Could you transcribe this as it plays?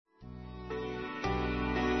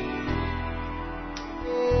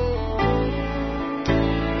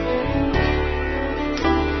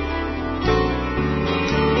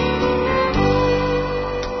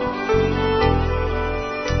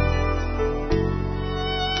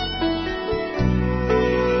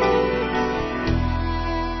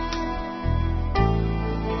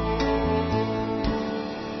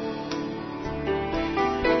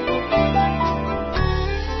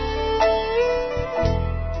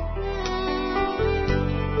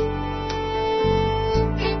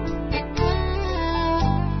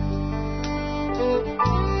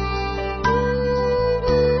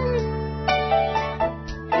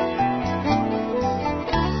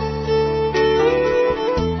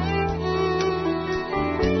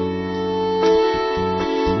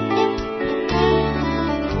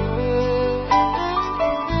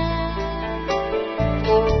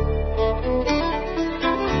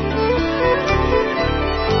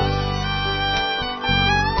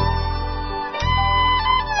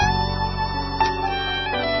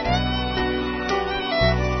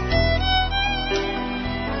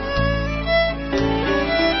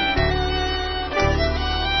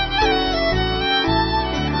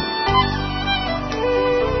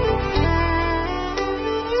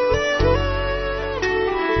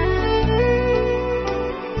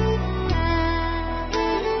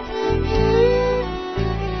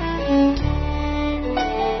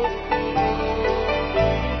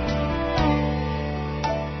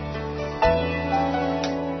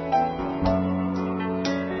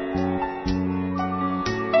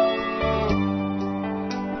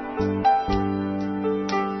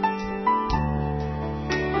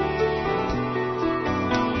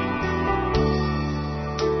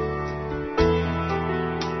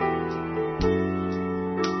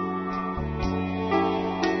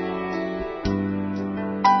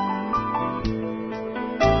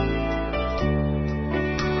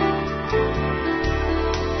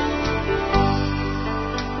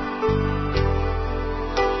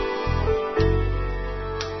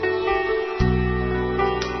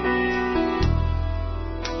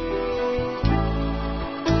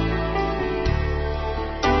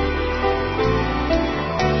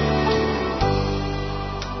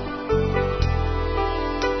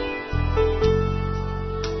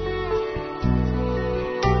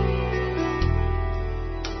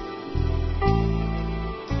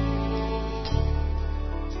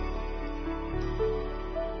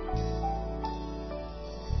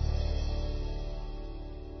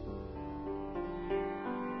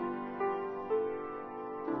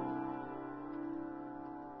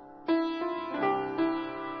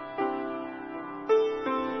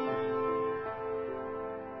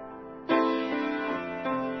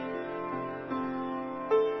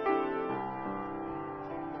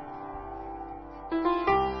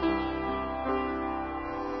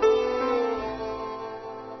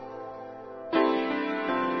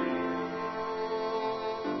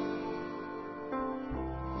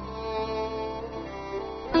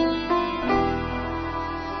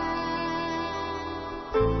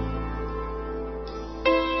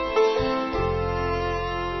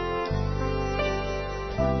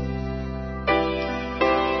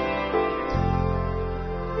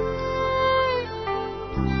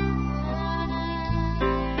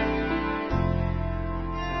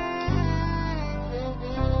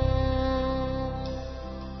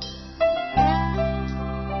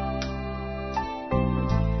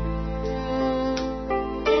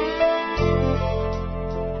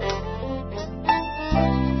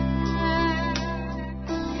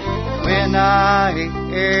When I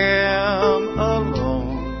am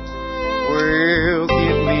alone, will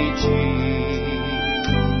give me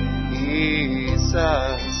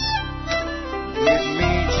Jesus. Give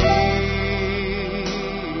me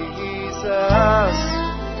Jesus.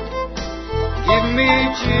 Give me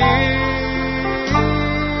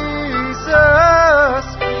Jesus.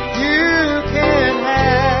 You can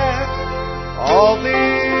have all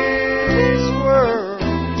this world,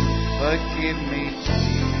 but give me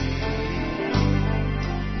Jesus.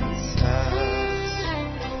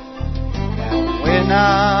 Now when I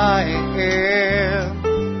am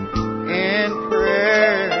in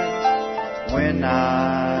prayer, when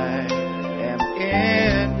I am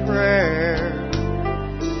in prayer,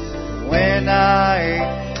 when I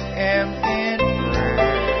am in prayer,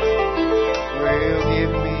 will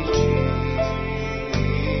give me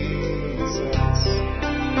Jesus.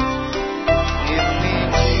 Give me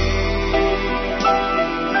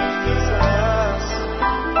Jesus.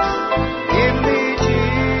 Give me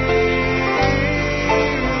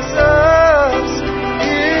Jesus.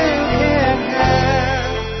 You can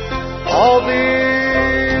have all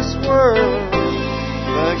this world,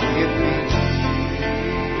 but give me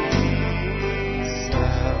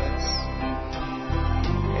Jesus.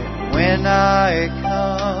 And when I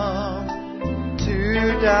come to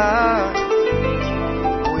die,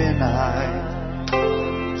 when I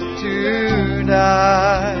to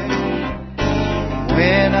die,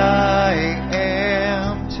 when I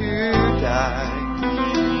am to die,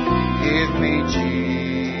 give me Jesus.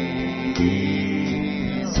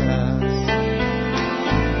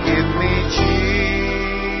 Give me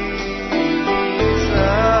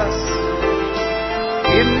Jesus.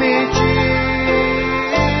 Give me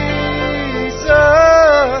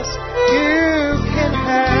Jesus. You can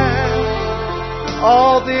have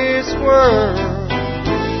all this world,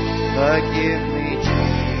 but give me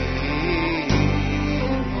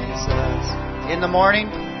Jesus. In the morning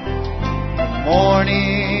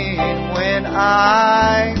when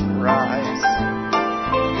I rise,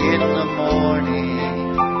 in the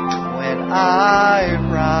morning when I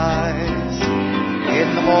rise,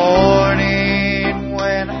 in the morning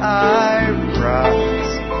when I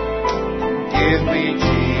rise, give me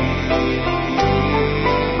Jesus.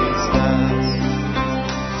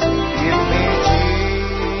 Give me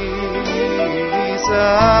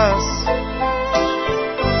Jesus.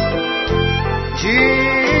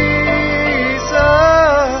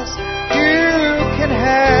 Jesus, you can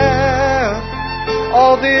have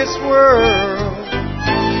all this world,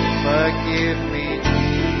 but give me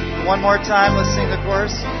Jesus. One more time, let's sing the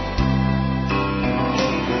chorus.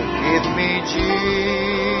 Give me Jesus.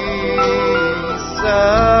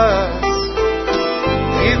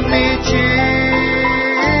 Give me Jesus.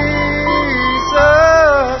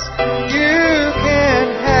 You can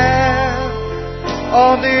have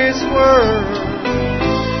all this world,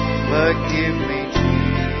 but give me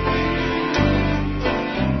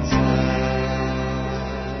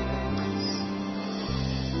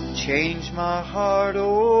Jesus. Change my heart,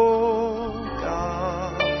 oh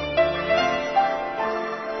God.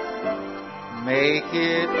 Make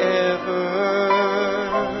it ever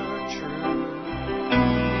true.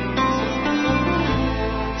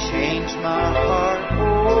 Change my heart,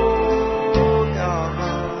 oh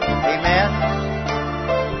God. Amen.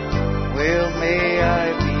 Well, may I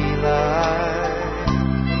be like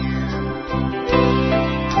you.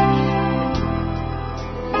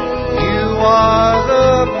 You are the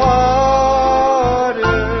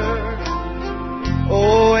potter,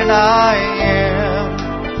 oh, and I am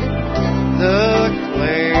the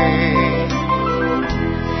clay.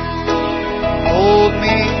 Mold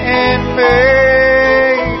me and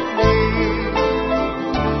make me,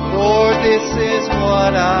 Lord, this is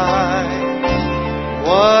what I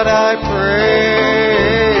pray.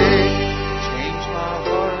 Change my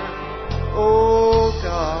heart, oh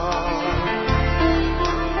God.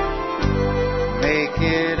 Make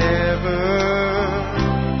it ever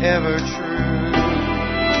true.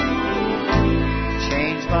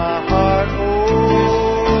 Change my heart,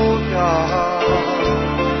 oh God.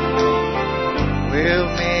 Well,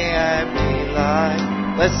 may I be like.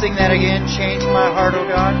 Let's sing that again. Change my heart, oh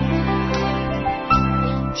God.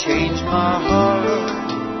 Change my heart,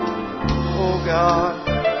 oh God.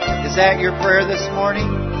 Is that your prayer this morning?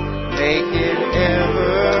 Make it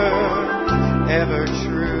ever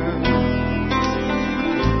true.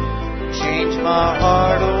 Change my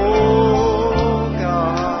heart, oh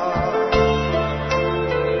God.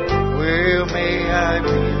 Well, may I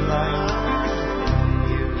be like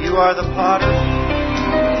you. You are the potter.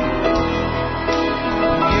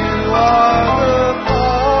 You are the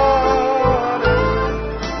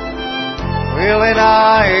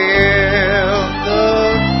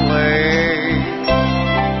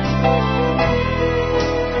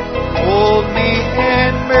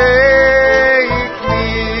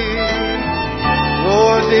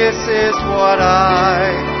this is what I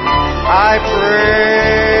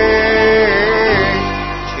pray.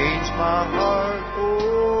 Change my heart,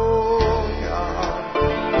 oh God.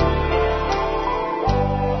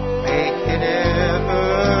 Make it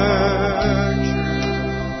ever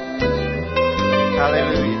true.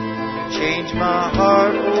 Hallelujah. Change my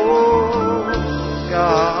heart, oh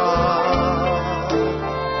God.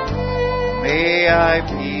 May I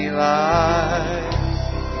be like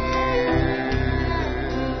you.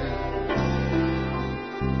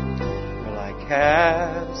 Will I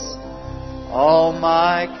cast all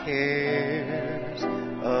my cares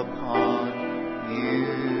upon you?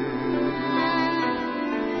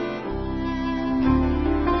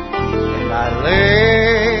 And I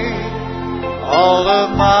lay all of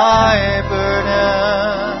my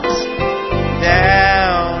burdens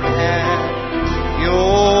down at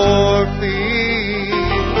your feet.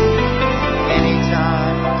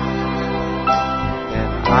 Anytime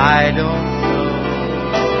that I don't know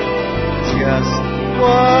just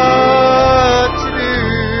what to do,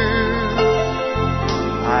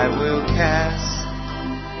 I will cast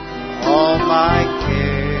all my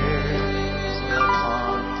cares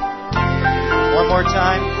upon you. One more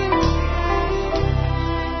time.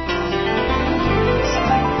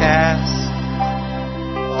 Cast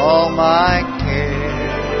all my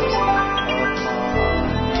cares upon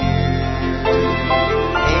you.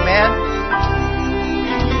 Amen.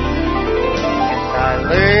 And I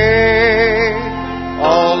lay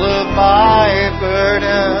all of my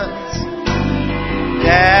burdens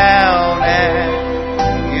down at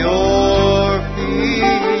your feet.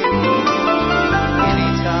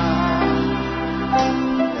 Anytime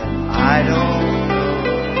that I don't know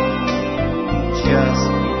just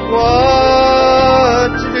what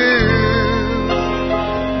to do,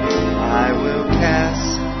 I will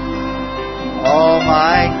cast all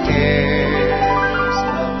my cares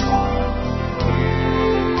upon you.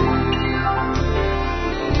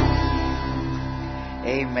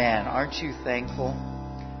 Amen. Aren't you thankful?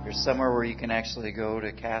 There's somewhere where you can actually go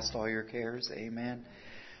to cast all your cares. Amen.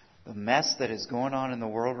 The mess that is going on in the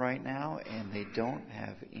world right now, and they don't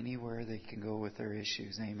have anywhere they can go with their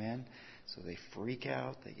issues. Amen. So they freak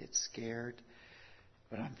out, they get scared.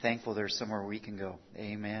 But I'm thankful there's somewhere we can go.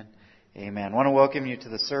 Amen. Amen. I want to welcome you to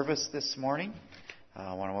the service this morning.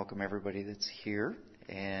 I want to welcome everybody that's here.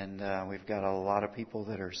 And we've got a lot of people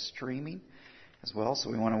that are streaming as well.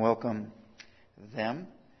 So we want to welcome them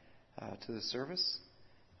to the service.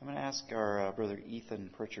 I'm going to ask our brother Ethan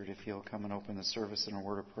Pritchard if he'll come and open the service in a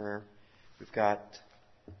word of prayer. We've got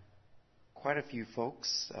quite a few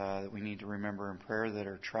folks that we need to remember in prayer that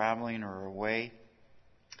are traveling or away.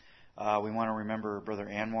 We want to remember Brother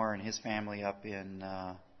Anwar and his family up in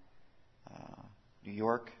New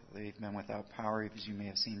York. They've been without power, as you may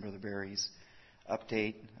have seen Brother Barry's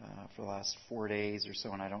update for the last 4 days or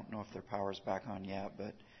so, and I don't know if their power's back on yet,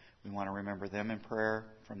 but we want to remember them in prayer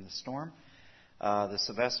from the storm. The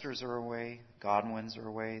Sylvesters are away, Godwins are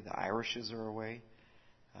away, the Irishes are away.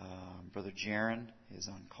 Brother Jaron is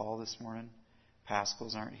on call this morning.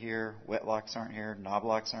 Pascals aren't here. Whitlocks aren't here.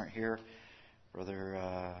 Knoblocks aren't here.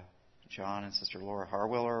 Brother John and Sister Laura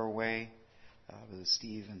Harwell are away. Brother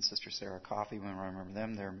Steve and Sister Sarah Coffey, we want to remember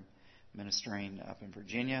them. They're ministering up in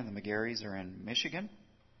Virginia. The McGarrys are in Michigan.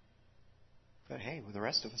 But hey, well, the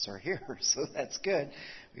rest of us are here, so that's good.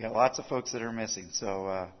 We got lots of folks that are missing.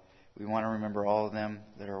 So we want to remember all of them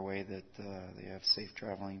that are away, that they have safe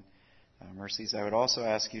traveling mercies. I would also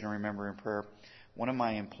ask you to remember in prayer one of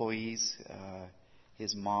my employees.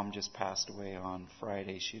 His mom just passed away on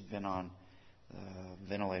Friday. She'd been on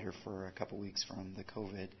ventilator for a couple weeks from the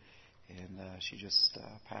COVID, and she just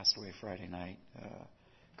passed away Friday night.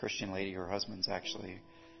 Christian lady, her husband's actually,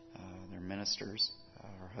 they're ministers.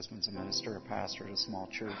 Her husband's a minister, a pastor at a small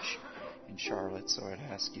church in Charlotte. So I'd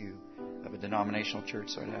ask you, of a denominational church,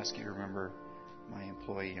 so I'd ask you to remember my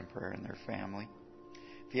employee in prayer and their family.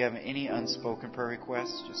 If you have any unspoken prayer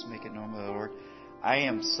requests, just make it known to the Lord. I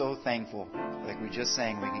am so thankful, like we just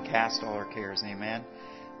sang, we can cast all our cares. Amen.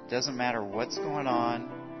 It doesn't matter what's going on,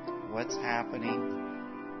 what's happening.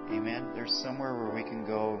 Amen. There's somewhere where we can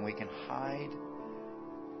go and we can hide,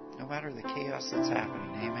 no matter the chaos that's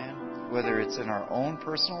happening. Amen. Whether it's in our own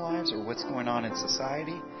personal lives or what's going on in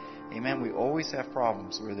society. Amen. We always have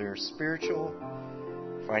problems, whether they're spiritual,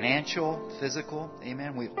 financial, physical.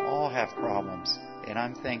 Amen. We all have problems. And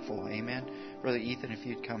I'm thankful. Amen. Brother Ethan, if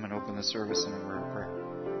you'd come and open the service in a word of prayer.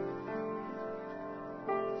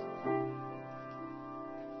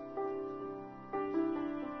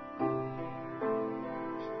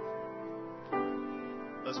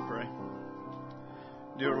 Let's pray.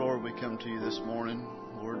 Dear Lord, we come to you this morning,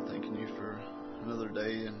 Lord, thanking you for another another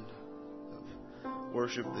day of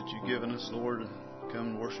worship that you've given us, Lord, to come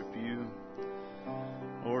and worship you.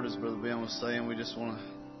 Lord, as Brother Ben was saying, we just want to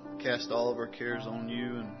cast all of our cares on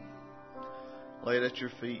you and lay it at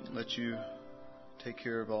your feet and let you take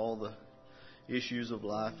care of all the issues of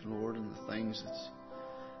life, Lord, and the things that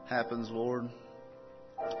happens, Lord.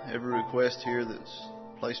 Every request here that's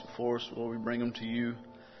placed before us, Lord, we bring them to you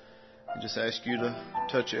and just ask you to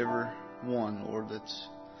touch every one, Lord, that's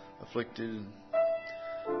afflicted and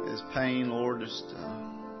is pain, Lord. Just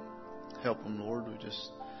help them, Lord. We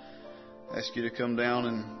just ask you to come down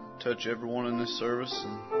and touch everyone in this service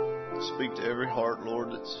and speak to every heart,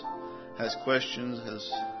 Lord, that has questions, has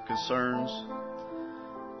concerns.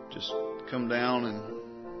 Just come down and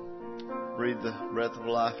breathe the breath of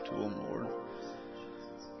life to them, Lord.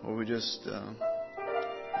 Lord, we just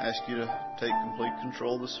ask you to take complete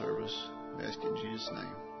control of the service. We ask in Jesus'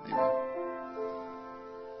 name. Amen.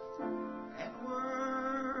 And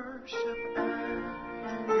worship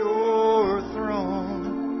at your throne,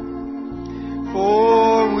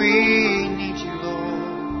 for we need you,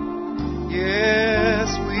 Lord.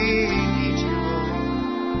 Yes, we need you, Lord.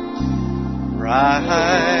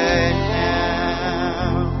 Right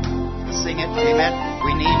now. Let's sing it. Amen.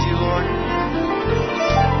 We need you, Lord.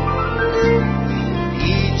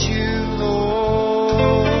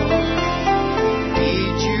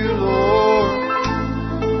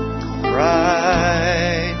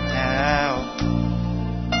 Right now,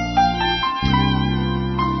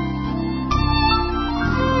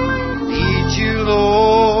 need you,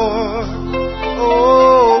 Lord.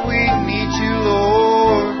 Oh, we need you,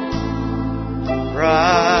 Lord.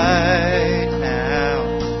 Right now,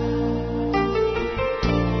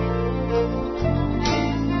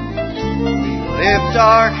 we lift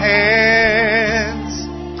our hands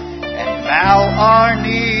and bow our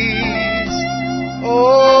knees.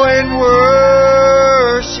 Oh, and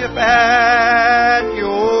worship at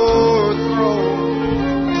your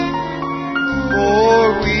throne,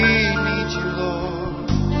 for we need you, Lord.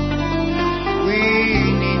 We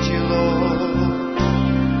need you, Lord,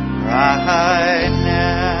 right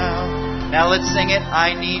now. Now let's sing it.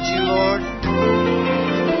 I need you, Lord.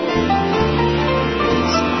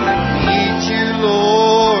 I need you,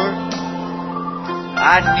 Lord.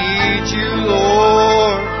 I need you,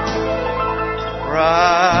 Lord.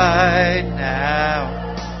 Right now,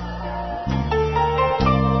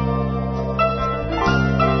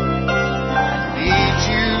 I need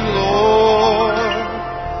you, Lord.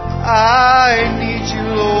 I need you,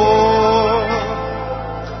 Lord.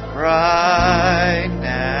 Right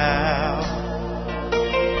now,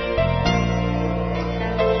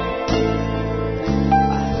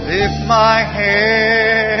 I lift my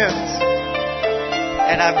hands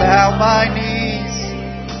and I bow my knees.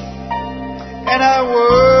 And I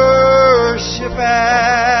worship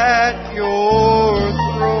at your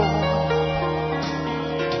throne,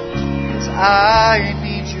 'cause I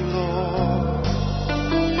need you, Lord.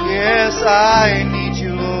 Yes, I need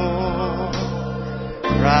you, Lord.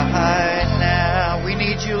 Right now, we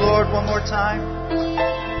need you, Lord. One more time.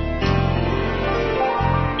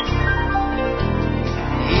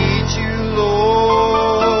 Need you,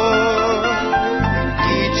 Lord.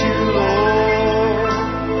 Need you, Lord.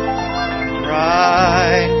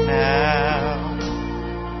 Right now,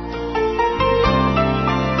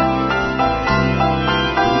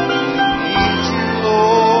 need you,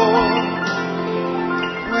 Lord.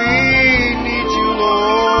 We need you,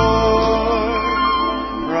 Lord.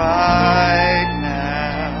 Right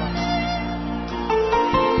now,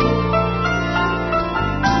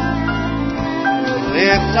 we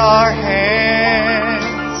lift our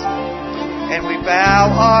hands and we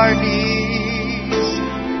bow our knees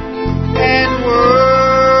and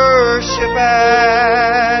worship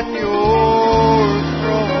at your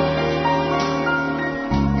throne,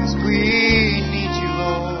 'cause we need you,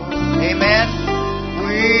 Lord. Amen.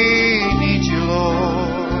 We need you,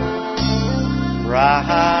 Lord,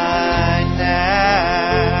 right now.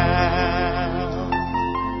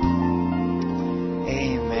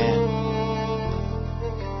 Amen.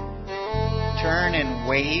 Turn and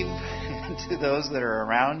wave to those that are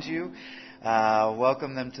around you.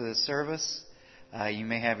 Welcome them to the service. You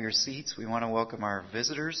may have your seats. We want to welcome our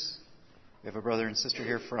visitors. We have a brother and sister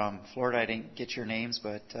here from Florida. I didn't get your names,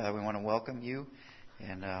 but we want to welcome you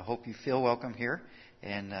and hope you feel welcome here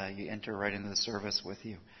and you enter right into the service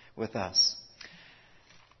with us.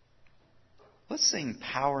 Let's sing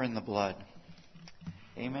Power in the Blood.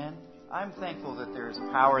 Amen. I'm thankful that there is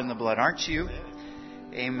power in the blood, aren't you?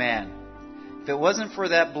 Amen. If it wasn't for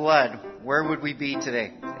that blood, where would we be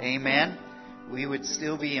today? Amen. We would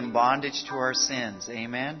still be in bondage to our sins.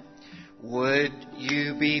 Amen. Would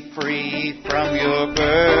you be free from your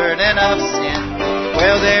burden of sin?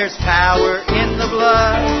 Well, there's power in the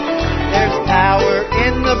blood. There's power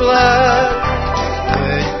in the blood.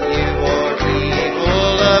 Would you or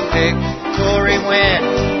evil a victory win?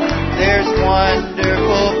 There's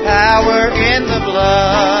wonderful power in the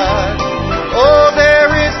blood. Oh,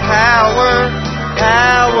 there is power,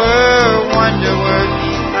 power,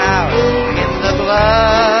 wonder-working power in the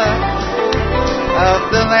blood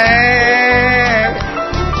of the Lamb.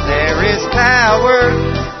 There is power,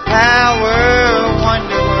 power,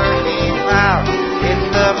 wonder-working power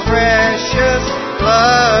in the precious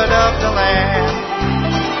blood of the Lamb.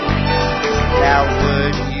 Now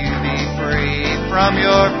would you be free from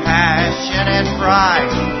your passion and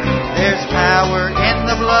pride? There's power in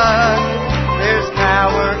the blood. There's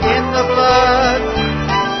power in the blood.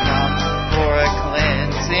 Come for a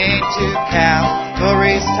cleansing to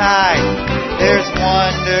Calvary's tide. There's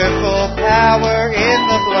wonderful power in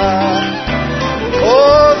the blood.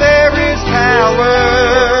 Oh, there is power,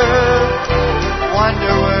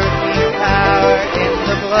 wonder-working power in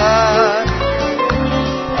the blood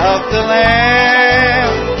of the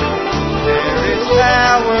Lamb. There is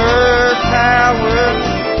power, power,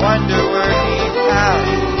 wonder-working power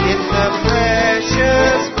in the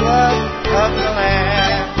precious blood of the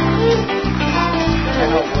Lamb.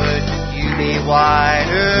 Now would you be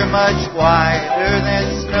whiter, much whiter than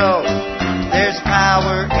snow? There's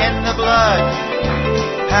power in the blood,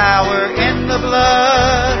 power in the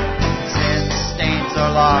blood. Sin stains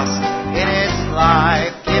are lost in its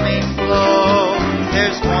life-giving flow.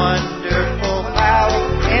 There's wonderful power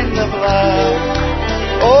in the blood.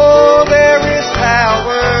 Oh, there is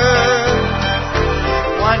power,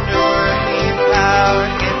 wonder-working power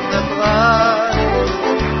in the blood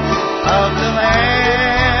of the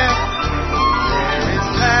Lamb. There is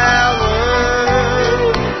power,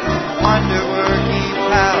 wonder-working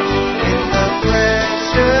power in the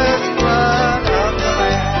precious blood of the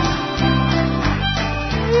Lamb.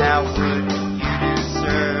 Now would you do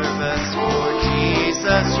service for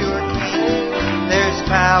Jesus your King? There's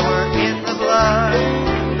power in the blood.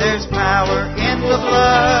 There's power in the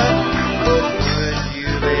blood. Would you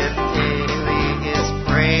live daily His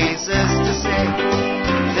praises to sing?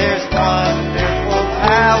 There's wonderful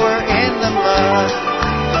power in the blood.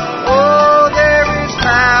 Oh, there is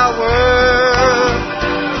power,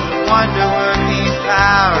 wonder-working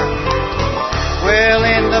power. Well,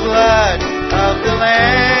 in the blood of the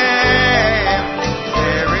Lamb,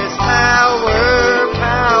 there is power,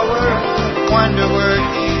 power,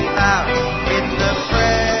 wonder-working power in the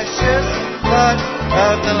precious blood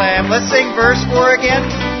of the Lamb. Let's sing verse 4 again.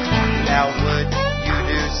 Now would you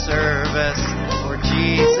do service for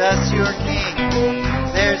Jesus your King?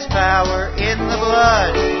 There's power in the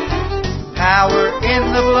blood, power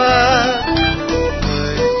in the blood.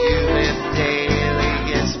 Would you live daily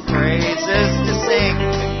His praises to sing?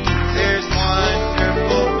 There's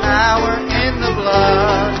wonderful power in the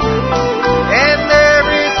blood. And there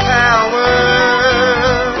is power,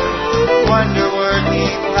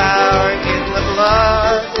 wonder-working power in the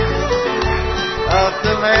blood of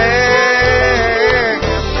the Lamb. There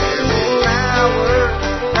is power,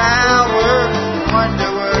 power,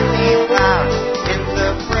 wonder-working power in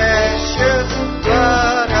the precious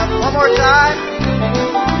blood of... One more time.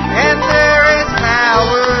 And there is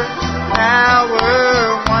power,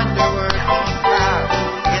 power, wonder-working power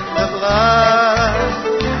in the blood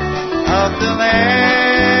of the Lamb.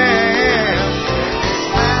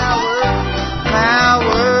 Power,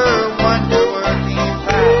 power, wonder-working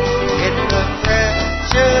power in the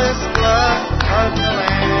precious blood of the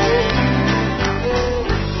Lamb.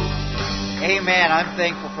 Amen. I'm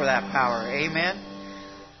thankful for that power. Amen.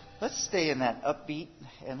 Let's stay in that upbeat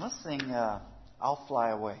and let's sing I'll Fly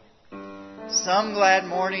Away. Some glad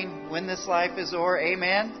morning when this life is o'er.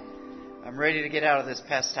 Amen. I'm ready to get out of this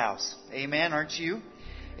pest house. Amen. Aren't you?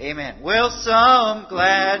 Amen. Well, some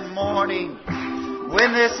glad morning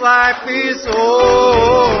when this life is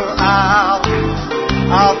o'er, I'll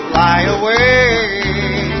fly away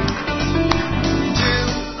to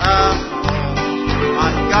a home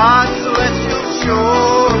on God's celestial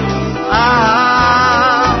shore.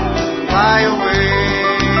 I'll fly away.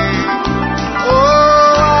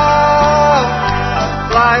 Oh, I'll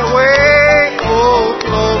fly away. Oh,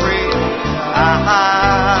 glory.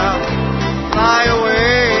 I'll fly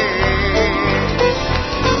away.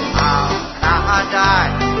 I'll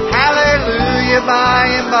die. Hallelujah, by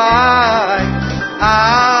and by.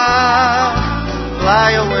 I'll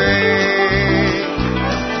fly away.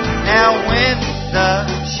 Now when the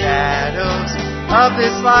shadows of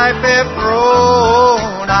this life have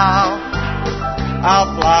grown, I'll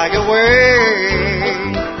I'll fly away.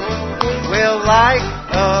 Well, like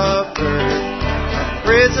a bird, when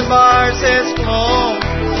prison bars has flown,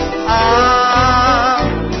 I'll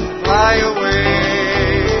fly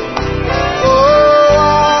away. Oh,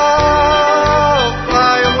 I'll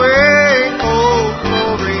fly away. Oh,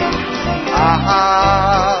 glory.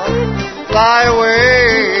 I'll fly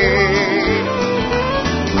away.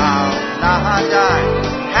 I'll not die.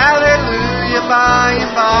 Hallelujah, by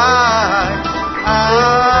and by.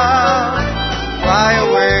 I'll fly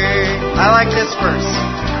away. I like this verse.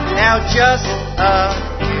 Now just a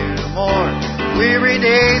few more weary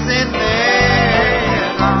days and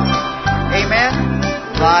then amen,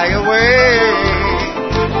 fly away.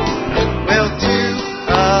 We'll to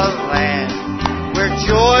a land where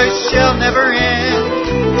joy shall never end.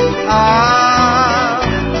 I'll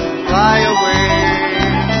fly away.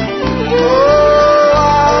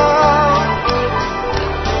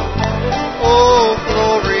 Oh,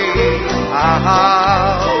 glory,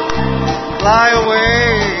 I'll fly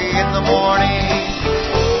away in the morning.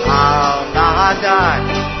 I'll not die.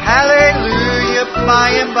 Hallelujah, by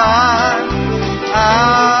and by.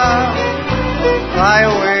 I'll fly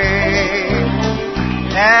away.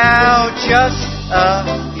 Now just a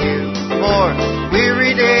few more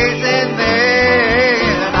weary days and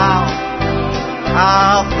then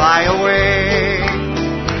I'll fly away.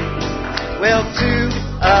 Well, to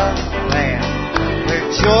a land where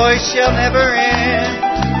joy shall never end.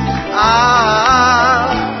 I'll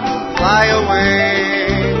fly away.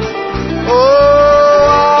 Oh,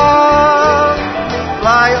 I'll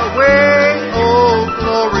fly away. Oh,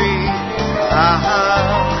 glory.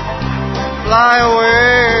 I'll fly away.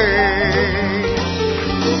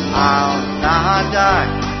 I'll not die.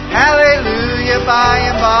 Hallelujah, by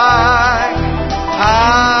and by.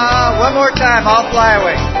 One more time, I'll fly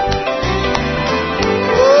away.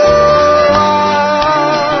 Oh,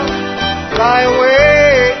 I'll fly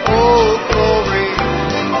away. Oh, glory.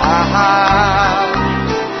 I'll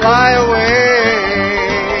fly away.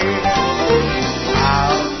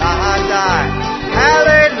 I'll not die.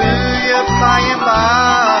 Hallelujah, by and by.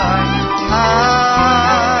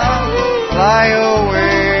 I'll fly away.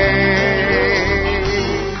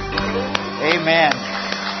 Amen.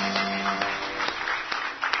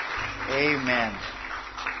 Amen.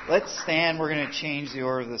 Let's stand. We're going to change the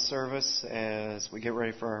order of the service as we get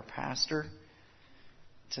ready for our pastor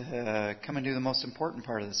to come and do the most important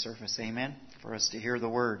part of the service. Amen. For us to hear the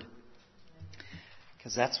Word.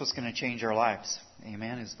 Because that's what's going to change our lives.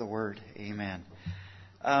 Amen. Is the Word. Amen.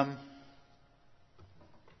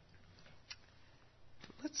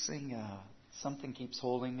 Let's sing Something Keeps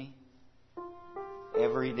Holding Me.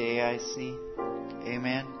 Every day I see.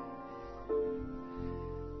 Amen.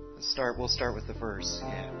 We'll start with the verse.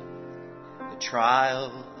 Yeah. The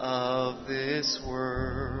trial of this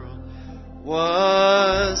world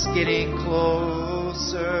was getting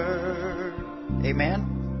closer. Amen.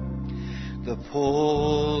 The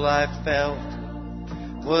pull I felt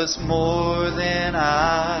was more than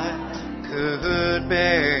I could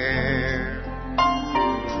bear.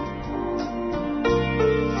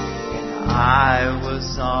 And I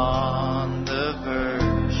was on the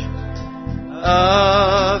verge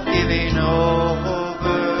of giving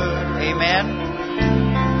over. Amen.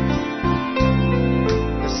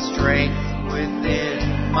 The strength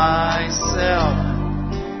within myself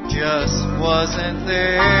just wasn't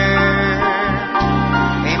there.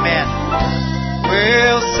 Amen.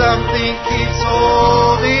 Well, something keeps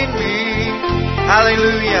holding me.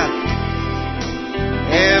 Hallelujah.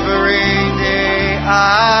 Every day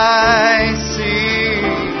I see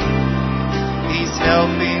He's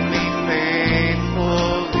helping me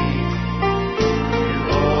faithfully to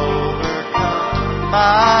overcome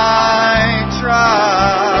my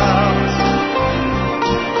trials,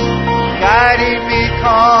 guiding me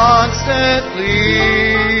constantly,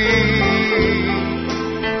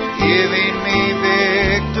 giving me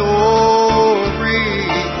victory.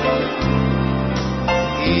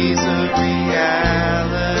 He's a reality.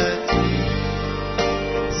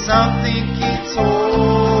 Something keeps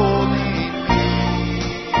holding me.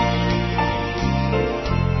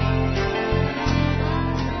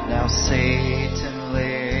 Now Satan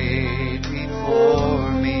laid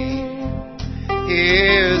before me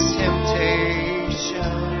his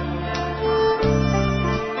temptation.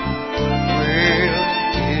 Will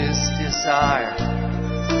his desire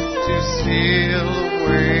to steal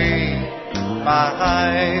away my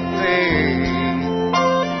faith.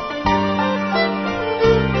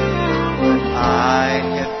 But I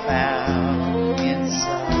have found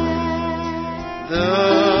inside the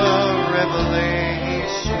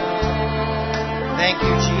revelation. Thank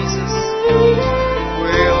you, Jesus.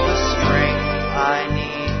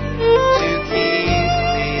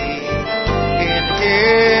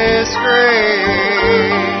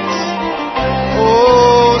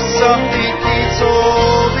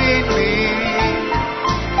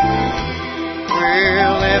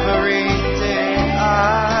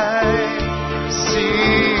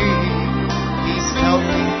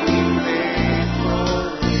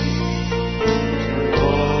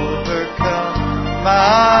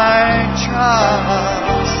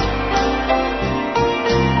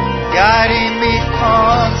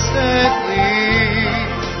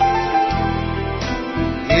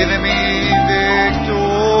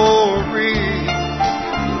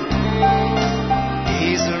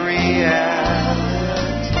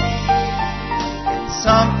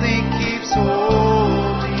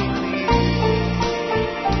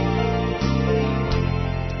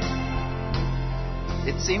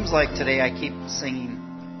 like today I keep singing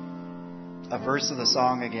a verse of the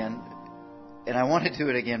song again, and I want to do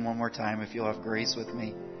it again one more time if you'll have grace with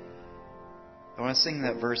me. I want to sing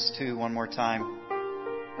that verse 2 one more time.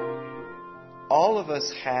 All of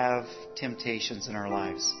us have temptations in our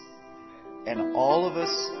lives. And all of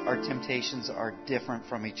us, our temptations are different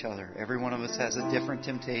from each other. Every one of us has a different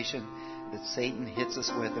temptation that Satan hits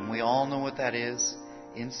us with, and we all know what that is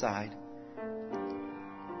inside.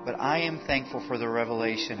 But I am thankful for the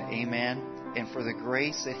revelation, amen, and for the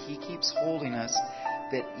grace that He keeps holding us,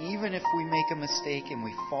 that even if we make a mistake and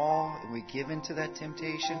we fall and we give into that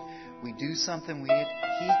temptation, we do something weird,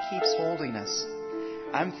 He keeps holding us.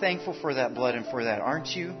 I'm thankful for that blood and for that,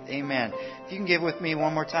 aren't you? Amen. If you can give with me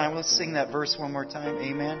one more time, let's sing that verse one more time.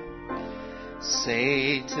 Amen.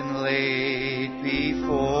 Satan laid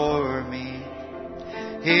before me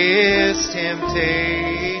his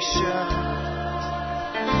temptation,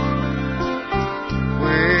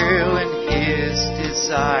 will and his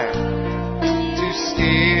desire to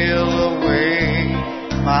steal away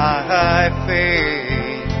my faith.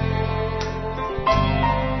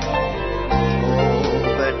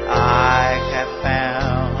 I have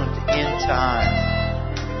found in time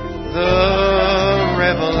the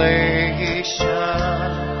revelation.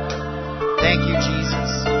 Thank you,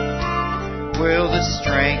 Jesus. Will the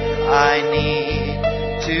strength I need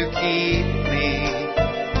to keep me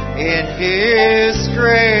in His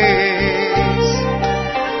grace.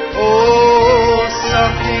 Oh,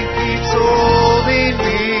 something keeps holding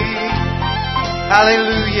me.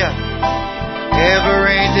 Hallelujah.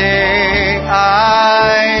 Every day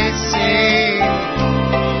I see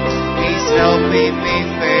He's helping me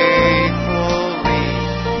faithfully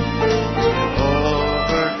to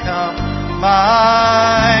overcome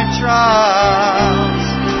my trials.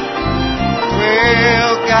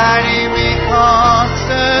 Will guiding me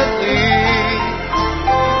constantly.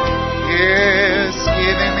 Yes,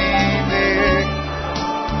 giving me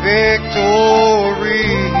victory.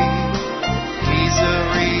 He's a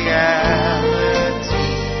reality.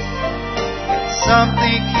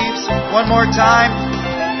 Something keeps, one more time.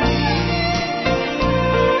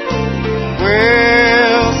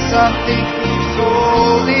 Well, something keeps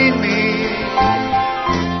holding me.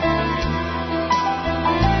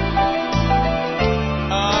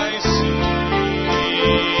 I see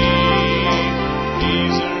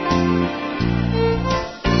He's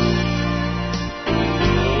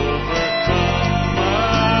overcome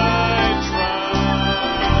my trials,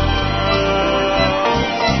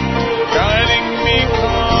 guiding me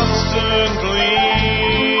constantly,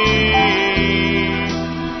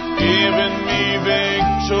 giving me victory.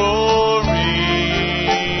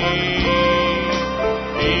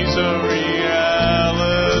 He's a reality.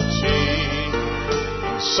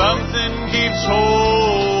 Something keeps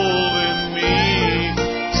holding me.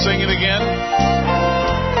 Sing it again.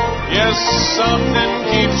 Yes, something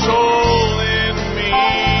keeps holding me.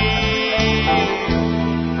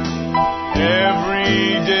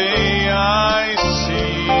 Every day I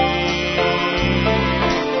see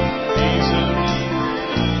He's a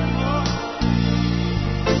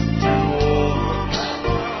to overcome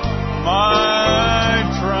my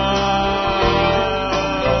trials,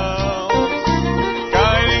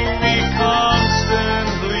 guiding me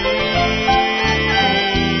constantly,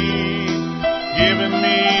 giving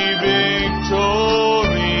me victory.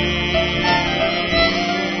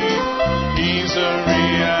 He's a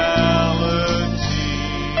reality.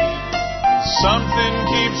 Something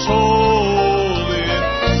keeps holding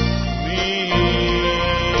me.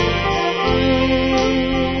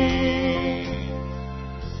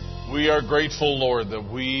 We are grateful, Lord, that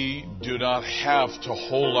we do not have to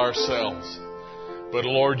hold ourselves, but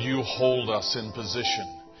Lord, you hold us in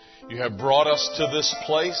position. You have brought us to this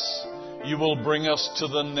place. You will bring us to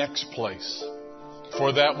the next place.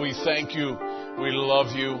 For that we thank you. We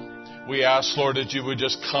love you. We ask, Lord, that you would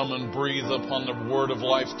just come and breathe upon the word of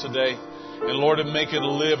life today. And Lord, and make it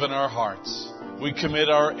live in our hearts. We commit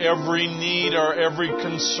our every need, our every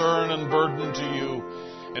concern and burden to you.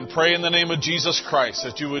 And pray in the name of Jesus Christ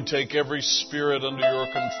that you would take every spirit under your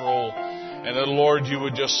control. And that, Lord, you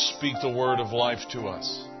would just speak the word of life to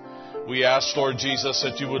us. We ask, Lord Jesus,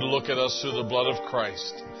 that you would look at us through the blood of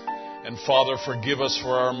Christ. And Father, forgive us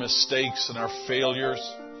for our mistakes and our failures.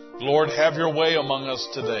 Lord, have your way among us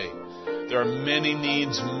today. There are many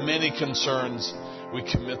needs, many concerns. We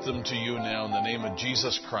commit them to you now in the name of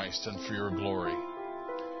Jesus Christ and for your glory.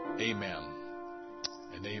 Amen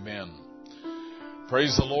and amen.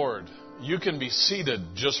 Praise the Lord. You can be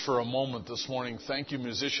seated just for a moment this morning. Thank you,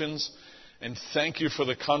 musicians. And thank you for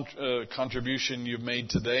the contribution you've made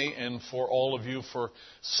today, and for all of you for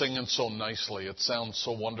singing so nicely. It sounds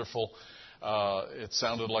so wonderful. It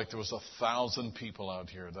sounded like there was 1,000 people out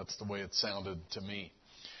here. That's the way it sounded to me.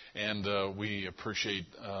 And we appreciate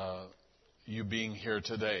you being here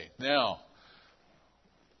today. Now,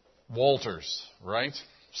 Walters, right?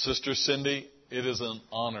 Sister Cindy, it is an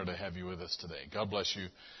honor to have you with us today. God bless you.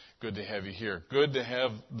 Good to have you here. Good to have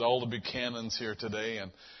all the Buchanans here today,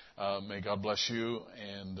 and may God bless you,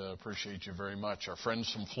 and appreciate you very much. Our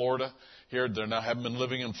friends from Florida here, they now haven't been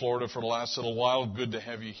living in Florida for the last little while. Good to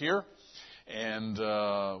have you here,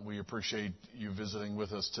 and we appreciate you visiting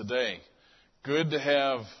with us today. Good to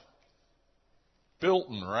have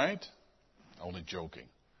Bilton, right? Only joking.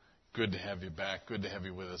 Good to have you back. Good to have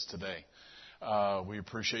you with us today. We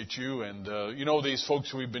appreciate you. And, these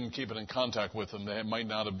folks, we've been keeping in contact with them. They might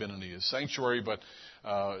not have been in the sanctuary, but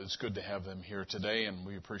it's good to have them here today. And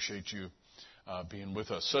we appreciate you being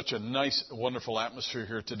with us. Such a nice, wonderful atmosphere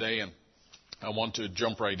here today. And I want to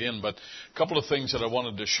jump right in. But a couple of things that I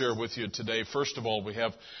wanted to share with you today. First of all, we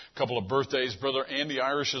have a couple of birthdays. Brother Andy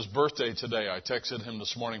Irish's birthday today. I texted him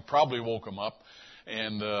this morning, probably woke him up.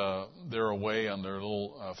 And they're away on their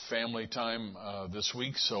little family time this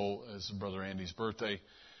week, so it's Brother Andy's birthday.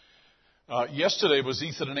 Yesterday was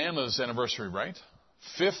Ethan and Anna's anniversary, right?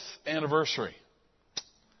 5th anniversary.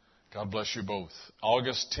 God bless you both.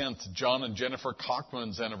 August 10th, John and Jennifer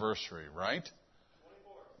Cockman's anniversary, right?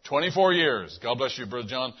 24 years. God bless you, Brother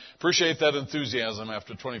John. Appreciate that enthusiasm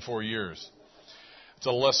after 24 years. It's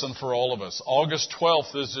a lesson for all of us. August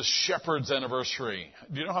 12th is the Shepherd's anniversary.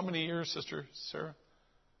 Do you know how many years, Sister Sarah?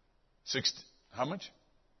 60. How much?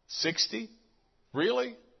 60?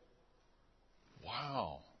 Really?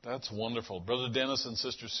 Wow. That's wonderful. Brother Dennis and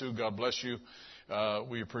Sister Sue, God bless you.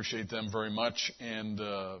 We appreciate them very much, and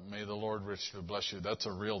may the Lord richly bless you. That's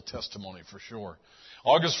a real testimony for sure.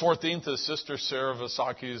 August 14th is Sister Sarah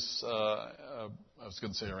Vasaki's, I was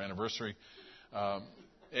going to say her anniversary.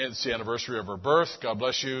 It's the anniversary of her birth. God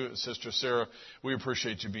bless you, Sister Sarah. We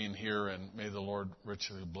appreciate you being here, and may the Lord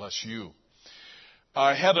richly bless you.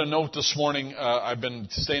 I had a note this morning. I've been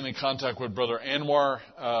staying in contact with Brother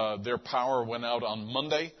Anwar. Their power went out on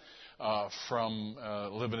Monday from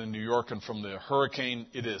living in New York and from the hurricane.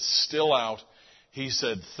 It is still out. He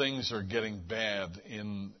said things are getting bad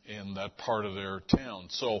in that part of their town.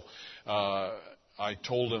 So I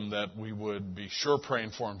told him that we would be sure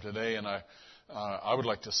praying for him today, and I would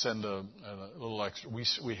like to send a little extra.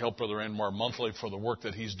 We help Brother Anwar monthly for the work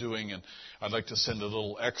that he's doing, and I'd like to send a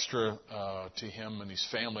little extra to him and his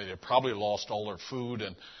family. They probably lost all their food,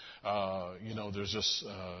 and there's just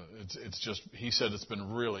it's just. He said it's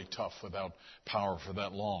been really tough without power for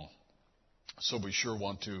that long. So we sure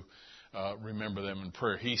want to remember them in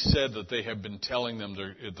prayer. He said that they have been telling them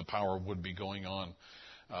the power would be going on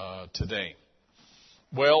today.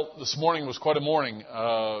 Well, this morning was quite a morning.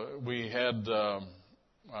 We had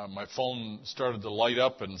my phone started to light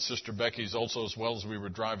up, and Sister Becky's also, as well, as we were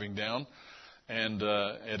driving down. And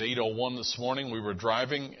at 8:01 this morning, we were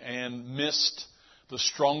driving and missed the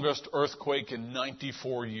strongest earthquake in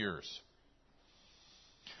 94 years.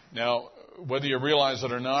 Now, whether you realize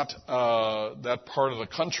it or not, that part of the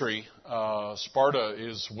country, Sparta,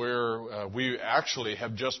 is where we actually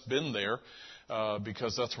have just been there.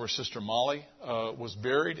 Because that's where Sister Molly was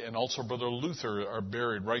buried, and also Brother Luther are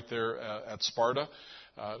buried right there at Sparta,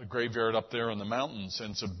 the graveyard up there in the mountains.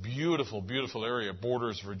 And it's a beautiful, beautiful area,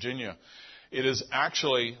 borders Virginia. It is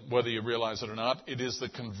actually, whether you realize it or not, it is the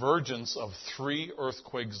convergence of 3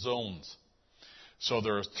 earthquake zones. So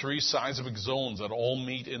there are 3 seismic zones that all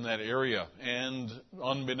meet in that area. And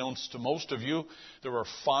unbeknownst to most of you, there were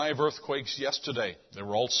 5 earthquakes yesterday. They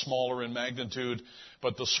were all smaller in magnitude,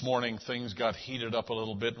 but this morning things got heated up a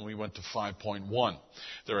little bit and we went to 5.1.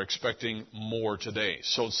 They're expecting more today.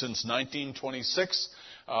 So since 1926,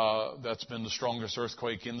 that's been the strongest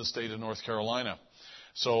earthquake in the state of North Carolina.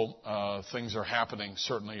 So things are happening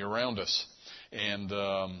certainly around us. And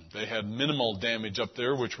they had minimal damage up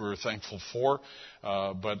there, which we were thankful for.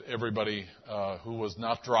 But everybody who was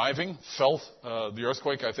not driving felt the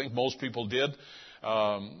earthquake. I think most people did.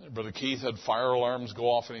 Brother Keith had fire alarms go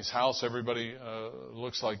off in his house. Everybody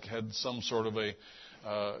looks like had some sort of a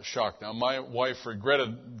shock. Now, my wife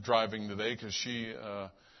regretted driving today because she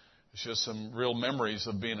has some real memories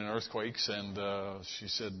of being in earthquakes. And she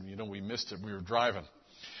said, we missed it. We were driving.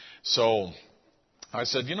 So I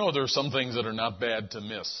said, there are some things that are not bad to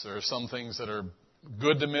miss. There are some things that are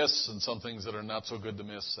good to miss and some things that are not so good to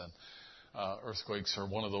miss. And earthquakes are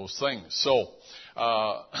one of those things. So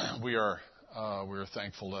we are we were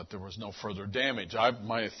thankful that there was no further damage.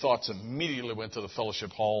 My thoughts immediately went to the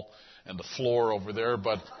fellowship hall and the floor over there,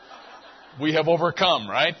 but we have overcome,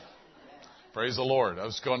 right? Praise the Lord. I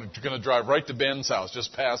was going to drive right to Ben's house,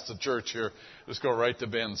 just past the church here. Just go right to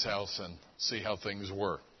Ben's house and see how things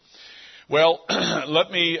were. Well,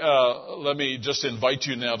 let me just invite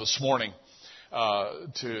you now this morning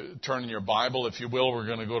to turn in your Bible, if you will. We're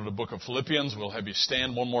going to go to the book of Philippians. We'll have you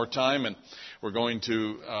stand one more time, and we're going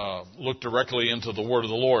to look directly into the Word of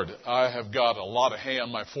the Lord. I have got a lot of hay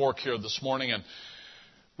on my fork here this morning, and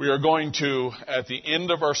we are going to, at the end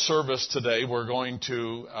of our service today, we're going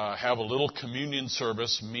to have a little communion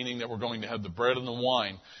service, meaning that we're going to have the bread and the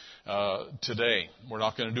wine today. We're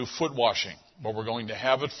not going to do foot washing, but we're going to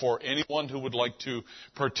have it for anyone who would like to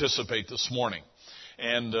participate this morning.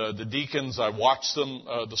 And the deacons, I watched them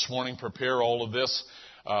this morning prepare all of this.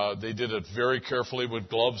 They did it very carefully with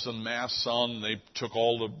gloves and masks on. They took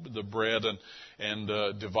all the bread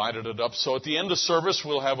and divided it up. So at the end of service,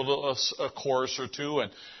 we'll have a chorus or two.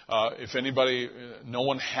 And if anybody, no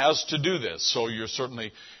one has to do this. So you're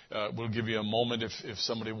certainly, we'll give you a moment if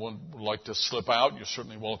somebody would like to slip out. You're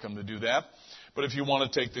certainly welcome to do that. But if you want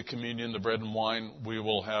to take the communion, the bread and wine, we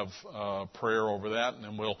will have prayer over that, and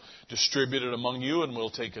then we'll distribute it among you, and we'll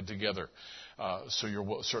take it together. So you're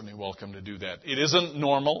certainly welcome to do that. It isn't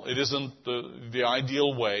normal. It isn't the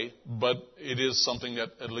ideal way, but it is something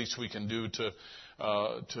that at least we can do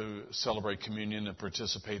to celebrate communion and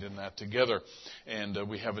participate in that together. And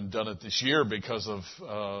we haven't done it this year because of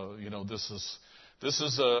this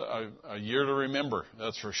is a year to remember.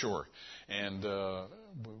 That's for sure. And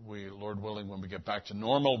we, Lord willing, when we get back to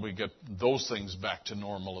normal, we get those things back to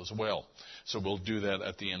normal as well. So we'll do that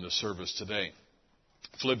at the end of service today.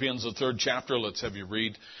 Philippians, the 3rd chapter, let's have you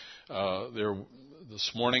read there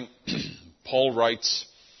this morning. Paul writes,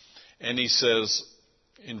 and he says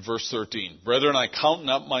in verse 13, "Brethren, I count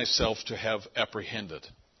not myself to have apprehended,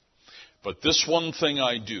 but this one thing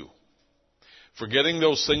I do, forgetting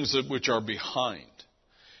those things which are behind,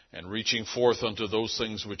 and reaching forth unto those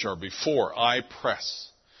things which are before, I press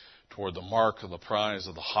toward the mark of the prize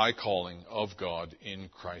of the high calling of God in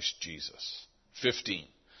Christ Jesus." 15.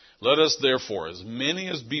 "Let us therefore, as many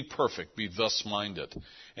as be perfect, be thus minded.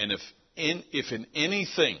 And if in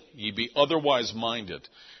anything ye be otherwise minded,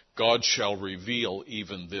 God shall reveal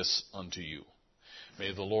even this unto you."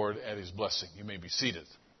 May the Lord add His blessing. You may be seated.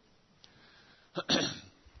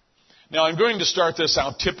 Now, I'm going to start this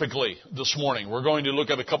out typically this morning. We're going to look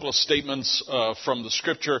at a couple of statements from the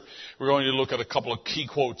Scripture. We're going to look at a couple of key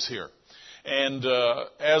quotes here. And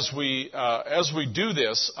as we do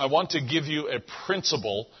this, I want to give you a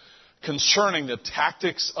principle concerning the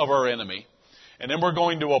tactics of our enemy, and then we're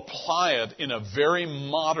going to apply it in a very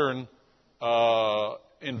modern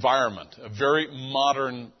environment, a very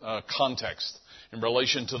modern context in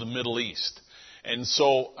relation to the Middle East. And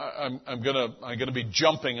so I'm gonna be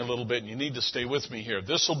jumping a little bit, and you need to stay with me here.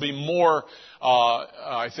 This will be more,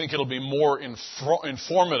 I think it'll be more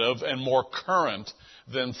informative and more current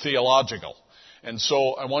than theological. And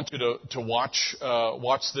so I want you to watch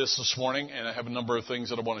this morning, and I have a number of things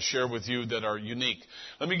that I want to share with you that are unique.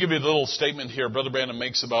 Let me give you a little statement here Brother Branham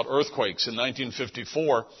makes about earthquakes. In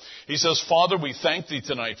 1954, he says, "Father, we thank Thee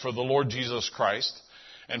tonight for the Lord Jesus Christ,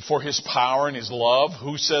 and for His power and His love,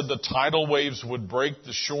 who said the tidal waves would break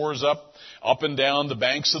the shores up and down the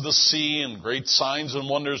banks of the sea, and great signs and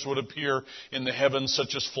wonders would appear in the heavens,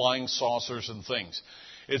 such as flying saucers and things."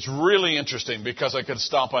 It's really interesting because I could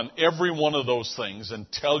stop on every one of those things and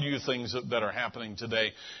tell you things that are happening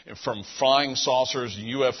today, from flying saucers,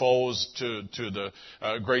 UFOs, to the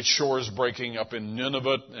great shores breaking up in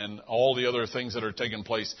Nineveh and all the other things that are taking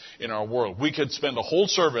place in our world. We could spend a whole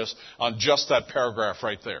service on just that paragraph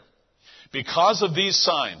right there. Because of these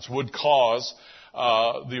signs would cause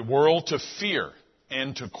the world to fear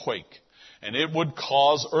and to quake. And it would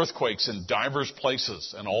cause earthquakes in divers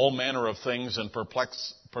places and all manner of things, and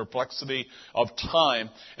perplexity of time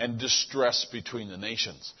and distress between the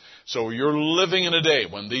nations. So you're living in a day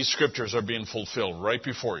when these scriptures are being fulfilled right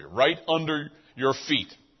before you, right under your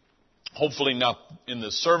feet. Hopefully not in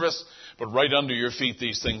this service, but right under your feet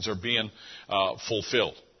these things are being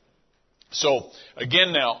fulfilled. So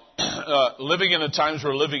again now, living in the times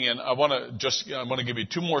we're living in, I want to give you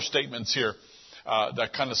two more statements here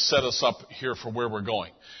that kind of set us up here for where we're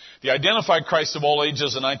going. The Identified Christ of All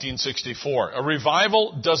Ages in 1964. A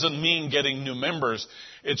revival doesn't mean getting new members.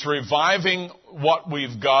 It's reviving what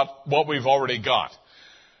we've already got.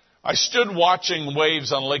 I stood watching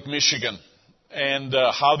waves on Lake Michigan and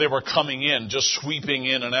how they were coming in, just sweeping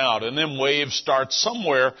in and out. And then waves start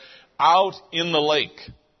somewhere out in the lake.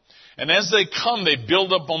 And as they come, they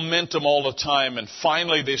build up momentum all the time, and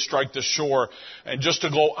finally they strike the shore, and just to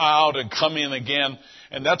go out and come in again.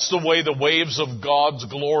 And that's the way the waves of God's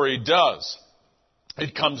glory does.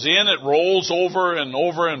 It comes in, it rolls over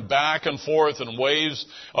and back and forth, and waves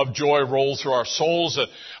of joy roll through our souls. And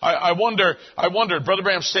I wondered, Brother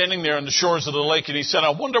Branham standing there on the shores of the lake, and he said, I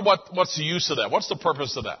wonder what's the use of that? What's the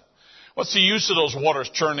purpose of that? What's the use of those waters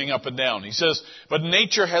churning up and down? He says, but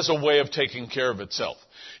nature has a way of taking care of itself.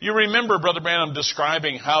 You remember Brother Branham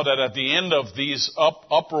describing how that at the end of these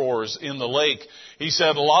uproars in the lake, he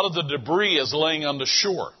said a lot of the debris is laying on the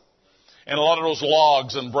shore. And a lot of those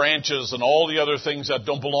logs and branches and all the other things that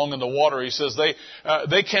don't belong in the water, he says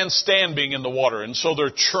they can't stand being in the water. And so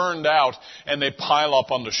they're churned out and they pile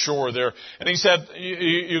up on the shore there. And he said,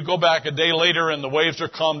 you go back a day later and the waves are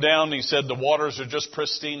calmed down. And he said the waters are just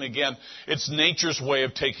pristine again. It's nature's way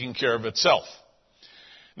of taking care of itself.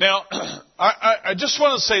 Now, I just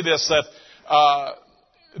want to say this, that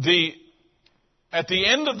at the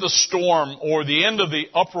end of the storm or the end of the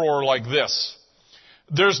uproar like this,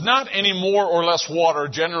 there's not any more or less water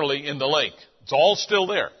generally in the lake. It's all still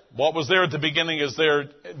there. What was there at the beginning is there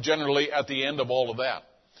generally at the end of all of that.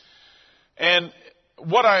 And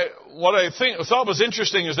what I thought was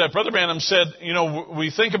interesting is that Brother Branham said,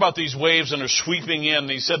 we think about these waves and they're sweeping in.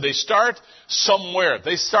 He said they start somewhere.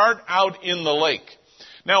 They start out in the lake.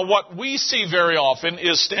 Now, what we see very often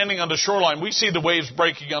is standing on the shoreline. We see the waves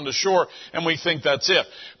breaking on the shore, and we think that's it.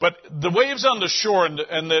 But the waves on the shore and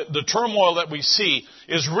the turmoil that we see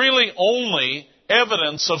is really only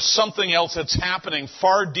evidence of something else that's happening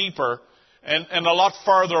far deeper and a lot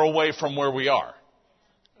farther away from where we are.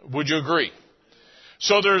 Would you agree?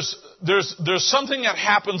 So there's something that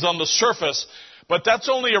happens on the surface, but that's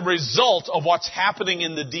only a result of what's happening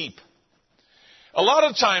in the deep. A lot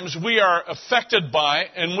of times we are affected by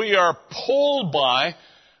and we are pulled by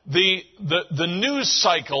the news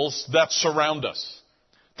cycles that surround us.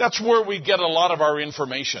 That's where we get a lot of our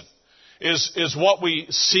information, is what we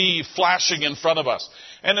see flashing in front of us.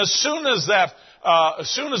 And as soon as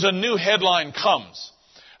a new headline comes,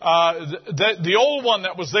 the old one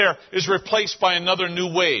that was there is replaced by another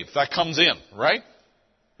new wave that comes in, right?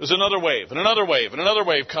 There's another wave and another wave and another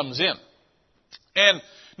wave comes in. And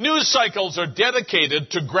news cycles are dedicated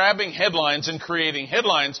to grabbing headlines and creating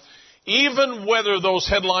headlines, even whether those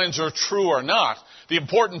headlines are true or not. The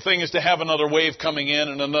important thing is to have another wave coming in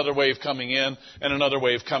and another wave coming in and another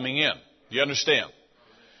wave coming in. Do you understand?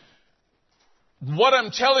 What I'm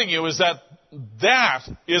telling you is that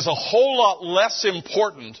is a whole lot less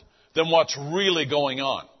important than what's really going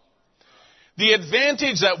on. The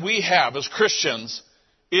advantage that we have as Christians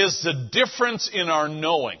is the difference in our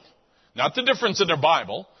knowing. Not the difference in their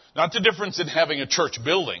Bible, not the difference in having a church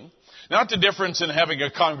building, not the difference in having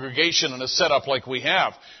a congregation and a setup like we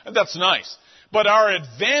have. And that's nice. But our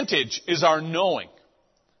advantage is our knowing.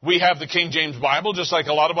 We have the King James Bible, just like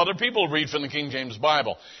a lot of other people read from the King James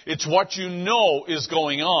Bible. It's what you know is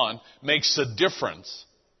going on makes a difference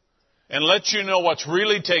and lets you know what's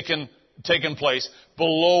really taken place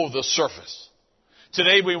below the surface.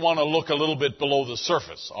 Today we want to look a little bit below the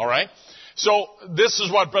surface, all right? So this is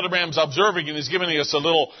what Brother Branham's observing, and he's giving us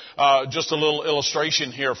just a little illustration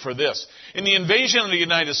here for this. In the invasion of the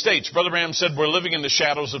United States, Brother Branham said we're living in the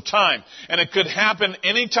shadows of time, and it could happen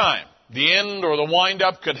any time. The end or the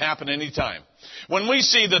wind-up could happen any time. When we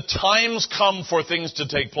see the times come for things to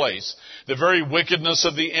take place, the very wickedness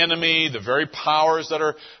of the enemy, the very powers that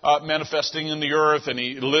are manifesting in the earth, and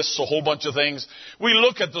he lists a whole bunch of things, we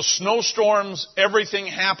look at the snowstorms, everything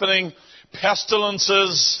happening,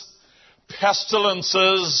 pestilences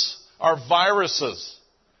are viruses.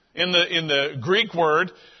 In the Greek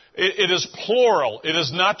word, it is plural. It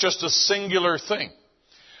is not just a singular thing.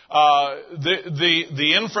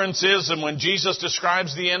 The inference is, and when Jesus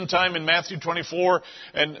describes the end time in Matthew 24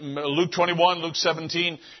 and Luke 21, Luke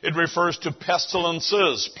 17, it refers to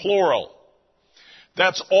pestilences, plural.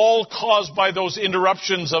 That's all caused by those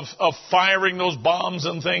interruptions of firing those bombs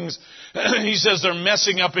and things. He says they're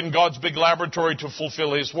messing up in God's big laboratory to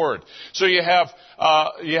fulfill His word. So you have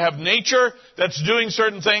nature that's doing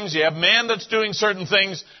certain things. You have man that's doing certain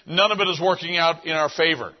things. None of it is working out in our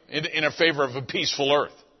favor, in our favor of a peaceful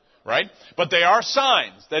earth, right? But they are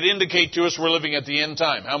signs that indicate to us we're living at the end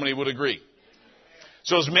time. How many would agree?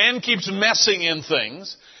 So as man keeps messing in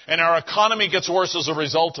things, and our economy gets worse as a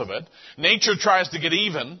result of it, nature tries to get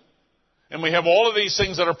even, and we have all of these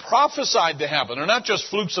things that are prophesied to happen. They're not just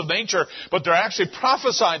flukes of nature, but they're actually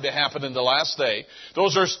prophesied to happen in the last day.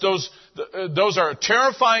 Those are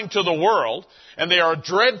terrifying to the world, and they are a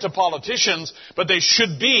dread to politicians, but they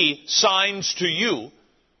should be signs to you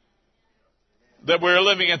that we're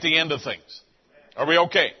living at the end of things. Are we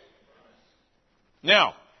okay?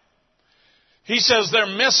 Now, he says they're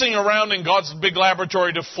messing around in God's big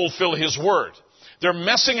laboratory to fulfill His Word. They're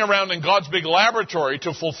messing around in God's big laboratory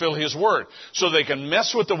to fulfill His Word. So they can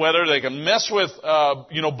mess with the weather, they can mess with,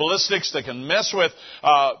 ballistics, they can mess with,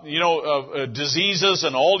 diseases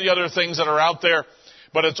and all the other things that are out there.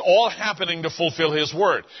 But it's all happening to fulfill His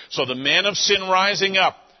Word. So the man of sin rising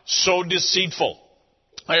up, so deceitful.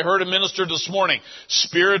 I heard a minister this morning,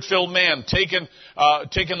 Spirit-filled man, taking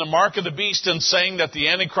the mark of the beast and saying that the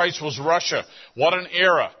Antichrist was Russia. What an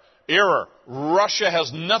error. Russia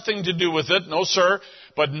has nothing to do with it. No, sir.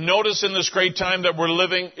 But notice in this great time that we're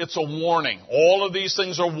living, it's a warning. All of these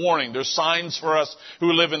things are warning. They're signs for us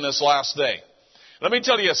who live in this last day. Let me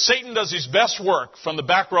tell you, Satan does his best work from the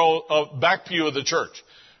back pew of the church.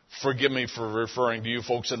 Forgive me for referring to you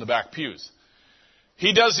folks in the back pews.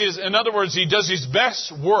 He does his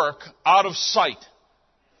best work out of sight.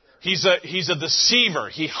 He's a deceiver.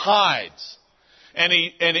 He hides. And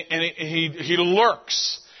he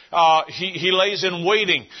lurks. He lays in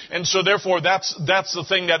waiting. And so therefore that's the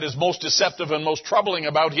thing that is most deceptive and most troubling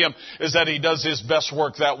about him, is that he does his best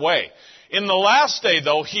work that way. In the last day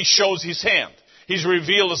though, he shows his hand. He's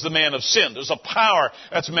revealed as the man of sin. There's a power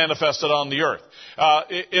that's manifested on the earth.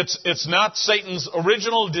 It's not Satan's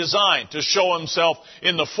original design to show himself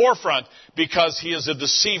in the forefront, because he is a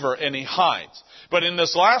deceiver and he hides. But in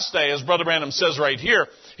this last day, as Brother Branham says right here,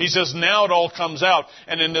 he says now it all comes out,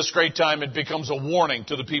 and in this great time it becomes a warning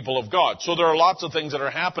to the people of God. So there are lots of things that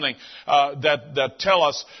are happening that tell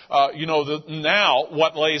us, now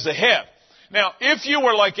what lays ahead. Now, if you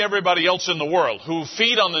were like everybody else in the world who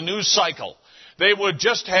feed on the news cycle, they would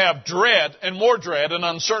just have dread and more dread and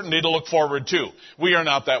uncertainty to look forward to. We are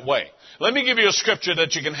not that way. Let me give you a scripture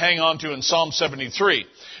that you can hang on to in Psalm 73.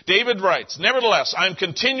 David writes, "Nevertheless, I am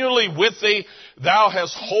continually with thee. Thou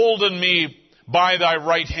hast holden me by thy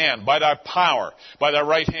right hand," by thy power, by thy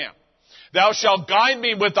right hand. "Thou shalt guide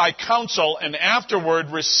me with thy counsel, and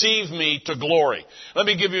afterward receive me to glory." Let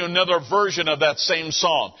me give you another version of that same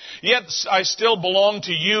psalm. "Yet I still belong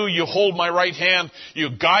to you. You hold my right hand.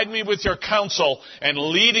 You guide me with your counsel, and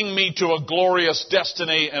leading me to a glorious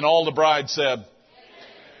destiny." And all the bride said,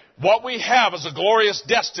 what we have is a glorious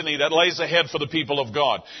destiny that lays ahead for the people of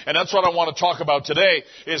God. And that's what I want to talk about today,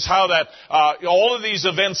 is how that all of these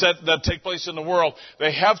events that take place in the world,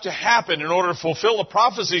 they have to happen in order to fulfill the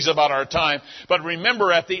prophecies about our time. But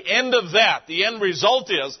remember, at the end of that, the end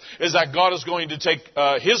result is that God is going to take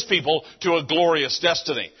His people to a glorious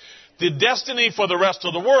destiny. The destiny for the rest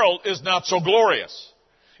of the world is not so glorious.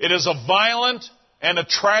 It is a violent and a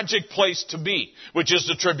tragic place to be, which is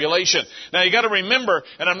the tribulation. Now you got to remember,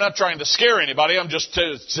 and I'm not trying to scare anybody, I'm just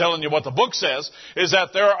telling you what the book says, is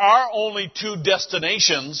that there are only two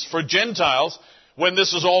destinations for Gentiles when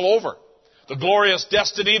this is all over. The glorious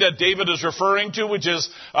destiny that David is referring to, which is,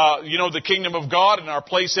 the kingdom of God and our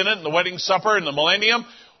place in it, and the wedding supper and the millennium,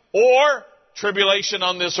 or tribulation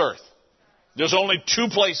on this earth. There's only two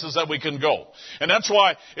places that we can go. And that's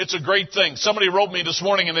why it's a great thing. Somebody wrote me this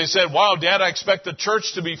morning and they said, "Wow, Dad, I expect the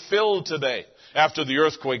church to be filled today after the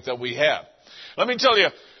earthquake that we had." Let me tell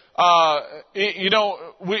you,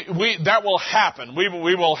 that will happen. We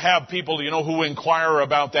will have people, who inquire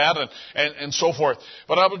about that and so forth.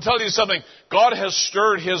 But I will tell you something. God has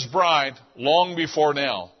stirred His bride long before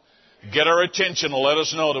now. Get our attention and let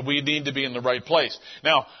us know that we need to be in the right place.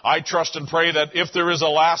 Now, I trust and pray that if there is a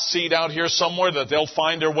last seed out here somewhere, that they'll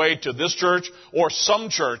find their way to this church or some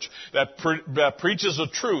church that preaches the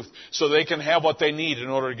truth, so they can have what they need in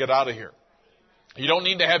order to get out of here. You don't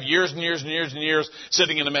need to have years and years and years and years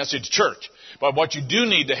sitting in a message church. But what you do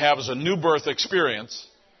need to have is a new birth experience.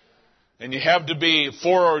 And you have to be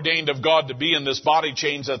foreordained of God to be in this body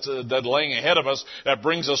change that's laying ahead of us, that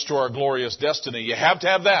brings us to our glorious destiny. You have to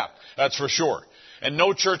have that. That's for sure. And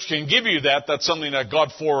no church can give you that. That's something that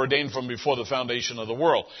God foreordained from before the foundation of the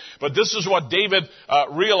world. But this is what David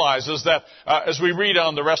realizes, that as we read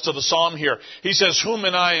on the rest of the psalm here, he says, "Whom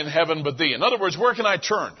am I in heaven but thee?" In other words, where can I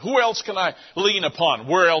turn? Who else can I lean upon?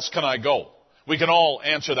 Where else can I go? We can all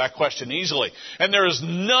answer that question easily. "And there is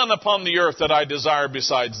none upon the earth that I desire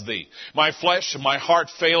besides thee. My flesh and my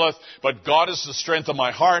heart faileth, but God is the strength of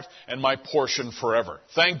my heart and my portion forever."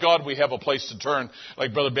 Thank God we have a place to turn,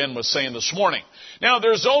 like Brother Ben was saying this morning. Now,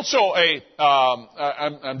 there's also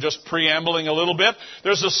I'm just preambling a little bit.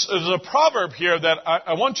 There's a proverb here that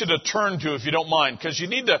I want you to turn to, if you don't mind, because you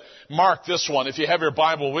need to mark this one if you have your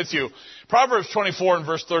Bible with you. Proverbs 24 and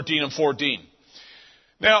verse 13 and 14.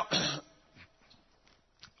 Now,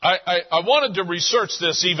 I wanted to research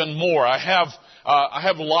this even more. I have I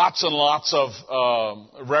have lots and lots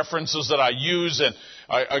of references that I use, and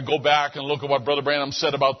I go back and look at what Brother Branham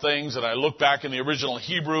said about things, and I look back in the original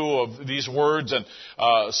Hebrew of these words and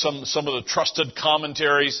some of the trusted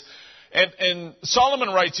commentaries. And Solomon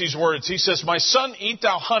writes these words. He says, "My son, eat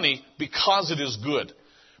thou honey because it is good.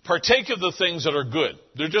 Partake of the things that are good.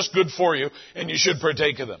 They're just good for you, and you should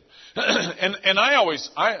partake of them." and I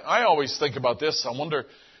always think about this. I wonder,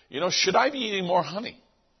 should I be eating more honey?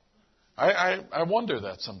 I wonder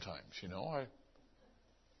that sometimes,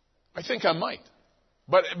 I think I might.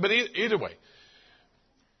 But either way,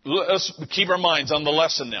 let's keep our minds on the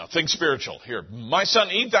lesson now. Think spiritual here. "My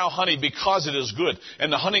son, eat thou honey because it is good,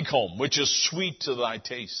 and the honeycomb, which is sweet to thy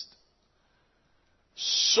taste.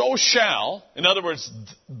 So shall," in other words,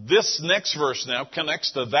 this next verse now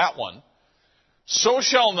connects to that one. "So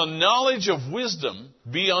shall the knowledge of wisdom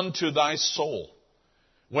be unto thy soul.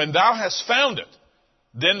 When thou hast found it,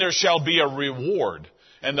 then there shall be a reward,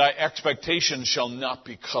 and thy expectation shall not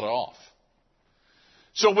be cut off."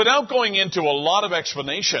 So without going into a lot of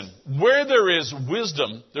explanation, where there is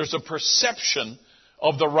wisdom, there's a perception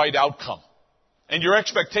of the right outcome. And your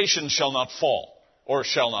expectation shall not fall or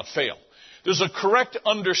shall not fail. There's a correct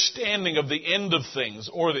understanding of the end of things,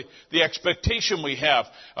 or the expectation we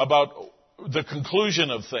have about the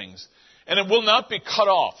conclusion of things. And it will not be cut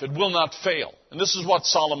off. It will not fail. And this is what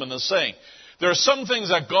Solomon is saying. There are some things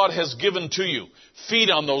that God has given to you.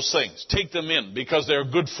 Feed on those things. Take them in because they're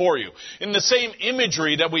good for you. In the same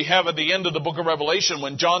imagery that we have at the end of the book of Revelation,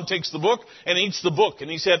 when John takes the book and eats the book,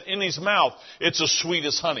 and he said in his mouth, it's as sweet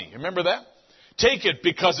as honey. Remember that? Take it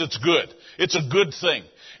because it's good. It's a good thing.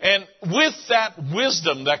 And with that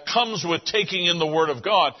wisdom that comes with taking in the Word of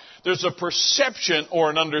God, there's a perception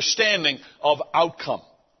or an understanding of outcome.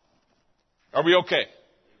 Are we okay?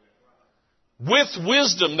 With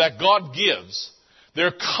wisdom that God gives,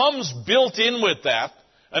 there comes built in with that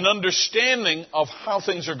an understanding of how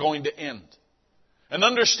things are going to end. An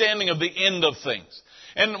understanding of the end of things.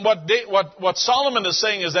 And what Solomon is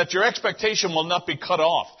saying is that your expectation will not be cut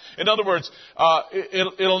off. In other words,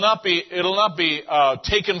 it'll not be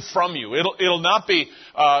taken from you. It'll not be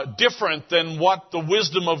different than what the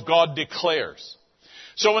wisdom of God declares.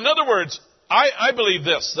 So in other words, I believe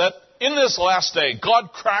this, that in this last day,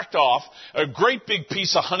 God cracked off a great big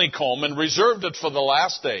piece of honeycomb and reserved it for the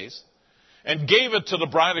last days and gave it to the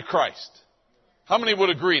bride of Christ. How many would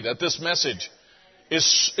agree that this message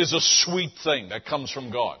is a sweet thing that comes from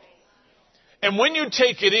God? And when you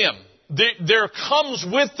take it in, there comes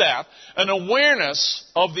with that an awareness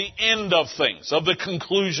of the end of things, of the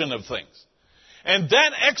conclusion of things. And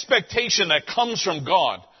that expectation that comes from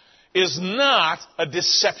God is not a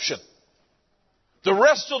deception. The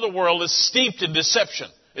rest of the world is steeped in deception.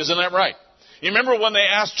 Isn't that right? You remember when they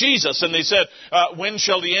asked Jesus and they said, when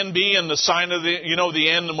shall the end be and the sign of the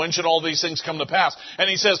end, and when should all these things come to pass? And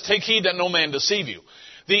he says, take heed that no man deceive you.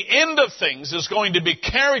 The end of things is going to be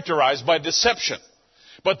characterized by deception.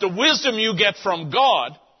 But the wisdom you get from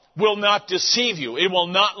God will not deceive you. It will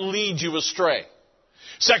not lead you astray.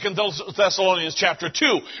 2 Thessalonians chapter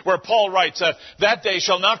 2, where Paul writes that day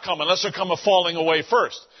shall not come unless there come a falling away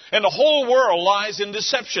first. And the whole world lies in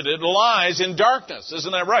deception. It lies in darkness.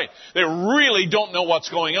 Isn't that right? They really don't know what's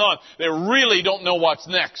going on. They really don't know what's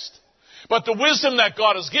next. But the wisdom that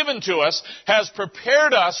God has given to us has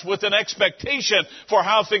prepared us with an expectation for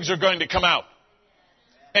how things are going to come out.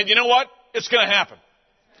 And you know what? It's going to happen.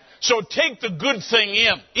 So take the good thing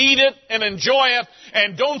in. Eat it and enjoy it.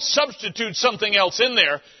 And don't substitute something else in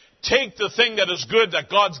there. Take the thing that is good that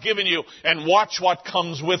God's given you and watch what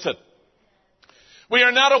comes with it. We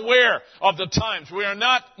are not aware of the times. We are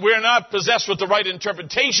not possessed with the right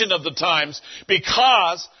interpretation of the times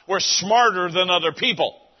because we're smarter than other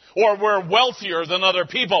people or we're wealthier than other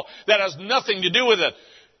people. That has nothing to do with it.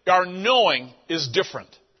 Our knowing is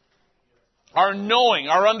different. Our knowing,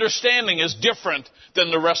 our understanding is different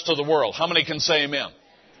than the rest of the world. How many can say amen?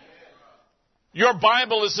 Your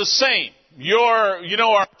Bible is the same.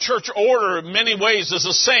 Our church order in many ways is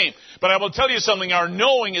the same. But I will tell you something, our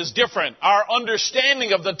knowing is different. Our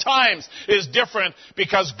understanding of the times is different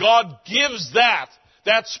because God gives that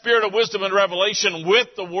spirit of wisdom and revelation with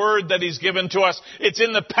the word that He's given to us. It's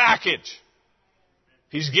in the package.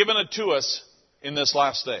 He's given it to us in this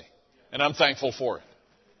last day. And I'm thankful for it.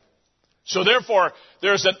 So therefore,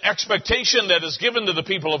 there's an expectation that is given to the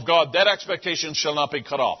people of God. That expectation shall not be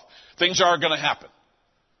cut off. Things are going to happen.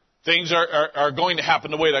 Things are going to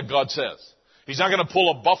happen the way that God says. He's not going to pull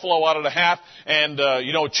a buffalo out of the hat and,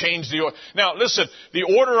 change the order. Now, listen, the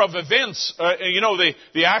order of events,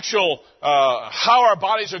 the actual, how our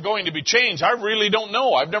bodies are going to be changed, I really don't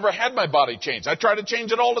know. I've never had my body changed. I try to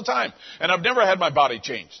change it all the time, and I've never had my body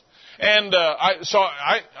changed. And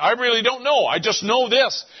I really don't know. I just know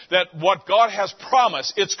this, that what God has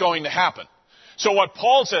promised, it's going to happen. So what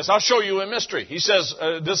Paul says, I'll show you a mystery. He says,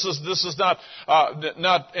 this is not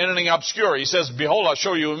anything obscure. He says, behold, I'll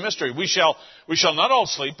show you a mystery. We shall not all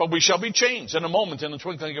sleep, but we shall be changed in a moment, in the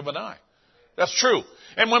twinkling of an eye. That's true.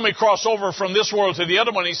 And when we cross over from this world to the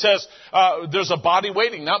other one, he says, there's a body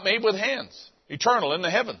waiting, not made with hands, eternal in the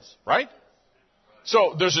heavens, right?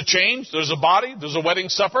 So there's a change, there's a body, there's a wedding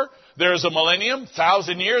supper, there's a millennium,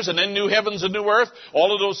 1,000 years, and then new heavens and new earth.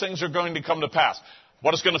 All of those things are going to come to pass.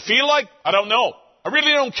 What it's going to feel like, I don't know. I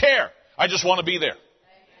really don't care. I just want to be there.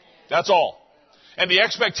 That's all. And the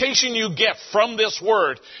expectation you get from this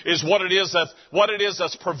word is what it is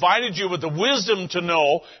that's provided you with the wisdom to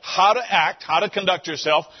know how to act, how to conduct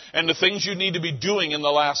yourself, and the things you need to be doing in the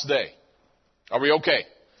last day. Are we okay?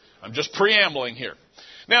 I'm just preambling here.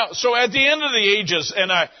 Now, so at the end of the ages,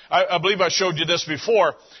 and I believe I showed you this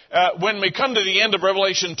before, when we come to the end of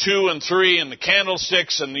Revelation 2 and 3 and the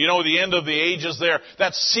candlesticks and, the end of the ages there,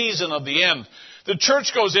 that season of the end, the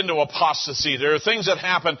church goes into apostasy. There are things that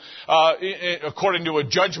happen according to a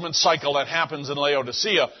judgment cycle that happens in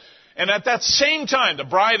Laodicea. And at that same time, the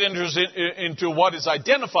bride enters into what is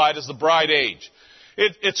identified as the bride age.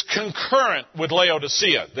 It's concurrent with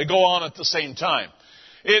Laodicea. They go on at the same time.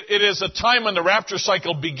 It is a time when the rapture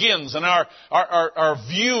cycle begins, and our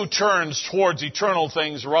view turns towards eternal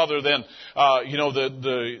things rather than,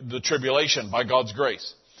 the tribulation by God's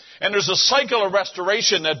grace. And there's a cycle of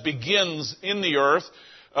restoration that begins in the earth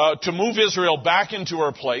to move Israel back into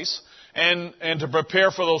her place and to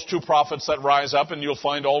prepare for those two prophets that rise up, and you'll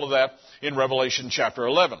find all of that in Revelation chapter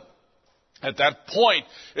 11. At that point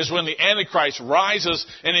is when the Antichrist rises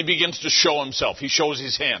and he begins to show himself. He shows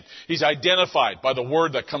his hand. He's identified by the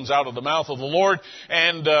word that comes out of the mouth of the Lord,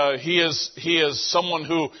 and he is someone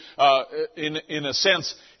who, in a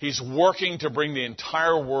sense, he's working to bring the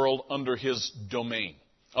entire world under his domain,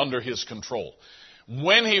 under his control.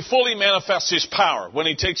 When he fully manifests his power, when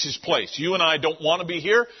he takes his place, you and I don't want to be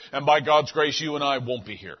here, and by God's grace, you and I won't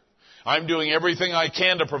be here. I'm doing everything I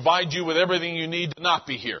can to provide you with everything you need to not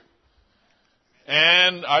be here.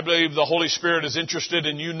 And I believe the Holy Spirit is interested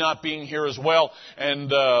in you not being here as well.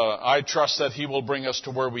 And I trust that He will bring us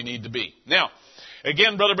to where we need to be. Now,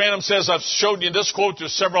 again, Brother Branham says, I've showed you this quote.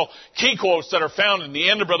 There's several key quotes that are found in the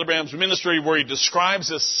end of Brother Branham's ministry where he describes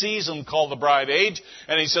this season called the bride age.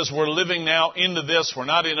 And he says, we're living now into this. We're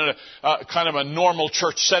not in a kind of a normal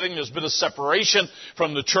church setting. There's been a separation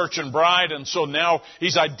from the church and bride. And so now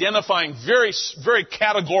he's identifying very, very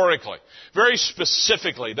categorically, very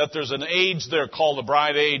specifically, that there's an age there called the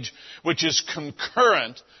bride age, which is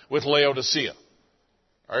concurrent with Laodicea.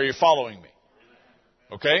 Are you following me?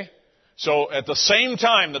 Okay? So at the same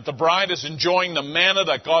time that the bride is enjoying the manna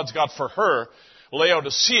that God's got for her,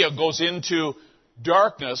 Laodicea goes into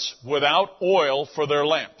darkness without oil for their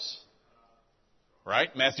lamps.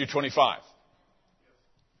 Right? Matthew 25.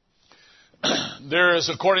 There is,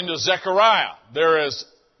 according to Zechariah, there is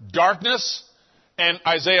darkness, and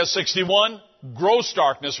Isaiah 61, gross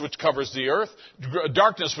darkness which covers the earth,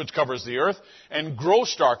 darkness which covers the earth, and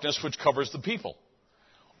gross darkness which covers the people.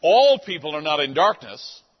 All people are not in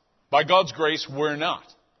darkness. By God's grace, we're not.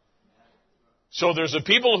 So there's a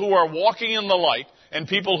people who are walking in the light and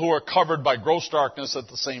people who are covered by gross darkness at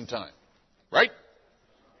the same time. Right?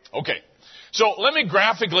 Okay. So let me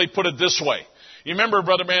graphically put it this way. You remember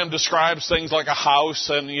Brother Branham describes things like a house,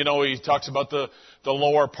 and, he talks about the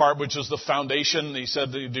lower part, which is the foundation. He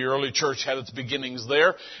said the early church had its beginnings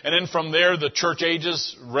there. And then from there, the church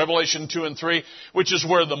ages, Revelation 2 and 3, which is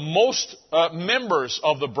where the most members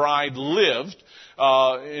of the bride lived.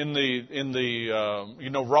 In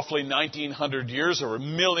the roughly 1900 years. There were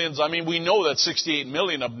millions. I mean, we know that 68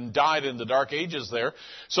 million of them died in the dark ages there.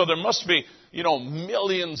 So there must be,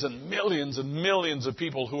 millions and millions and millions of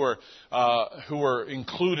people who are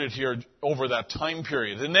included here over that time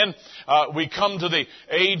period. And then we come to the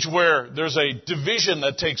age where there's a division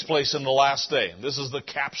that takes place in the last day. This is the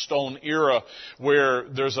capstone era where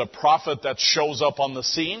there's a prophet that shows up on the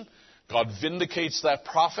scene. God vindicates that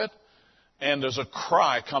prophet. And there's a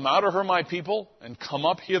cry, come out of her, my people, and come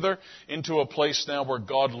up hither into a place now where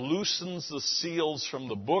God loosens the seals from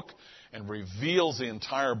the book and reveals the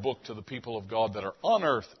entire book to the people of God that are on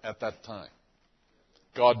earth at that time.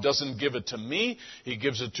 God doesn't give it to me. He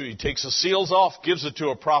takes the seals off, gives it to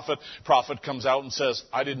a prophet. Prophet comes out and says,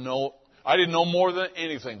 I didn't know I didn't know more than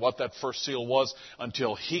anything what that first seal was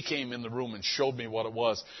until he came in the room and showed me what it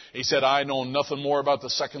was. He said, I know nothing more about the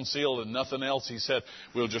second seal and nothing else. He said,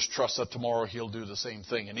 we'll just trust that tomorrow he'll do the same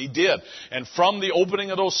thing. And he did. And from the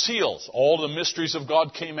opening of those seals, all the mysteries of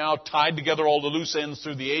God came out, tied together all the loose ends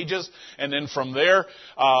through the ages. And then from there,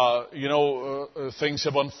 things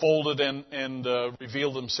have unfolded and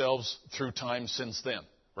revealed themselves through time since then.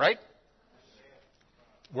 Right?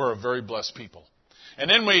 We're a very blessed people. And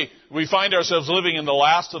then we find ourselves living in the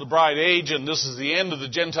last of the bride age, and this is the end of the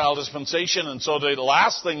Gentile dispensation. And so the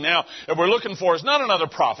last thing now that we're looking for is not another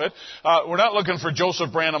prophet. We're not looking for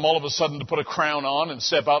Joseph Branham all of a sudden to put a crown on and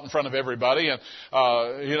step out in front of everybody, and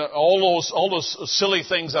all those silly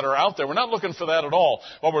things that are out there. We're not looking for that at all.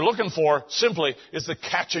 What we're looking for simply is the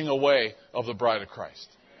catching away of the bride of Christ.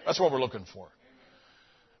 That's what we're looking for.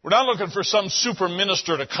 We're not looking for some super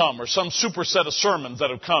minister to come or some super set of sermons that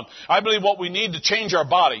have come. I believe what we need to change our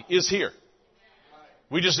body is here.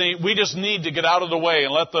 We just need to get out of the way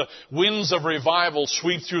and let the winds of revival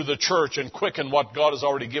sweep through the church and quicken what God has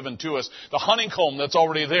already given to us. The honeycomb that's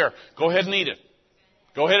already there. Go ahead and eat it.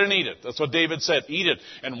 Go ahead and eat it. That's what David said. Eat it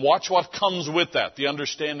and watch what comes with that. The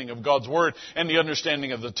understanding of God's Word and the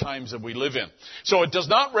understanding of the times that we live in. So it does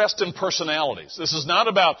not rest in personalities. This is not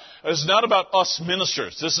about us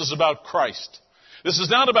ministers. This is about Christ. This is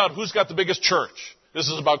not about who's got the biggest church. This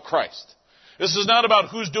is about Christ. This is not about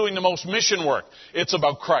who's doing the most mission work. It's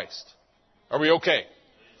about Christ. Are we okay?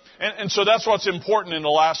 And so that's what's important in the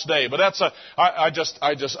last day. But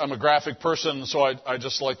I'm a graphic person, so I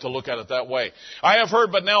just like to look at it that way. I have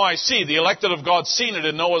heard, but now I see. The elected of God seen it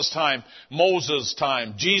in Noah's time, Moses'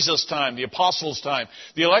 time, Jesus' time, the apostles' time.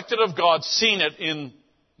 The elected of God seen it in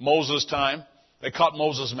Moses' time. They caught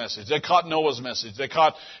Moses' message. They caught Noah's message. They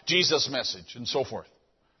caught Jesus' message, and so forth.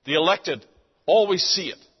 The elected always see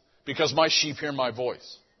it, because my sheep hear my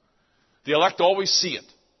voice. The elect always see it.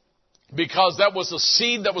 Because that was the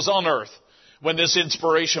seed that was on earth when this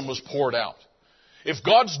inspiration was poured out. If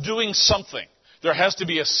God's doing something, there has to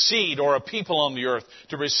be a seed or a people on the earth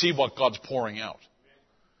to receive what God's pouring out.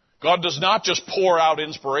 God does not just pour out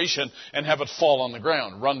inspiration and have it fall on the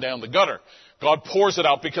ground, run down the gutter. God pours it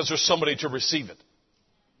out because there's somebody to receive it.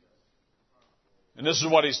 And this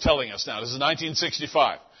is what he's telling us now. This is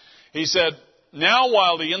 1965. He said, now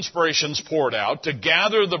while the inspiration's poured out to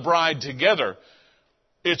gather the bride together,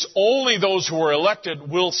 it's only those who are elected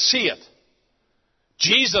will see it.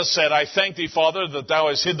 Jesus said, I thank thee, Father, that thou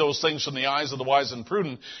hast hid those things from the eyes of the wise and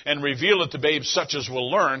prudent and reveal it to babes such as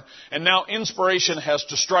will learn. And now inspiration has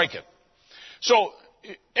to strike it. So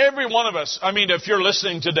every one of us, if you're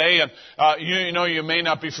listening today and you may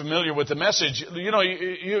not be familiar with the message,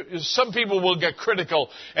 some people will get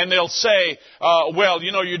critical and they'll say,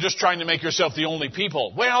 you're just trying to make yourself the only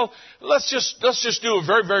people. Well, let's just do a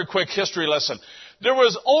very, very quick history lesson. There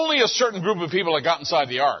was only a certain group of people that got inside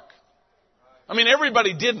the ark.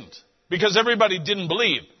 Everybody didn't, because everybody didn't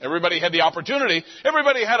believe. Everybody had the opportunity.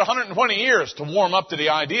 Everybody had 120 years to warm up to the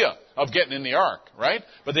idea of getting in the ark, right?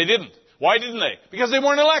 But they didn't. Why didn't they? Because they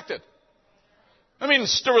weren't elected.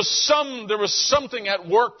 There was something at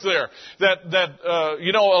work there that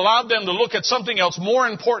allowed them to look at something else more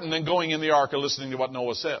important than going in the ark and listening to what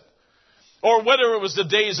Noah said. Or whether it was the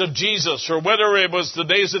days of Jesus, or whether it was the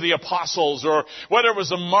days of the apostles, or whether it was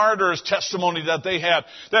the martyrs' testimony that they had.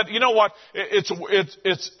 That,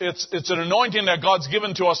 it's an anointing that God's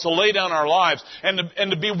given to us to lay down our lives, and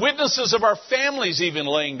to be witnesses of our families even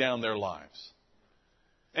laying down their lives.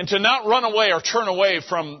 And to not run away or turn away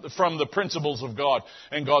from the principles of God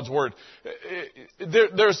and God's Word.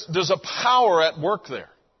 There's a power at work there.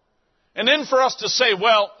 And then for us to say,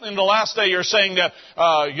 well, in the last day you're saying that,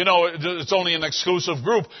 it's only an exclusive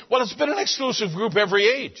group. Well, it's been an exclusive group every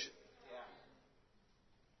age.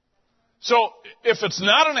 So, if it's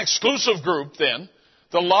not an exclusive group, then,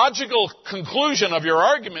 the logical conclusion of your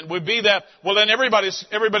argument would be that, well, then everybody's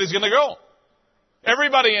going to go.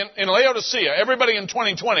 Everybody in Laodicea, everybody in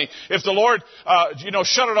 2020, if the Lord,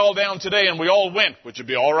 shut it all down today and we all went, which would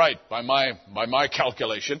be all right by my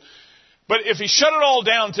calculation. But if he shut it all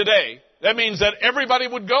down today, that means that everybody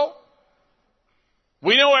would go.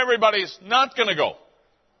 We know everybody's not going to go.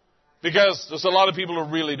 Because there's a lot of people who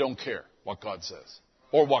really don't care what God says,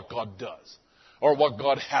 or what God does, or what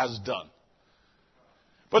God has done.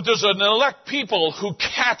 But there's an elect people who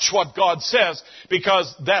catch what God says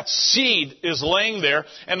because that seed is laying there,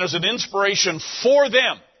 and there's an inspiration for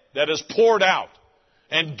them that is poured out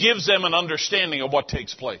and gives them an understanding of what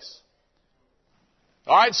takes place.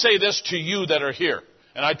 I'd say this to you that are here,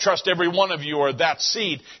 and I trust every one of you are that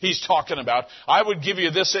seed he's talking about. I would give you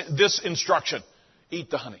this instruction. Eat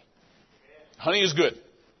the honey. Honey is good.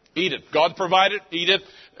 Eat it. God provided, eat it.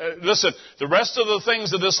 Listen, the rest of the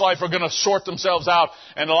things of this life are going to sort themselves out,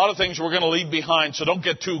 and a lot of things we're going to leave behind, so don't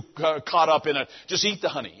get too caught up in it. Just eat the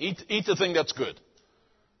honey. Eat the thing that's good.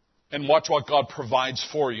 And watch what God provides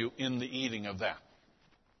for you in the eating of that.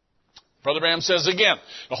 Brother Branham says again,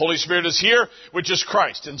 the Holy Spirit is here, which is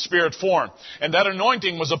Christ in spirit form. And that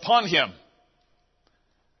anointing was upon him.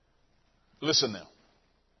 Listen now.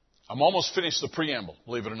 I'm almost finished the preamble,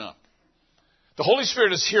 believe it or not. The Holy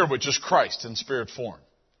Spirit is here, which is Christ in spirit form.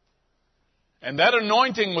 And that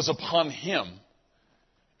anointing was upon him,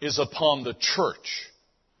 is upon the church.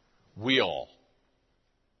 We all.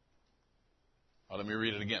 Well, let me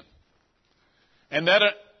read it again. And that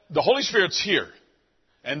the Holy Spirit's here.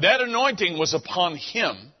 And that anointing was upon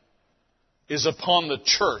him, is upon the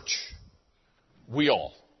church. We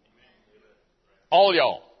all. All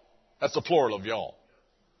y'all. That's the plural of y'all.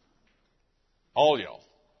 All y'all.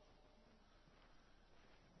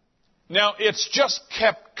 Now, it's just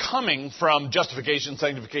kept coming from justification,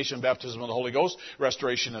 sanctification, baptism of the Holy Ghost,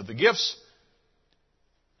 restoration of the gifts,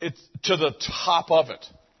 to the top of it.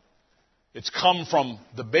 It's come from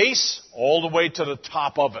the base all the way to the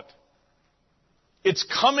top of it. It's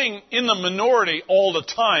coming in the minority all the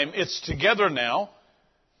time. It's together now.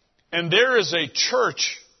 And there is a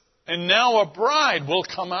church, and now a bride will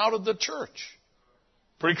come out of the church.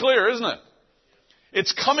 Pretty clear, isn't it?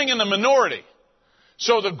 It's coming in the minority.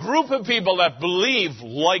 So the group of people that believe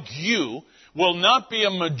like you will not be a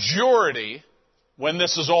majority when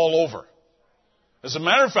this is all over. As a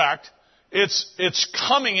matter of fact, it's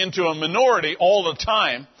coming into a minority all the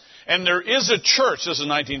time. And there is a church, this is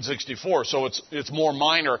 1964, so it's more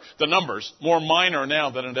minor, the numbers, more minor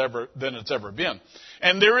now than it's ever been.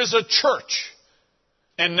 And there is a church,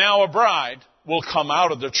 and now a bride will come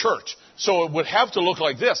out of the church. So it would have to look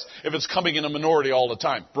like this if it's coming in a minority all the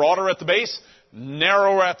time. Broader at the base,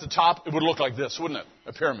 narrower at the top, it would look like this, wouldn't it?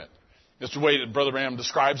 A pyramid. It's the way that Brother Branham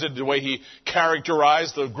describes it, the way he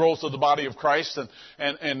characterized the growth of the body of Christ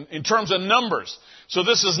and in terms of numbers. So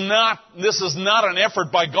this is not an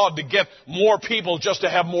effort by God to get more people just to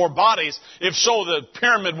have more bodies. If so, the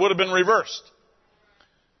pyramid would have been reversed.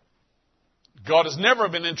 God has never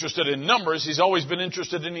been interested in numbers. He's always been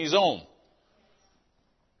interested in his own.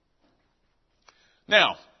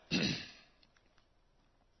 Now,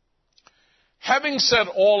 having said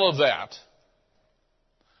all of that,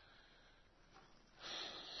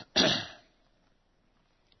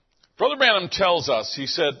 Brother Branham tells us, he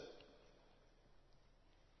said,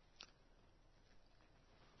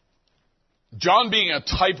 John being a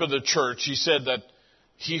type of the church, he said that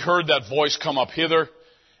he heard that voice come up hither,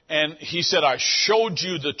 and he said, I showed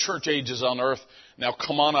you the church ages on earth, now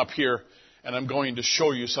come on up here, and I'm going to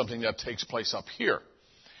show you something that takes place up here.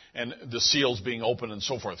 And the seals being opened and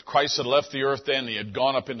so forth. Christ had left the earth then, he had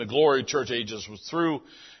gone up into glory, church ages was through,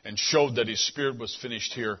 and showed that his spirit was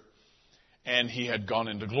finished here. And he had gone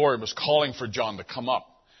into glory, was calling for John to come up.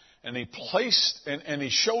 And he placed, and he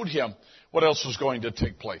showed him what else was going to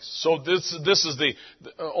take place. So this is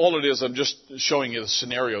all it is, I'm just showing you the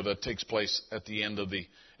scenario that takes place at the end of the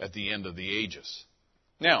ages.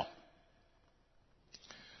 Now,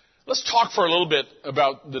 let's talk for a little bit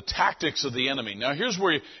about the tactics of the enemy. Now here's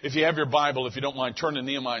where, if you have your Bible, if you don't mind, turn to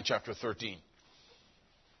Nehemiah chapter 13.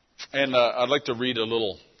 And I'd like to read a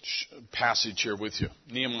little passage here with you.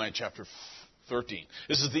 Nehemiah chapter 13.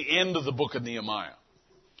 This is the end of the book of Nehemiah.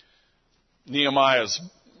 Nehemiah is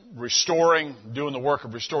doing the work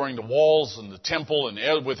of restoring the walls and the temple,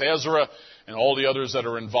 and with Ezra and all the others that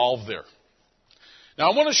are involved there.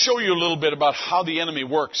 Now I want to show you a little bit about how the enemy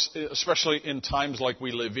works, especially in times like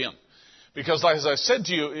we live in. Because as I said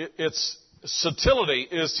to you, subtlety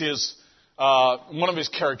is one of his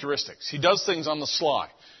characteristics. He does things on the sly.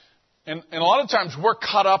 And a lot of times we're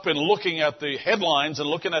caught up in looking at the headlines and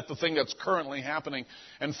looking at the thing that's currently happening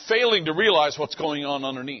and failing to realize what's going on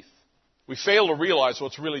underneath. We fail to realize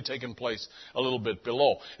what's really taking place a little bit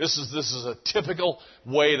below. This is a typical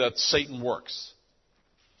way that Satan works.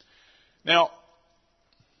 Now,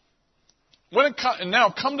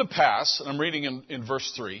 come to pass, and I'm reading in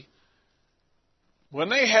verse 3, when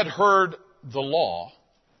they had heard the law,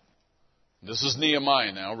 this is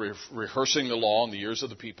Nehemiah now, rehearsing the law in the ears of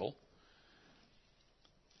the people.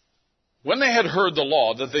 When they had heard the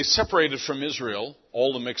law, that they separated from Israel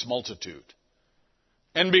all the mixed multitude.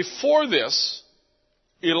 And before this,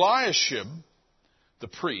 Eliashib, the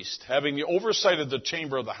priest, having the oversight of the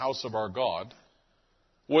chamber of the house of our God,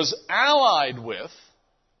 was allied with,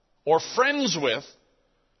 or friends with,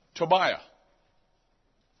 Tobiah.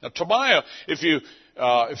 Now Tobiah, if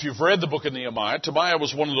you've read the book of Nehemiah, Tobiah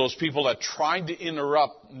was one of those people that tried to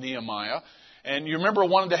interrupt Nehemiah And you remember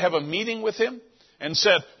wanted to have a meeting with him? And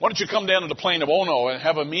said, why don't you come down to the plain of Ono and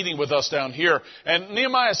have a meeting with us down here? And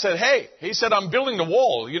Nehemiah said, hey, he said, I'm building the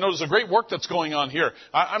wall. You know, there's a great work that's going on here.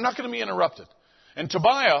 I'm not going to be interrupted. And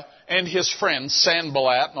Tobiah and his friends,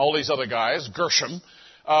 Sanballat and all these other guys, Gershom,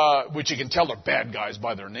 which you can tell they're bad guys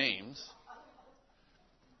by their names.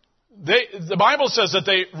 The Bible says that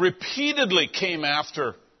they repeatedly came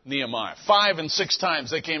after Nehemiah. 5 and 6 times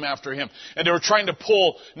they came after him. And they were trying to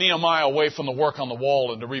pull Nehemiah away from the work on the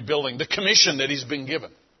wall and the rebuilding, the commission that he's been given.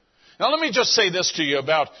 Now let me just say this to you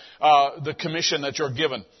about the commission that you're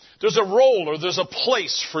given. There's a role or there's a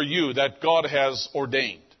place for you that God has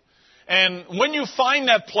ordained. And when you find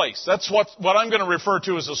that place, that's what I'm going to refer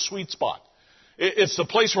to as a sweet spot. It's the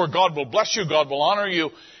place where God will bless you, God will honor you.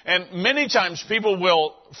 And many times people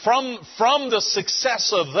will, from the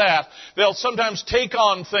success of that, they'll sometimes take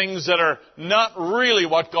on things that are not really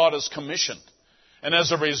what God has commissioned. And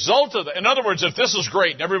as a result of that, in other words, if this is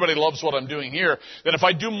great and everybody loves what I'm doing here, then if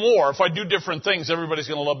I do more, if I do different things, everybody's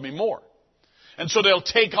going to love me more. And so they'll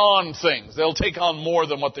take on things. They'll take on more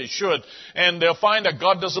than what they should. And they'll find that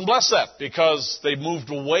God doesn't bless that because they've moved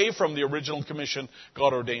away from the original commission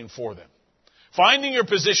God ordained for them. Finding your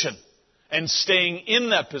position and staying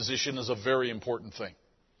in that position is a very important thing.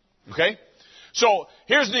 Okay? So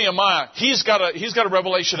here's Nehemiah. He's got a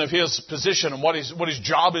revelation of his position and what his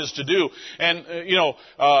job is to do. And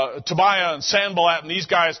Tobiah and Sanballat and these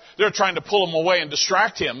guys, they're trying to pull him away and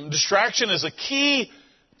distract him. Distraction is a key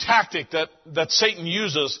tactic that Satan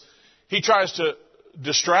uses. He tries to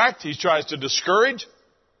distract, he tries to discourage,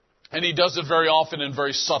 and he does it very often in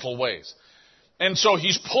very subtle ways. And so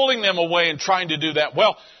he's pulling them away and trying to do that.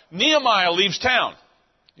 Well, Nehemiah leaves town.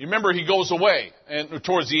 You remember he goes away and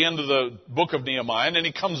towards the end of the book of Nehemiah, and then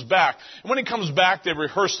he comes back. And when he comes back, they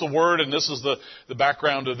rehearse the word, and this is the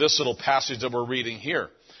background of this little passage that we're reading here.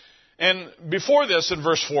 And before this, in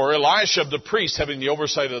verse 4, Eliashib the priest, having the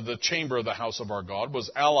oversight of the chamber of the house of our God, was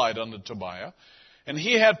allied unto Tobiah, and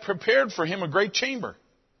he had prepared for him a great chamber,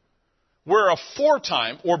 where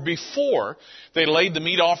aforetime, or before, they laid the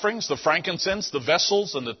meat offerings, the frankincense, the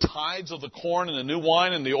vessels, and the tithes of the corn, and the new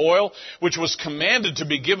wine, and the oil, which was commanded to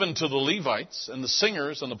be given to the Levites, and the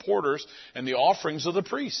singers, and the porters, and the offerings of the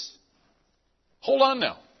priests. Hold on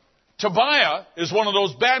now. Tobiah is one of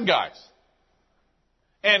those bad guys.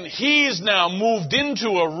 And he's now moved into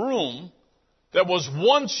a room that was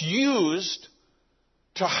once used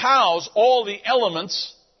to house all the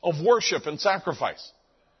elements of worship and sacrifice.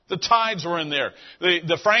 The tithes were in there.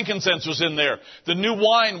 The frankincense was in there. The new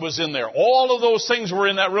wine was in there. All of those things were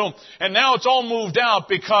in that room. And now it's all moved out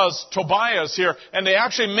because Tobiah is here. And they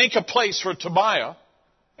actually make a place for Tobiah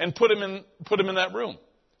and put him in that room.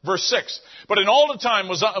 Verse 6. But in all the time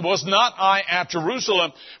was not I at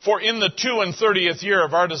Jerusalem, for in the 32nd year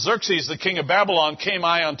of Artaxerxes, the king of Babylon, came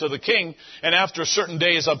I unto the king, and after certain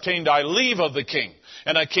days obtained I leave of the king.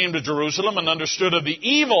 And I came to Jerusalem and understood of the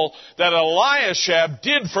evil that Eliashib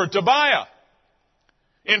did for Tobiah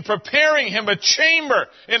in preparing him a chamber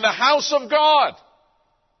in the house of God.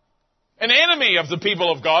 An enemy of the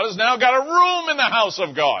people of God has now got a room in the house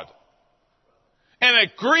of God. And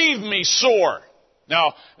it grieved me sore.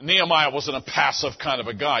 Now, Nehemiah wasn't a passive kind of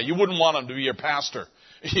a guy. You wouldn't want him to be your pastor.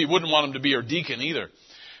 You wouldn't want him to be your deacon either.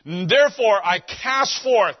 Therefore, I cast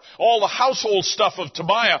forth all the household stuff of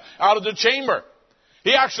Tobiah out of the chamber.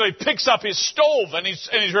 He actually picks up his stove and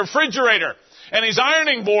his refrigerator and his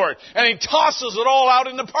ironing board and he tosses it all out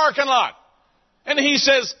in the parking lot. And he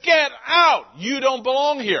says, get out. You don't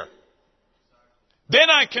belong here. Then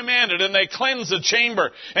I commanded, and they cleansed the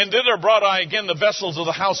chamber, and thither brought I again the vessels of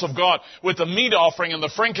the house of God with the meat offering and the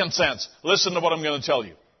frankincense. Listen to what I'm going to tell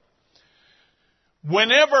you.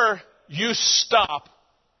 Whenever you stop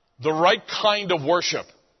the right kind of worship,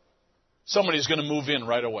 somebody's going to move in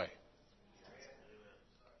right away.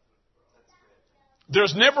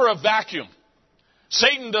 There's never a vacuum.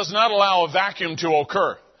 Satan does not allow a vacuum to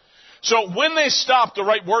occur. So when they stop the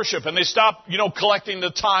right worship and they stop, collecting the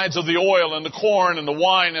tithes of the oil and the corn and the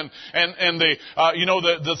wine and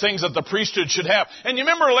the things that the priesthood should have. And you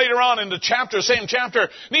remember later on in the same chapter,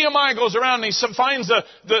 Nehemiah goes around and he finds the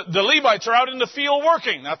Levites are out in the field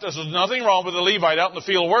working. Now, there's nothing wrong with the Levite out in the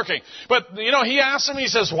field working. But, he asks him, he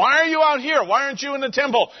says, why are you out here? Why aren't you in the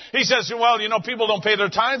temple? He says, well, people don't pay their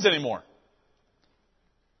tithes anymore.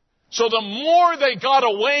 So the more they got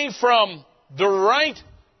away from the right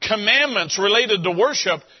commandments related to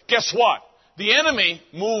worship, guess what? The enemy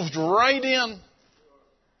moved right in.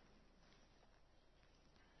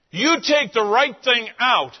 You take the right thing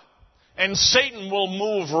out, and Satan will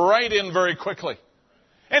move right in very quickly.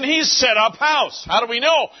 And he's set up house. How do we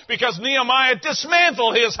know? Because Nehemiah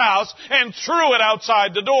dismantled his house and threw it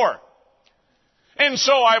outside the door. And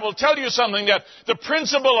so I will tell you something, that the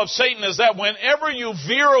principle of Satan is that whenever you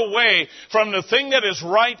veer away from the thing that is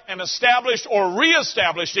right and established or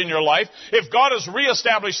reestablished in your life, if God has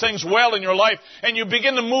reestablished things well in your life and you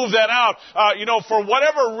begin to move that out, for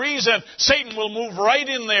whatever reason, Satan will move right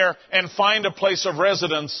in there and find a place of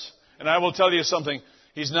residence. And I will tell you something,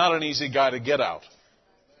 he's not an easy guy to get out.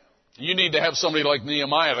 You need to have somebody like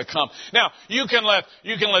Nehemiah to come. Now, you can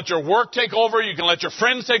let your work take over. You can let your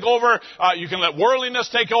friends take over. You can let worldliness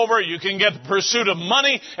take over. You can get pursuit of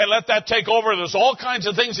money and let that take over. There's all kinds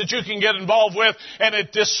of things that you can get involved with, and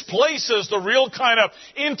it displaces the real kind of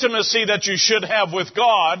intimacy that you should have with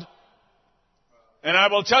God. And I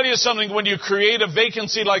will tell you something, when you create a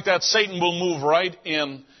vacancy like that, Satan will move right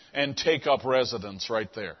in and take up residence right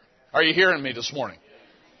there. Are you hearing me this morning?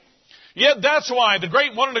 Yet that's why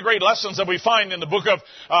one of the great lessons that we find in the book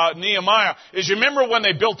of Nehemiah is, you remember when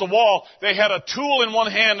they built the wall, they had a tool in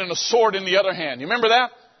one hand and a sword in the other hand. You remember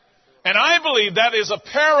that? And I believe that is a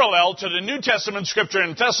parallel to the New Testament scripture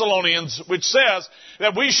in Thessalonians, which says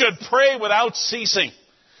that we should pray without ceasing.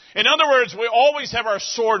 In other words, we always have our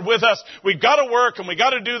sword with us. We've got to work and we've got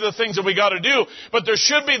to do the things that we got to do. But there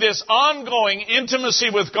should be this ongoing intimacy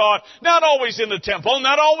with God, not always in the temple,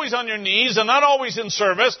 not always on your knees, and not always in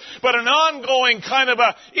service, but an ongoing kind of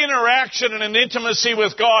a interaction and an intimacy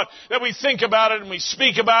with God, that we think about it and we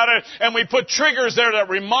speak about it and we put triggers there that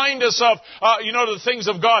remind us of, the things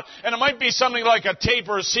of God. And it might be something like a tape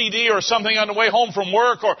or a CD or something on the way home from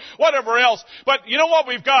work or whatever else. But you know what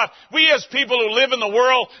we've got? We as people who live in the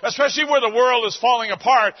world, especially where the world is falling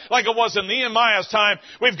apart, like it was in Nehemiah's time,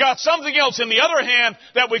 we've got something else in the other hand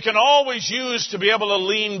that we can always use to be able to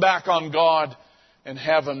lean back on God and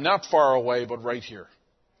have Him not far away, but right here.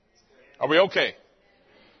 Are we okay?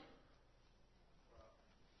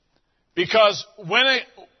 Because when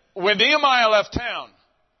Nehemiah left town,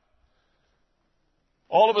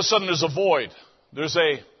 all of a sudden there's a void. There's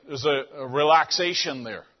a relaxation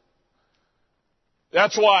there.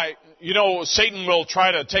 That's why, Satan will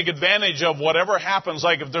try to take advantage of whatever happens.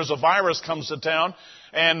 Like if there's a virus comes to town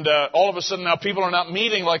and all of a sudden now people are not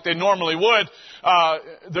meeting like they normally would,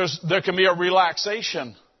 there can be a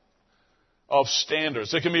relaxation of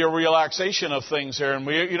standards. There can be a relaxation of things here. And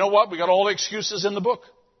we got all the excuses in the book.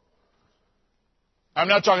 I'm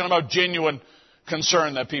not talking about genuine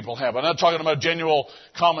concern that people have. I'm not talking about genuine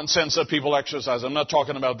common sense that people exercise. I'm not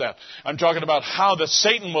talking about that. I'm talking about how that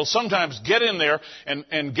Satan will sometimes get in there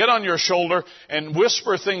and get on your shoulder and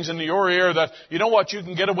whisper things into your ear that, you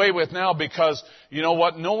can get away with now because,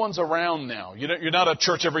 no one's around now. You're not at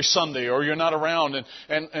church every Sunday, or you're not around.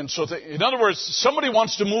 In other words, somebody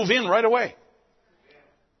wants to move in right away.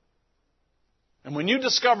 And when you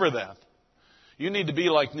discover that, you need to be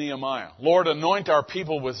like Nehemiah. Lord, anoint our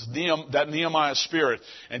people with that Nehemiah spirit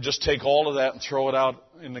and just take all of that and throw it out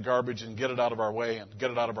in the garbage and get it out of our way and get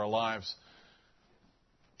it out of our lives.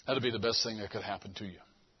 That would be the best thing that could happen to you.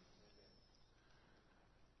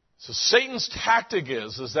 So Satan's tactic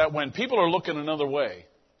is that when people are looking another way,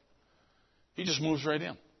 he just moves right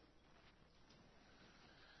in.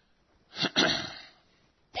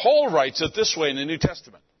 Paul writes it this way in the New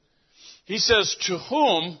Testament. He says, to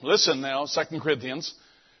whom, listen now, 2 Corinthians,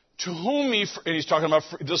 to whom and he's talking about,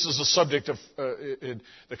 this is the subject of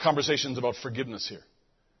the conversations about forgiveness here.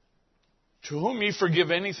 To whom ye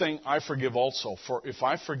forgive anything, I forgive also. For if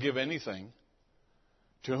I forgive anything,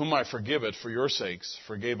 to whom I forgive it for your sakes,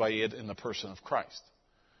 forgave I it in the person of Christ.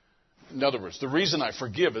 In other words, the reason I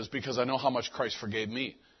forgive is because I know how much Christ forgave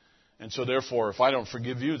me. And so therefore, if I don't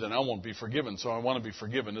forgive you, then I won't be forgiven. So I want to be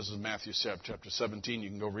forgiven. This is Matthew chapter 17. You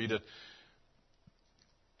can go read it.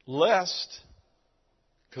 Lest,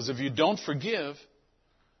 because if you don't forgive,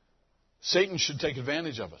 Satan should take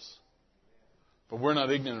advantage of us. But we're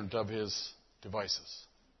not ignorant of his devices,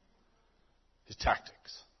 his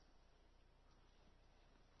tactics.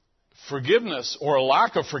 Forgiveness or a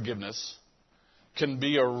lack of forgiveness can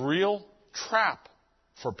be a real trap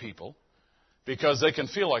for people, because they can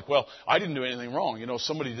feel like, well, I didn't do anything wrong.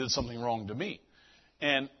 Somebody did something wrong to me.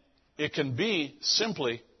 And it can be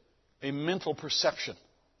simply a mental perception.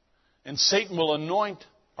 And Satan will anoint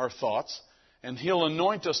our thoughts, and he'll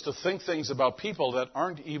anoint us to think things about people that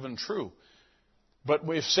aren't even true. But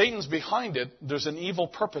if Satan's behind it, there's an evil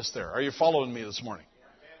purpose there. Are you following me this morning?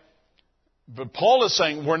 But Paul is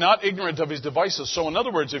saying we're not ignorant of his devices. So in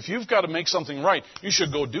other words, if you've got to make something right, you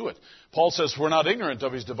should go do it. Paul says we're not ignorant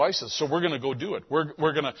of his devices, so we're going to go do it. We're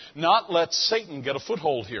going to not let Satan get a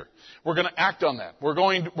foothold here. We're going to act on that. We're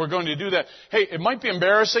going to do that. Hey, it might be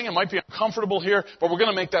embarrassing, it might be uncomfortable here, but we're going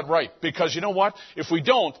to make that right. Because you know what? If we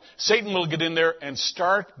don't, Satan will get in there and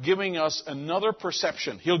start giving us another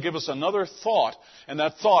perception. He'll give us another thought, and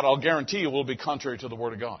that thought, I'll guarantee you, will be contrary to the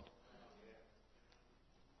Word of God.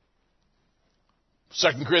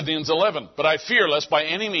 2 Corinthians 11, but I fear lest by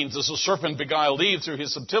any means as the serpent beguiled Eve through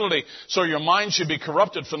his subtlety, so your mind should be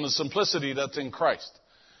corrupted from the simplicity that's in Christ.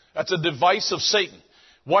 That's a device of Satan.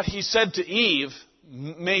 What he said to Eve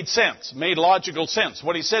made sense, made logical sense.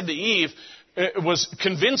 What he said to Eve was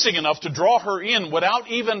convincing enough to draw her in without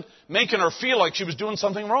even making her feel like she was doing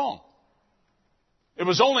something wrong. It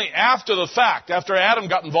was only after the fact, after Adam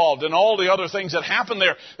got involved and all the other things that happened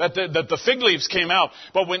there, that the fig leaves came out.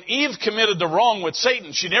 But when Eve committed the wrong with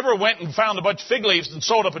Satan, she never went and found a bunch of fig leaves and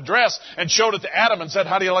sewed up a dress and showed it to Adam and said,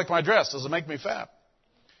 how do you like my dress? Does it make me fat?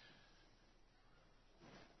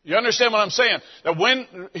 You understand what I'm saying? That when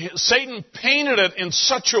Satan painted it in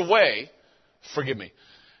such a way,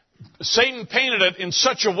 Satan painted it in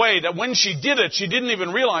such a way that when she did it, she didn't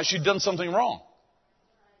even realize she'd done something wrong.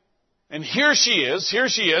 And here she is,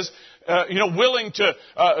 willing to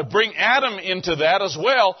bring Adam into that as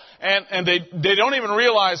well, and they don't even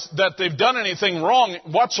realize that they've done anything wrong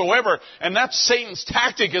whatsoever. And that's Satan's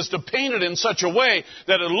tactic, is to paint it in such a way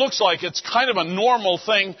that it looks like it's kind of a normal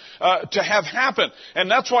thing to have happen.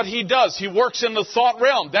 And that's what he does. He works in the thought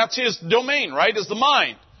realm. That's his domain, right? Is the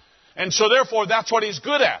mind. And so therefore, that's what he's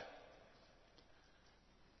good at.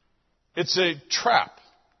 It's a trap.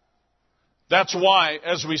 That's why,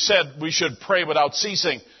 as we said, we should pray without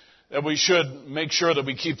ceasing, that we should make sure that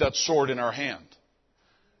we keep that sword in our hand.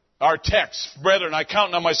 Our text, brethren, I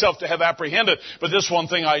count on myself to have apprehended, but this one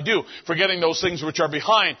thing I do, forgetting those things which are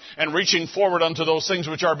behind and reaching forward unto those things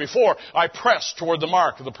which are before, I press toward the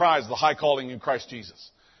mark of the prize of the high calling in Christ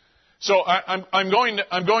Jesus. So I'm going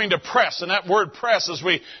to press, and that word press, as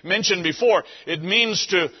we mentioned before, it means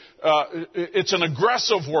it's an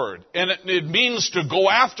aggressive word, and it means to go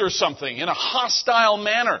after something in a hostile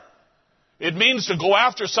manner. It means to go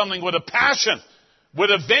after something with a passion, with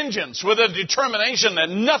a vengeance, with a determination that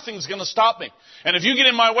nothing's going to stop me. And if you get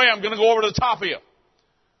in my way, I'm going to go over the top of you.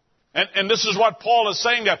 And this is what Paul is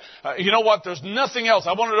saying, that, you know what, there's nothing else.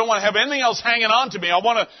 I don't want to have anything else hanging on to me. I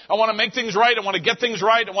want to make things right. I want to get things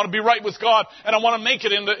right. I want to be right with God. And I want to make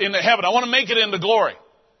it into heaven. I want to make it into glory.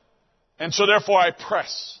 And so therefore I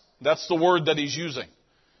press. That's the word that he's using.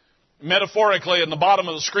 Metaphorically, in the bottom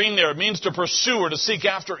of the screen there, it means to pursue or to seek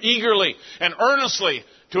after eagerly and earnestly,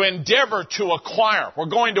 to endeavor to acquire. We're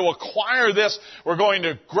going to acquire this. We're going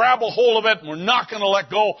to grab a hold of it. And we're not going to let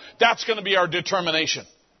go. That's going to be our determination.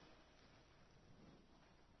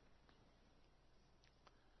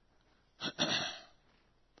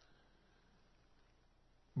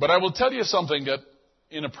 But I will tell you something, that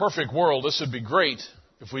in a perfect world, this would be great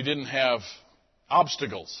if we didn't have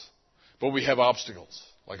obstacles. But we have obstacles.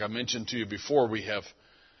 Like I mentioned to you before, we have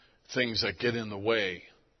things that get in the way.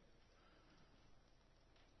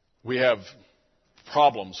 We have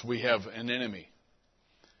problems. We have an enemy.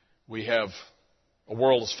 We have a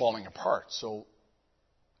world that's falling apart. So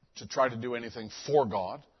to try to do anything for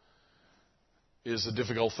God is a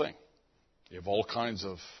difficult thing. You have all kinds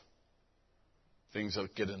of things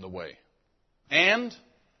that get in the way. And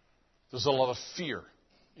there's a lot of fear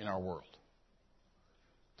in our world.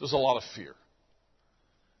 There's a lot of fear.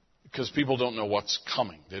 Because people don't know what's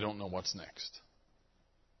coming. They don't know what's next.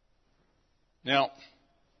 Now,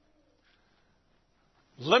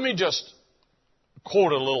 let me just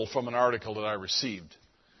quote a little from an article that I received.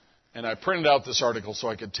 And I printed out this article so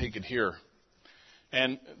I could take it here.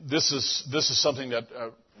 And this is something that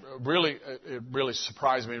it really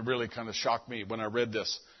surprised me. It really kind of shocked me when I read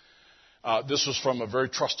this. This was from a very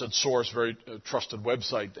trusted source, very trusted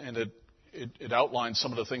website, and it outlines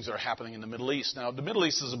some of the things that are happening in the Middle East. Now, the Middle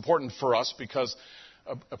East is important for us because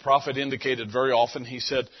a prophet indicated very often, he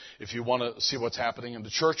said, if you want to see what's happening in the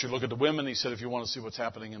church, you look at the women. He said, if you want to see what's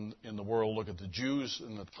happening in the world, look at the Jews.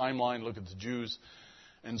 In the timeline, look at the Jews.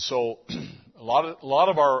 And so a lot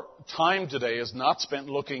of our time today is not spent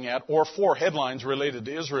looking at or for headlines related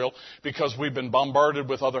to Israel, because we've been bombarded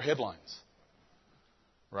with other headlines.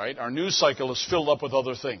 Right? Our news cycle is filled up with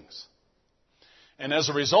other things. And as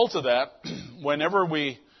a result of that, whenever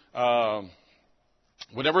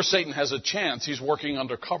Satan has a chance, he's working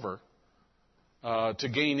undercover to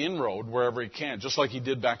gain inroad wherever he can, just like he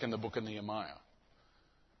did back in the book of Nehemiah.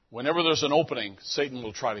 Whenever there's an opening, Satan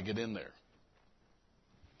will try to get in there.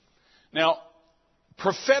 Now,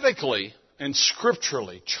 prophetically and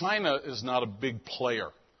scripturally, China is not a big player.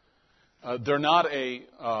 They're not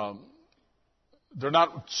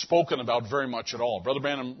spoken about very much at all. Brother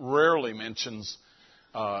Branham rarely mentions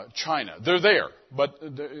China. They're there, but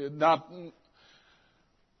not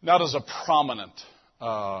as a prominent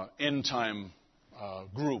end-time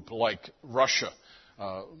group like Russia.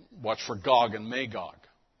 Watch for Gog and Magog.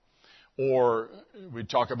 Or we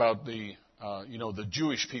talk about the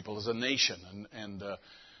Jewish people as a nation, and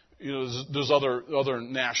there's other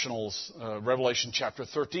nationals. Revelation chapter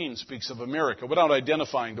 13 speaks of America without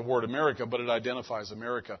identifying the word America, but it identifies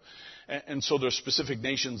America. And so there's specific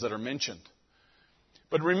nations that are mentioned.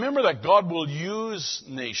 But remember that God will use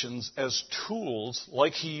nations as tools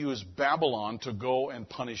like He used Babylon to go and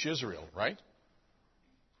punish Israel, right?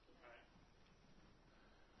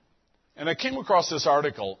 And I came across this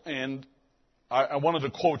article, and I wanted to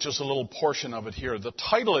quote just a little portion of it here. The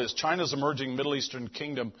title is China's Emerging Middle Eastern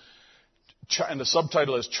Kingdom, and the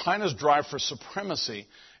subtitle is China's Drive for Supremacy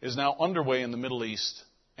is Now Underway in the Middle East,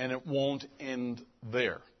 and it won't end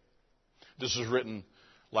there. This was written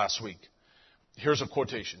last week. Here's a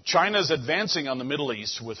quotation. China is advancing on the Middle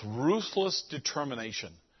East with ruthless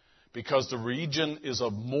determination because the region is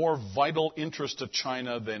of more vital interest to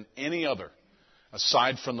China than any other,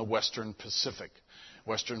 aside from the Western Pacific.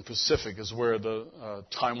 Western Pacific is where the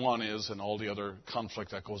Taiwan is and all the other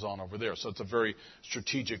conflict that goes on over there. So it's a very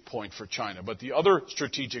strategic point for China. But the other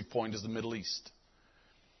strategic point is the Middle East.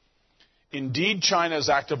 Indeed, China is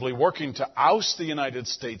actively working to oust the United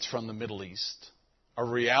States from the Middle East, a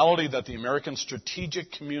reality that the American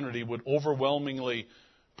strategic community would overwhelmingly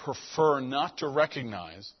prefer not to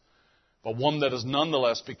recognize, but one that is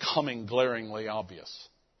nonetheless becoming glaringly obvious.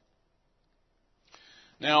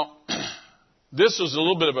 Now, this was a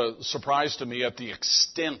little bit of a surprise to me at the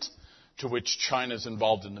extent to which China is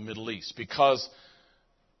involved in the Middle East, because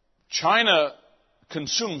China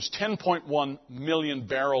consumes 10.1 million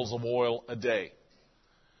barrels of oil a day.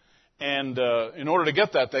 And in order to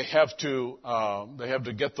get that, they have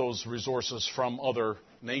to get those resources from other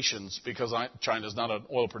nations, because China is not an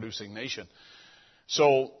oil-producing nation.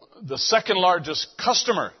 So the second largest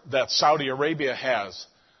customer that Saudi Arabia has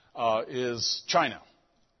is China.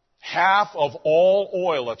 Half of all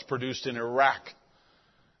oil that's produced in Iraq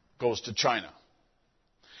goes to China.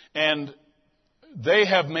 And they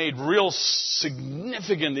have made real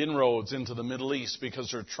significant inroads into the Middle East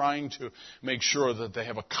because they're trying to make sure that they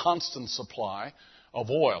have a constant supply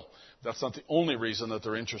of oil. That's not the only reason that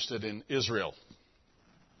they're interested in Israel,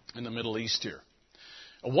 in the Middle East here.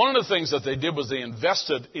 One of the things that they did was they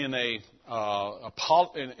invested in a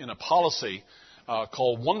policy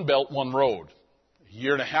called One Belt, One Road. A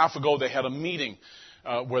year and a half ago, they had a meeting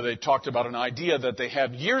where they talked about an idea that they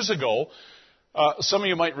had years ago. Some of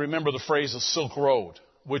you might remember the phrase the Silk Road,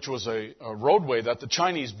 which was a roadway that the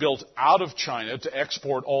Chinese built out of China to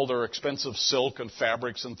export all their expensive silk and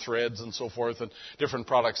fabrics and threads and so forth and different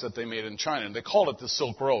products that they made in China. And they called it the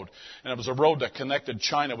Silk Road. And it was a road that connected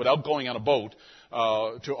China without going on a boat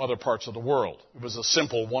to other parts of the world. It was a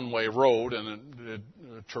simple one-way road, and it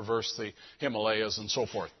traversed the Himalayas and so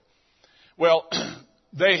forth. Well,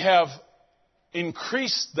 they have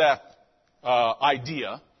increased that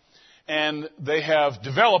idea, and they have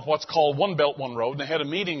developed what's called One Belt, One Road. And they had a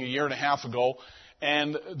meeting a year and a half ago,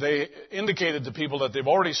 and they indicated to people that they've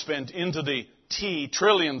already spent into the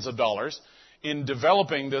trillions of dollars in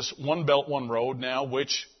developing this One Belt, One Road now,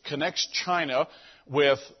 which connects China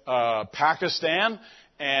with Pakistan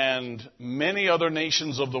and many other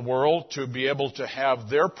nations of the world to be able to have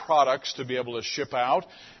their products to be able to ship out,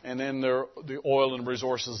 and then the oil and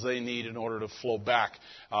resources they need in order to flow back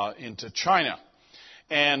into China.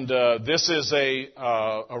 And this is a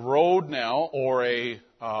road now, or a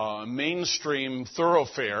mainstream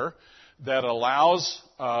thoroughfare that allows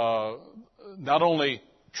not only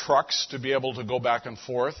trucks to be able to go back and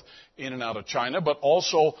forth in and out of China, but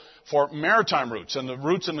also for maritime routes. And the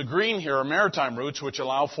routes in the green here are maritime routes, which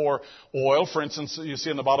allow for oil. For instance, you see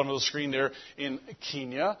on the bottom of the screen there in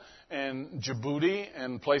Kenya and Djibouti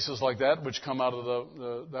and places like that, which come out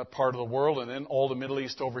of that part of the world, and then all the Middle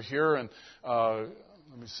East over here. And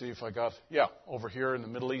let me see if I got, over here in the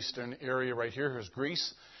Middle Eastern area right here, here's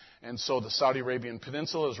Greece. And so the Saudi Arabian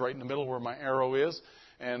Peninsula is right in the middle where my arrow is.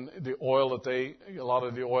 And the oil a lot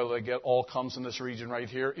of the oil they get all comes in this region right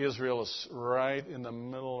here. Israel is right in the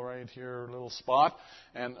middle right here, little spot.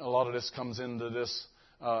 And a lot of this comes into this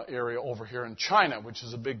area over here in China, which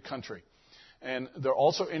is a big country. And they're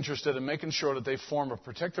also interested in making sure that they form a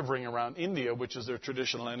protective ring around India, which is their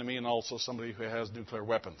traditional enemy, and also somebody who has nuclear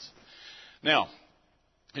weapons. Now,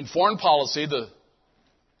 in foreign policy, the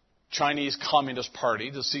Chinese Communist Party,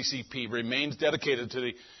 the CCP, remains dedicated to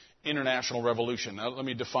the international revolution. Now, let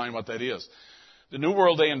me define what that is. The New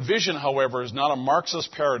World they envision, however, is not a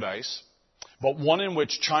Marxist paradise, but one in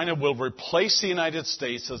which China will replace the United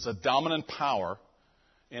States as a dominant power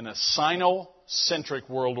in a Sino-centric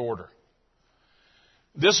world order.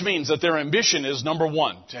 This means that their ambition is, number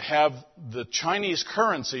one, to have the Chinese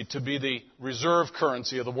currency to be the reserve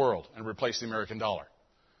currency of the world and replace the American dollar.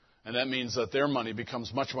 And that means that their money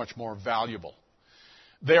becomes much, much more valuable.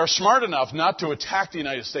 They are smart enough not to attack the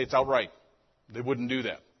United States outright. They wouldn't do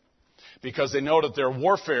that, because they know that their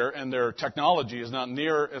warfare and their technology is not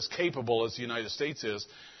near as capable as the United States is.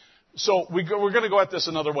 So we're going to go at this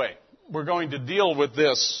another way. We're going to deal with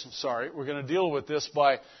this,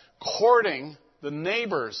 by courting the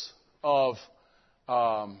neighbors of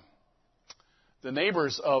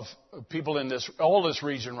people in all this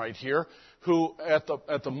region right here, who at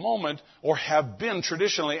the moment, or have been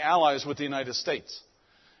traditionally allies with the United States,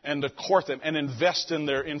 and to court them and invest in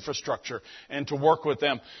their infrastructure and to work with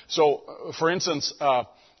them. So, for instance,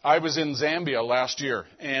 I was in Zambia last year,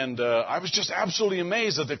 and I was just absolutely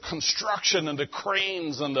amazed at the construction and the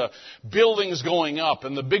cranes and the buildings going up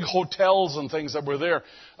and the big hotels and things that were there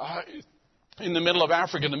in the middle of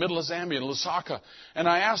Africa, in the middle of Zambia, in Lusaka. And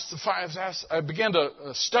I began to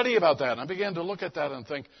study about that, and I began to look at that and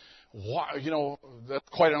think, wow, that's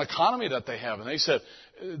quite an economy that they have. And they said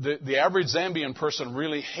the average Zambian person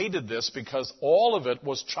really hated this because all of it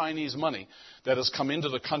was Chinese money that has come into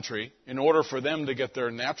the country in order for them to get their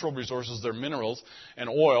natural resources, their minerals and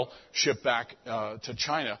oil shipped back to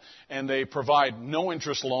China. And they provide no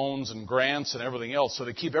interest loans and grants and everything else. So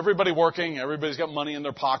they keep everybody working. Everybody's got money in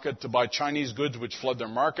their pocket to buy Chinese goods which flood their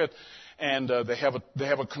market. And they have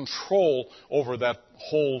a control over that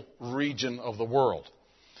whole region of the world.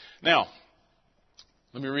 Now,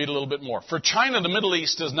 let me read a little bit more. For China, the Middle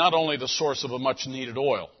East is not only the source of a much-needed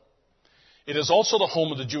oil, it is also the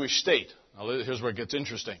home of the Jewish state. Now, here's where it gets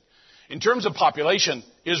interesting. In terms of population,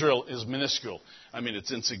 Israel is minuscule. I mean,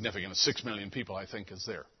 it's insignificant. 6 million people, I think, is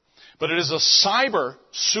there. But it is a cyber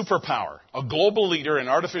superpower, a global leader in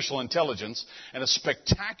artificial intelligence, and a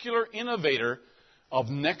spectacular innovator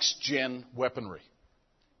of next-gen weaponry.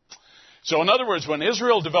 So, in other words, when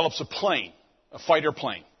Israel develops a fighter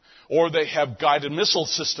plane, or they have guided missile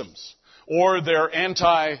systems, or their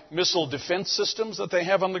anti-missile defense systems that they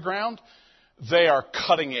have on the ground, they are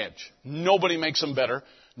cutting edge. Nobody makes them better.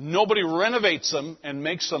 Nobody renovates them and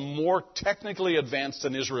makes them more technically advanced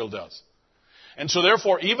than Israel does. And so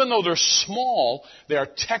therefore, even though they're small, they are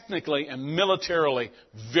technically and militarily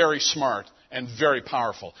very smart and very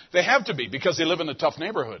powerful. They have to be, because they live in a tough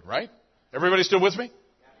neighborhood, right? Everybody still with me?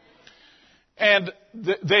 And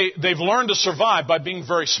they've learned to survive by being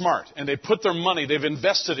very smart. And they put their money, they've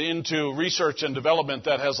invested into research and development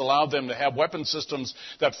that has allowed them to have weapon systems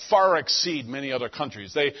that far exceed many other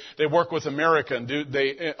countries. They work with America, and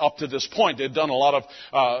up to this point, they've done a lot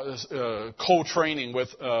of co-training with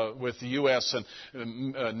the U.S.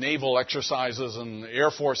 and naval exercises and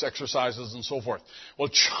Air Force exercises and so forth. Well,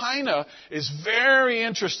 China is very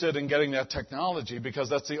interested in getting that technology,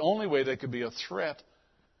 because that's the only way they could be a threat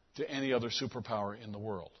to any other superpower in the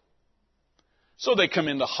world. So they come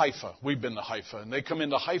into Haifa. We've been to Haifa. And they come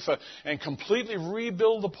into Haifa and completely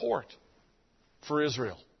rebuild the port for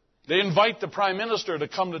Israel. They invite the prime minister to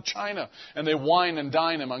come to China, and they wine and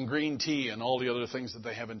dine him on green tea and all the other things that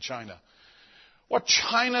they have in China. What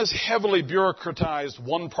China's heavily bureaucratized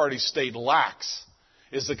one-party state lacks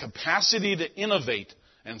is the capacity to innovate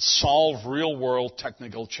and solve real-world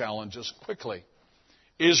technical challenges quickly.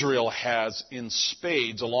 Israel has in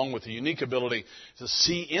spades, along with the unique ability to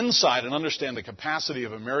see inside and understand the capacity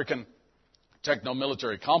of American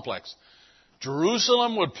techno-military complex.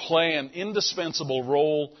 Jerusalem would play an indispensable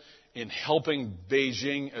role in helping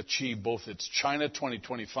Beijing achieve both its China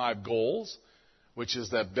 2025 goals, which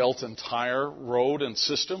is that belt and tire road and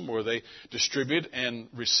system where they distribute and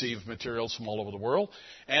receive materials from all over the world,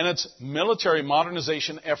 and its military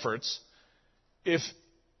modernization efforts, if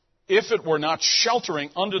it were not sheltering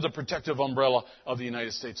under the protective umbrella of the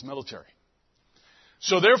United States military.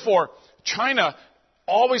 So therefore, China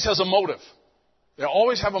always has a motive. They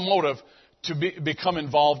always have a motive to become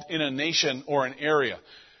involved in a nation or an area.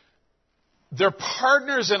 Their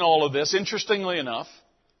partners in all of this, interestingly enough,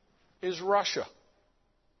 is Russia.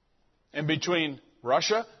 And between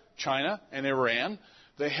Russia, China, and Iran,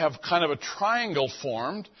 they have kind of a triangle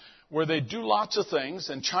formed where they do lots of things,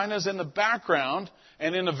 and China's in the background,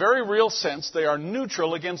 and in a very real sense, they are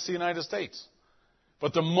neutral against the United States.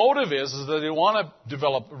 But the motive is that they want to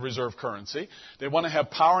develop a reserve currency. They want to have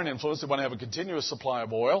power and influence. They want to have a continuous supply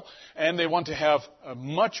of oil. And they want to have a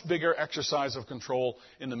much bigger exercise of control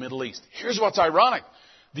in the Middle East. Here's what's ironic.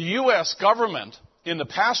 The U.S. government, in the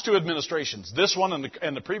past two administrations, this one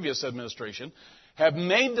and the previous administration, have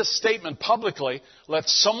made the statement publicly, let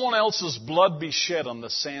someone else's blood be shed on the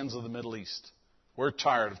sands of the Middle East. We're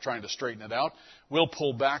tired of trying to straighten it out. We'll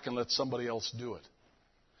pull back and let somebody else do it.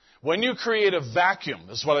 When you create a vacuum,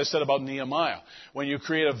 this is what I said about Nehemiah. When you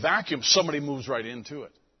create a vacuum, somebody moves right into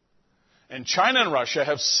it. And China and Russia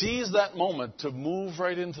have seized that moment to move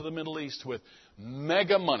right into the Middle East with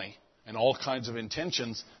mega money and all kinds of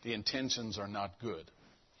intentions. The intentions are not good.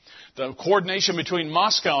 The coordination between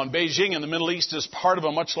Moscow and Beijing in the Middle East is part of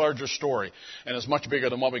a much larger story and is much bigger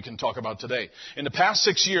than what we can talk about today. In the past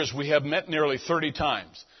 6 years, we have met nearly 30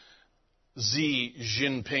 times. Xi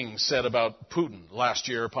Jinping said about Putin last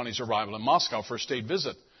year upon his arrival in Moscow for a state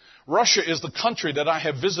visit. Russia is the country that I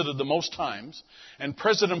have visited the most times, and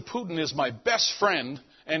President Putin is my best friend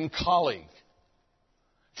and colleague.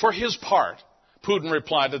 For his part, Putin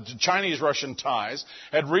replied that the Chinese-Russian ties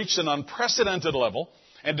had reached an unprecedented level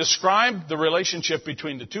and described the relationship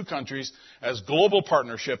between the two countries as global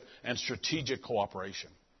partnership and strategic cooperation.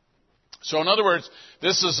 So in other words,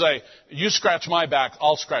 this is you scratch my back,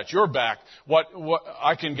 I'll scratch your back. What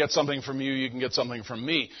I can get something from you, you can get something from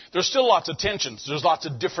me. There's still lots of tensions. There's lots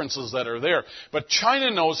of differences that are there. But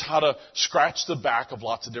China knows how to scratch the back of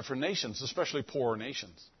lots of different nations, especially poorer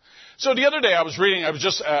nations. So the other day I was reading, I was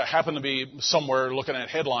just happened to be somewhere looking at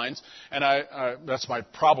headlines, and that's my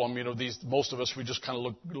problem. You know, most of us, we just kind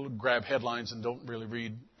of grab headlines and don't really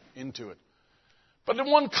read into it. But the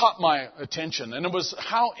one caught my attention, and it was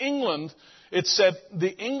how England, it said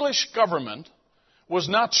the English government was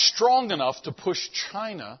not strong enough to push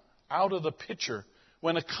China out of the picture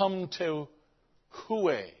when it come to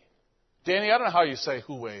Huawei. Danny, I don't know how you say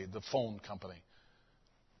Huawei, the phone company.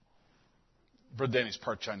 Brother Danny's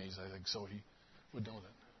part Chinese, I think, so he would know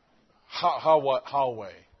that.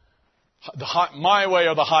 Huawei. My way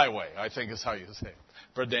or the highway, I think is how you say it.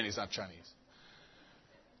 Brother Danny's not Chinese.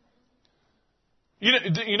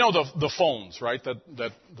 You know the phones, right,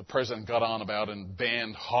 that the president got on about and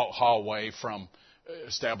banned Huawei from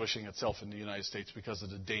establishing itself in the United States because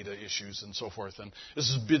of the data issues and so forth. And this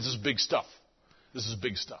is big stuff. This is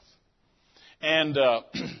big stuff. And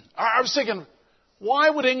I was thinking,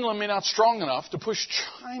 why would England be not strong enough to push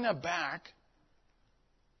China back?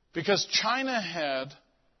 Because China had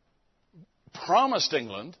promised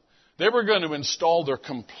England they were going to install their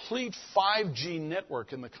complete 5G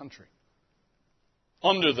network in the country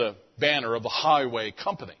under the banner of the Huawei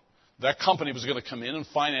company. That company was going to come in and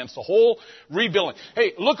finance the whole rebuilding.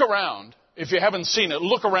 Hey, look around. If you haven't seen it,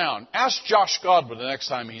 look around. Ask Josh Godwin the next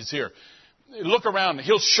time he's here. Look around.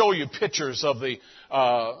 He'll show you pictures of the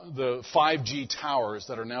 5G towers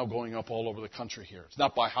that are now going up all over the country here. It's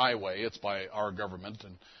not by Huawei. It's by our government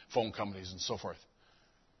and phone companies and so forth.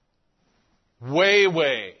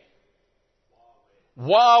 Huawei.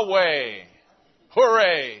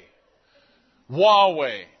 Hooray.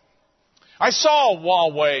 Huawei. I saw a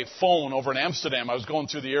Huawei phone over in Amsterdam. I was going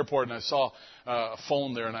through the airport and I saw a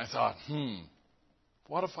phone there and I thought,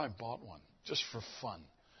 what if I bought one? Just for fun.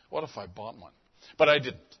 What if I bought one? But I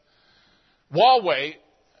didn't. Huawei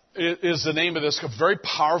is the name of this very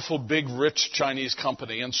powerful, big, rich Chinese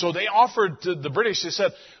company. And so they offered to the British, they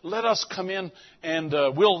said, let us come in and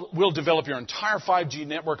we'll develop your entire 5G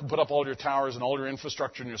network and put up all your towers and all your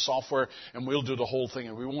infrastructure and your software, and we'll do the whole thing,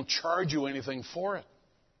 and we won't charge you anything for it.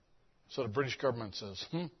 So the British government says,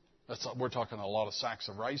 we're talking a lot of sacks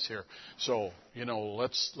of rice here. So,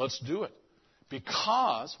 let's do it.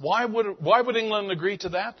 Because, why would England agree to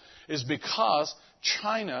that? Is because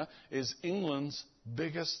China is England's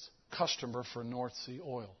biggest customer for North Sea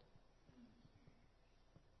oil.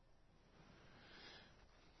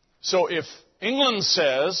 So if England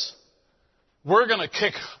says, we're going to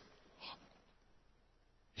kick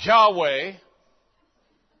Huawei,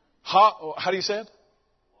 how do you say it?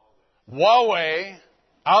 Huawei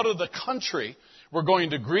out of the country, we're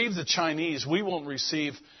going to grieve the Chinese. We won't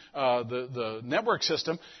receive the network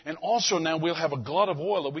system. And also now we'll have a glut of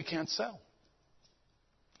oil that we can't sell.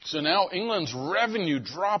 So now England's revenue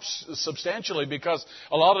drops substantially because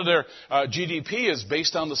a lot of their GDP is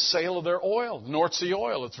based on the sale of their oil, North Sea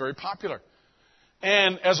oil. It's very popular.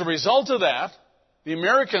 And as a result of that, the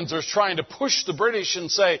Americans are trying to push the British and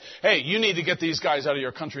say, hey, you need to get these guys out of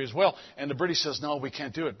your country as well. And the British says, no, we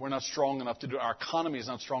can't do it. We're not strong enough to do it. Our economy is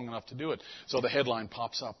not strong enough to do it. So the headline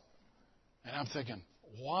pops up. And I'm thinking,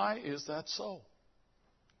 why is that so?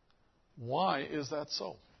 Why is that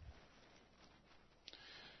so?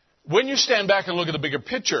 when you stand back and look at the bigger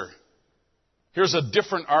picture, here's a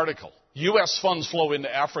different article. U.S. funds flow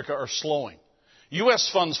into Africa are slowing. U.S.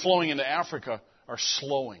 funds flowing into Africa are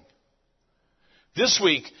slowing. This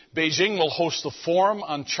week, Beijing will host the Forum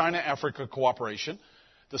on China-Africa Cooperation.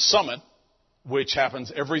 The summit, which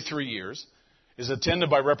happens every 3 years, is attended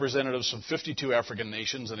by representatives from 52 African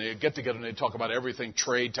nations, and they get together and they talk about everything,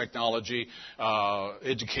 trade, technology,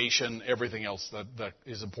 education, everything else that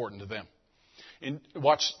is important to them.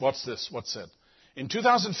 Watch this, what's said. In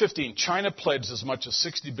 2015, China pledged as much as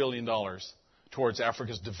 $60 billion towards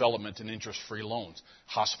Africa's development in interest-free loans.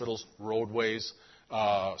 Hospitals, roadways,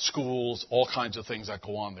 schools, all kinds of things that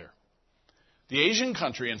go on there. The Asian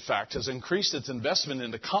country, in fact, has increased its investment in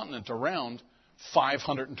the continent around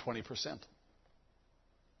 520%.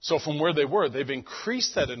 So from where they were, they've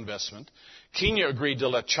increased that investment. Kenya agreed to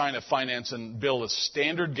let China finance and build a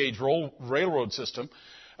standard gauge railroad system,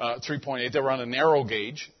 3.8. They were on a narrow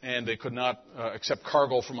gauge, and they could not accept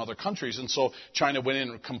cargo from other countries. And so China went in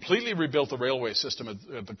and completely rebuilt the railway system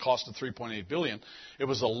at the cost of $3.8 billion. It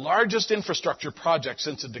was the largest infrastructure project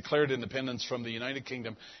since it declared independence from the United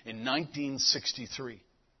Kingdom in 1963.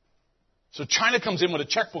 So China comes in with a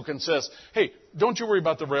checkbook and says, hey, don't you worry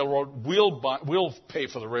about the railroad. We'll pay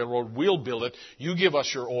for the railroad. We'll build it. You give us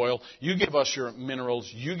your oil. You give us your minerals.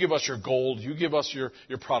 You give us your gold. You give us your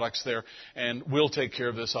products there. And we'll take care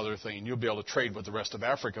of this other thing. And you'll be able to trade with the rest of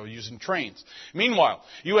Africa using trains. Meanwhile,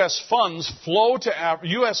 U.S. fund flows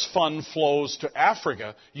to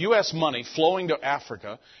Africa. U.S. money flowing to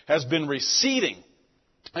Africa has been receding.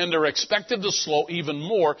 And they're expected to slow even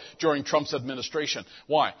more during Trump's administration.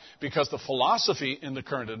 Why? Because the philosophy in the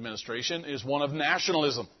current administration is one of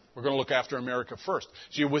nationalism. We're going to look after America first.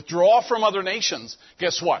 So you withdraw from other nations,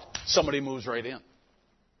 guess what? Somebody moves right in.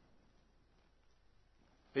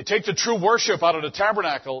 They take the true worship out of the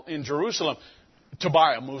tabernacle in Jerusalem.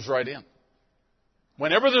 Tobiah moves right in.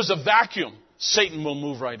 Whenever there's a vacuum, Satan will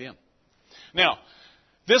move right in. Now,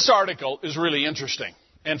 this article is really interesting.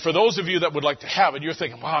 And for those of you that would like to have it, you're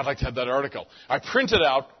thinking, wow, I'd like to have that article. I printed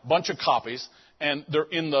out a bunch of copies, and they're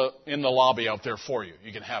in the lobby out there for you.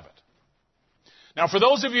 You can have it. Now, for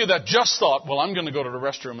those of you that just thought, well, I'm going to go to the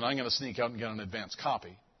restroom and I'm going to sneak out and get an advance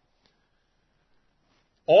copy,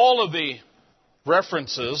 all of the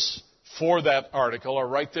references for that article are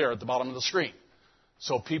right there at the bottom of the screen.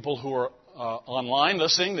 So people who are online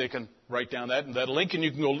listening, they can write down that link, and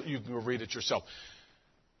you can go read it yourself.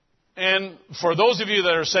 And for those of you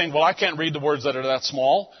that are saying, well, I can't read the words that are that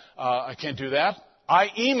small, I can't do that, I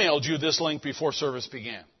emailed you this link before service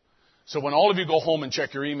began. So when all of you go home and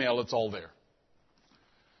check your email, it's all there.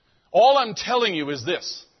 All I'm telling you is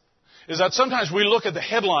this, is that sometimes we look at the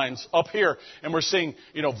headlines up here and we're seeing,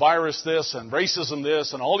 virus this and racism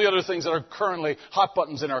this and all the other things that are currently hot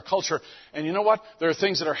buttons in our culture. And you know what? There are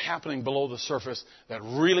things that are happening below the surface that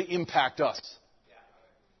really impact us.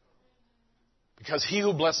 Because he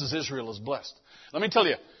who blesses Israel is blessed. Let me tell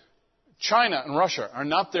you, China and Russia are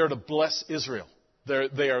not there to bless Israel.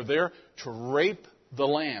 They are there to rape the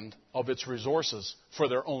land of its resources for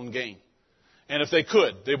their own gain. And if they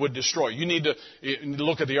could, they would destroy. You need to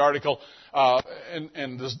look at the article,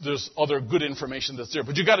 and there's other good information that's there.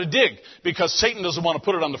 But you got to dig, because Satan doesn't want to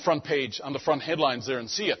put it on the front page, on the front headlines there and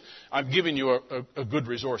see it. I'm giving you a good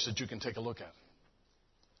resource that you can take a look at.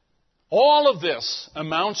 All of this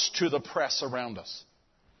amounts to the press around us.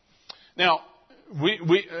 Now,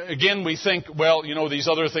 we think, well, these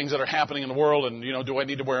other things that are happening in the world, and, do I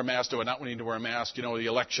need to wear a mask? Do I not need to wear a mask? The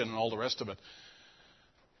election and all the rest of it.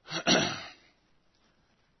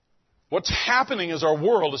 What's happening is our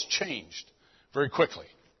world has changed very quickly.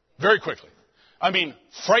 Very quickly. I mean,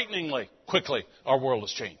 frighteningly quickly, our world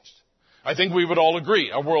has changed. I think we would all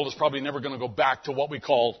agree our world is probably never going to go back to what we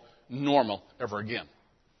call normal ever again.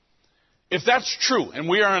 If that's true, and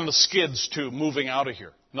we are on the skids to moving out of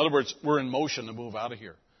here, in other words, we're in motion to move out of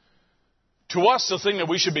here, to us, the thing that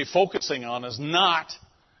we should be focusing on is not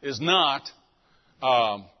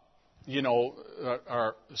our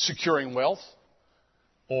securing wealth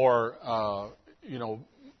or,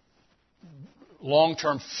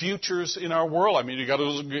 long-term futures in our world. I mean, you got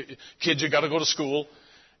to go to school,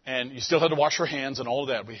 and you still have to wash your hands and all of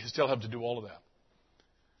that. We still have to do all of that.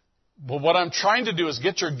 But what I'm trying to do is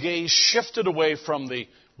get your gaze shifted away from the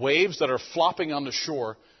waves that are flopping on the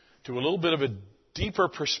shore to a little bit of a deeper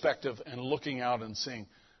perspective and looking out and seeing,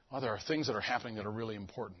 there are things that are happening that are really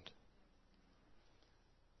important.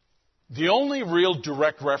 The only real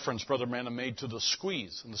direct reference Brother Branham made to the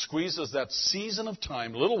squeeze, and the squeeze is that season of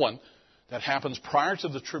time, little one, that happens prior to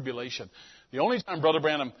the tribulation. The only time Brother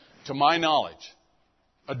Branham, to my knowledge,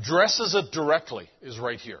 addresses it directly is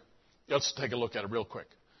right here. Let's take a look at it real quick.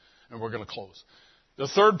 And we're going to close. The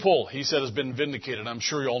third pull, he said, has been vindicated. I'm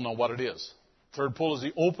sure you all know what it is. Third pull is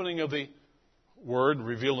the opening of the Word,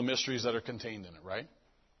 reveal the mysteries that are contained in it, right?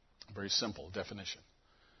 Very simple definition.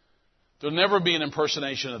 There'll never be an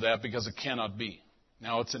impersonation of that because it cannot be.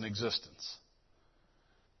 Now it's in existence.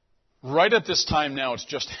 Right at this time now, it's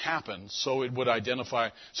just happened, so it could identify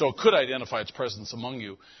its presence among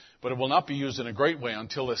you, but it will not be used in a great way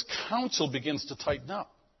until this counsel begins to tighten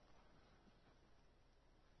up.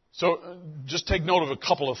 So just take note of a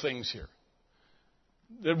couple of things here.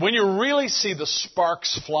 That when you really see the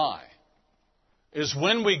sparks fly is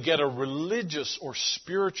when we get a religious or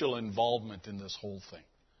spiritual involvement in this whole thing,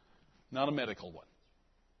 not a medical one.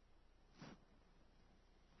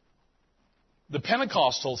 The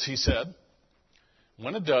Pentecostals, he said,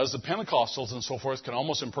 when it does, the Pentecostals and so forth can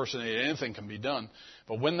almost impersonate anything can be done.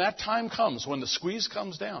 But when that time comes, when the squeeze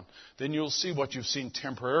comes down, then you'll see what you've seen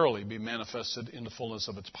temporarily be manifested in the fullness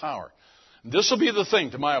of its power. And this will be the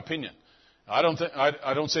thing, to my opinion. I don't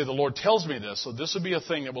say the Lord tells me this, so this will be a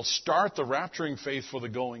thing that will start the rapturing faith for the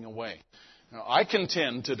going away. Now, I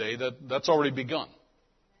contend today that that's already begun.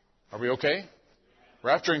 Are we okay?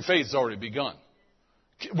 Rapturing faith has already begun.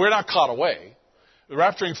 We're not caught away. The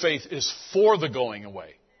rapturing faith is for the going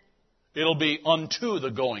away. It'll be unto the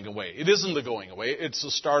going away. It isn't the going away. It's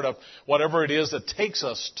the start of whatever it is that takes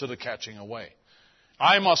us to the catching away.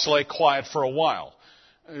 I must lay quiet for a while.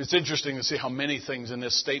 It's interesting to see how many things in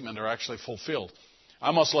this statement are actually fulfilled.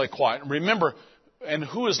 I must lay quiet. Remember, and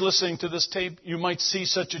who is listening to this tape, you might see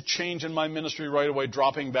such a change in my ministry right away,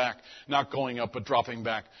 dropping back, not going up, but dropping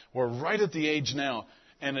back. We're right at the age now.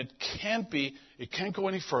 And it can't go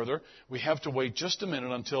any further. We have to wait just a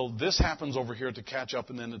minute until this happens over here to catch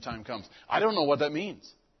up and then the time comes. I don't know what that means.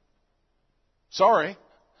 Sorry.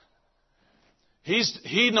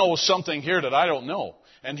 He knows something here that I don't know.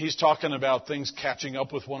 And he's talking about things catching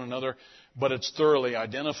up with one another, but it's thoroughly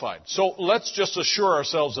identified. So let's just assure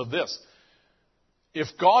ourselves of this. If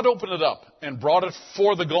God opened it up and brought it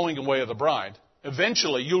for the going away of the bride,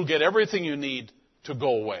 eventually you'll get everything you need to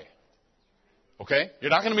go away. Okay? You're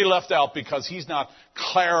not going to be left out because he's not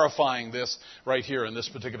clarifying this right here in this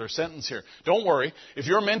particular sentence here. Don't worry. If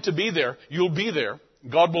you're meant to be there, you'll be there.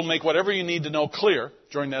 God will make whatever you need to know clear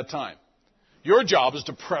during that time. Your job is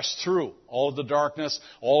to press through all of the darkness,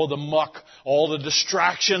 all of the muck, all the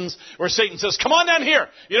distractions, where Satan says, come on down here.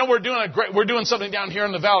 You know, we're doing something down here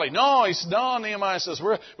in the valley. No, Nehemiah says,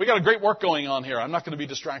 we got a great work going on here. I'm not going to be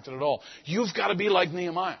distracted at all. You've got to be like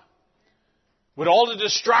Nehemiah. With all the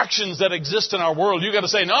distractions that exist in our world, you've got to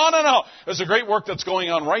say, no. There's a great work that's going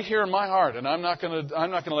on right here in my heart, and I'm not going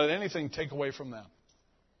to let anything take away from that.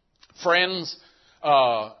 Friends,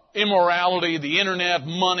 immorality, the internet,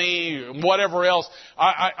 money, whatever else.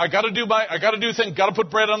 I got to do things. Got to put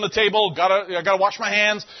bread on the table. I got to wash my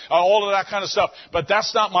hands. All of that kind of stuff. But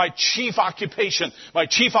that's not my chief occupation. My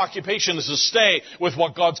chief occupation is to stay with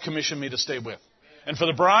what God's commissioned me to stay with. And for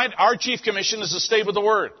the bride, our chief commission is to stay with the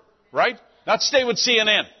Word, right? Not stay with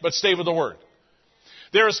CNN, but stay with the Word.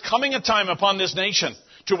 There is coming a time upon this nation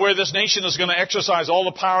to where this nation is going to exercise all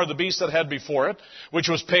the power of the beast that had before it, which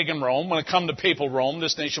was pagan Rome. When it come to papal Rome,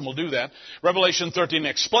 this nation will do that. Revelation 13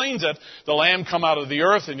 explains it. The Lamb come out of the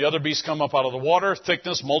earth, and the other beasts come up out of the water.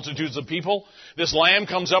 Thickness, multitudes of people. This Lamb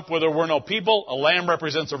comes up where there were no people. A lamb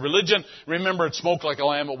represents a religion. Remember, it spoke like a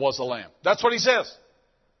lamb. It was a lamb. That's what he says.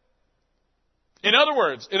 In other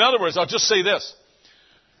words, I'll just say this.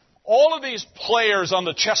 All of these players on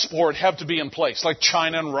the chessboard have to be in place, like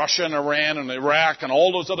China and Russia and Iran and Iraq and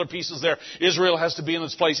all those other pieces there. Israel has to be in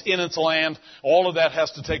its place, in its land. All of that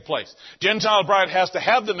has to take place. Gentile bride has to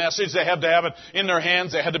have the message. They have to have it in their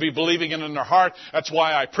hands. They had to be believing it in their heart. That's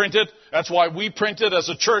why I print it. That's why we print it as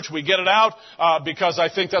a church. We get it out because I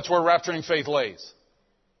think that's where rapturing faith lays.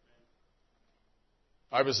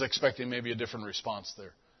 I was expecting maybe a different response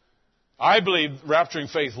there. I believe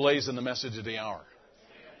rapturing faith lays in the message of the hour.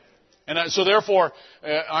 And so therefore,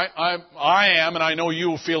 I am, and I know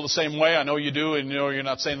you feel the same way. I know you do, and you know you're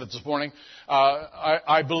not saying that this morning.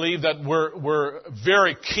 I believe that we're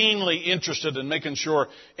very keenly interested in making sure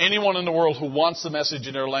anyone in the world who wants the message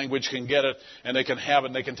in their language can get it, and they can have it,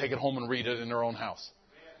 and they can take it home and read it in their own house.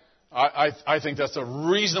 I think that's a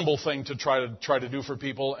reasonable thing to try to do for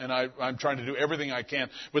people, and I'm trying to do everything I can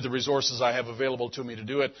with the resources I have available to me to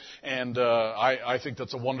do it. And I think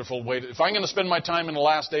that's a wonderful way. If I'm going to spend my time in the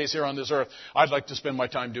last days here on this earth, I'd like to spend my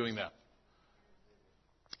time doing that.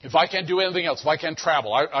 If I can't do anything else, if I can't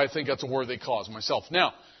travel, I think that's a worthy cause myself.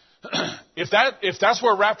 Now, if that's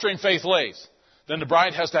where rapturing faith lays, then the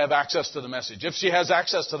bride has to have access to the message. If she has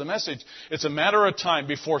access to the message, it's a matter of time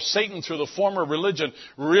before Satan, through the form of religion,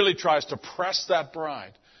 really tries to press that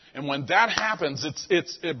bride And when that happens,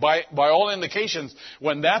 by all indications,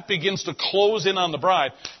 when that begins to close in on the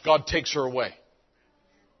bride, God takes her away.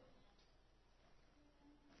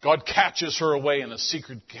 God catches her away in a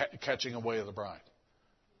secret catching away of the bride.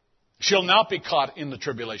 She'll not be caught in the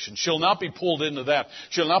tribulation. She'll not be pulled into that.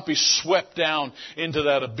 She'll not be swept down into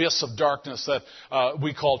that abyss of darkness that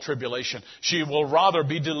we call tribulation. She will rather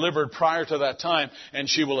be delivered prior to that time, and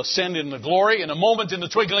she will ascend into glory in a moment, in the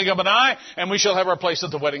twinkling of an eye, and we shall have our place at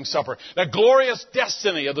the wedding supper. That glorious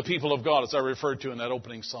destiny of the people of God, as I referred to in that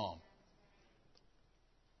opening psalm.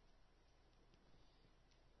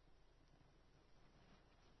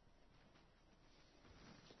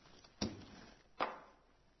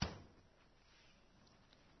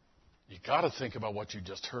 Got to think about what you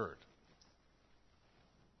just heard.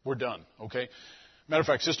 We're done, okay? Matter of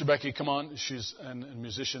fact, Sister Becky, come on. And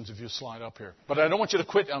musicians, if you slide up here. But I don't want you to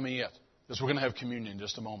quit on me yet, because we're going to have communion in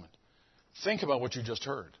just a moment. Think about what you just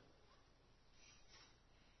heard.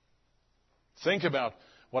 Think about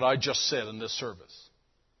what I just said in this service.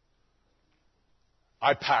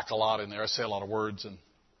 I pack a lot in there. I say a lot of words, and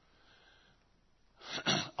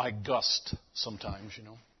I gust sometimes, you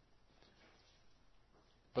know.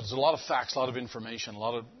 But there's a lot of facts, a lot of information, a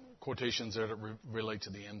lot of quotations there that relate to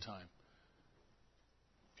the end time.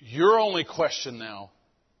 Your only question now,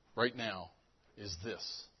 right now, is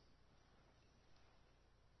this.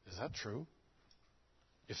 Is that true?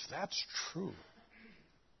 If that's true,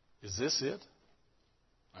 is this it?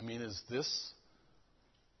 I mean, is this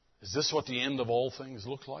what the end of all things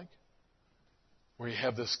look like? Where you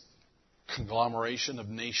have this conglomeration of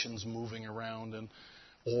nations moving around and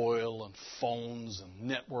oil and phones and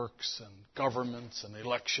networks and governments and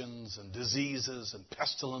elections and diseases and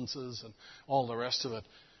pestilences and all the rest of it.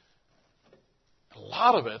 A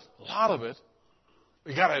lot of it,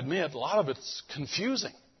 we got to admit, a lot of it's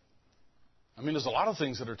confusing. I mean, there's a lot of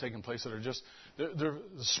things that are taking place that are just, there are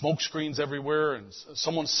smoke screens everywhere, and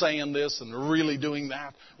someone's saying this and they're really doing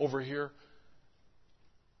that over here.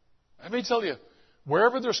 Let me tell you,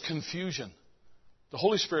 wherever there's confusion, the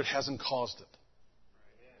Holy Spirit hasn't caused it.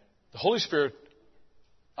 The Holy Spirit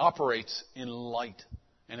operates in light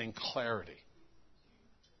and in clarity.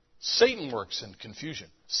 Satan works in confusion.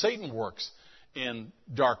 Satan works in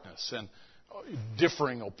darkness and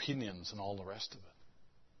differing opinions and all the rest of it.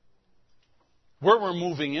 Where we're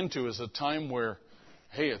moving into is a time where,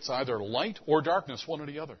 hey, it's either light or darkness, one or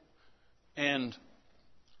the other. And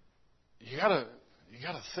you gotta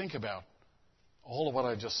think about all of what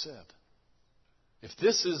I just said. If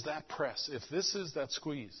this is that press, if this is that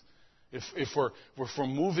squeeze, if we're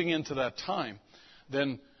moving into that time,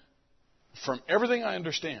 then from everything I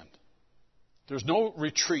understand, there's no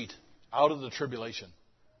retreat out of the tribulation.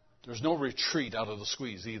 There's no retreat out of the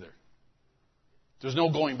squeeze either. There's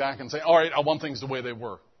no going back and saying, all right, I want things the way they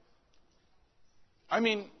were. I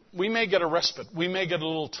mean, we may get a respite. We may get a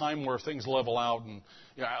little time where things level out, and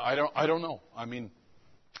I don't know. I mean,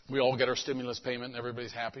 we all get our stimulus payment and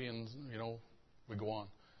everybody's happy, and we go on.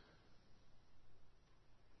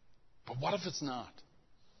 But what if it's not?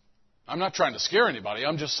 I'm not trying to scare anybody.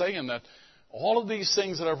 I'm just saying that all of these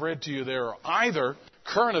things that I've read to you there are either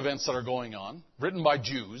current events that are going on, written by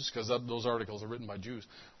Jews, because those articles are written by Jews,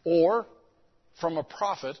 or from a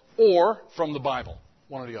prophet, or from the Bible,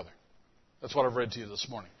 one or the other. That's what I've read to you this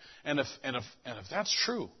morning. And if that's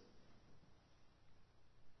true,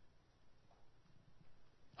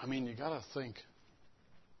 I mean, you got to think.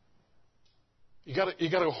 You got to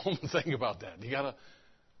go home and think about that.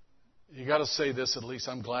 You got to say this at least: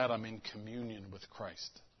 I'm glad I'm in communion with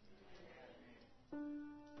Christ.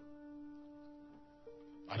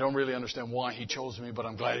 I don't really understand why He chose me, but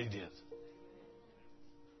I'm glad He did.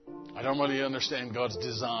 I don't really understand God's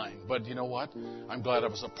design, but you know what? I'm glad I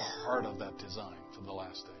was a part of that design for the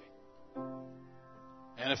last day.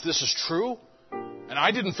 And if this is true, and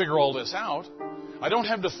I didn't figure all this out, I don't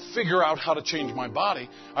have to figure out how to change my body.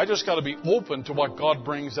 I just got to be open to what God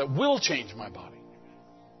brings that will change my body.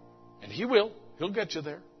 And He will. He'll get you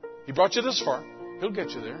there. He brought you this far. He'll get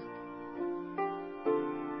you there.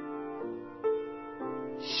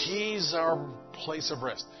 He's our place of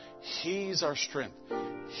rest. He's our strength.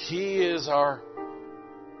 He's our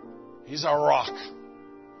rock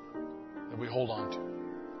that we hold on to.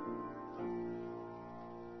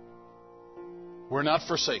 We're not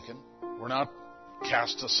forsaken. We're not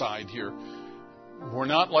cast aside here. We're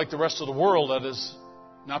not like the rest of the world that is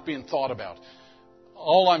not being thought about.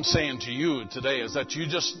 All I'm saying to you today is that you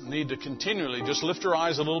just need to continually just lift your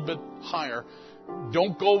eyes a little bit higher.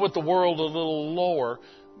 Don't go with the world a little lower.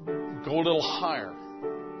 Go a little higher.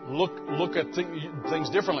 Look at things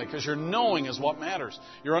differently, because your knowing is what matters.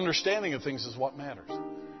 Your understanding of things is what matters.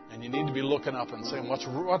 And you need to be looking up and saying, what's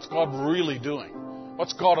God really doing?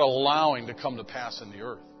 What's God allowing to come to pass in the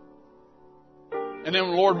earth? And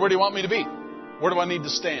then, Lord, where do you want me to be? Where do I need to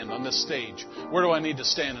stand on this stage? Where do I need to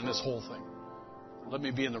stand in this whole thing? Let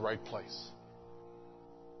me be in the right place.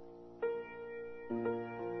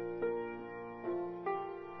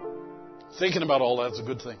 Thinking about all that's a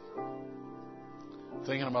good thing.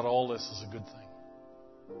 Thinking about all this is a good thing.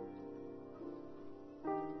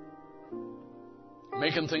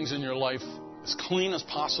 Making things in your life as clean as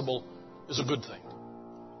possible is a good thing.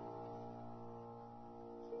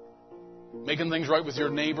 Making things right with your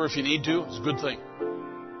neighbor if you need to is a good thing.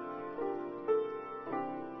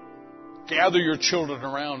 Gather your children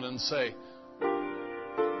around and say,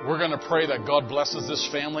 we're going to pray that God blesses this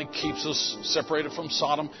family, keeps us separated from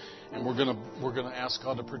Sodom, and we're going to ask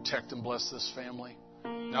God to protect and bless this family.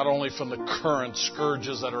 Not only from the current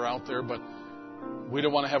scourges that are out there, but we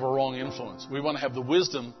don't want to have a wrong influence. We want to have the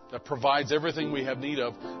wisdom that provides everything we have need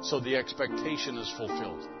of so the expectation is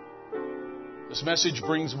fulfilled. This message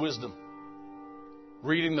brings wisdom.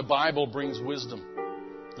 Reading the Bible brings wisdom.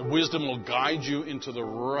 The wisdom will guide you into the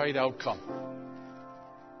right outcome.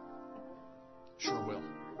 Sure will.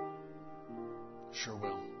 Sure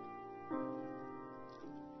will.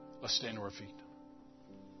 Let's stand to our feet.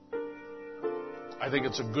 I think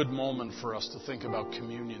it's a good moment for us to think about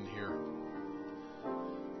communion here.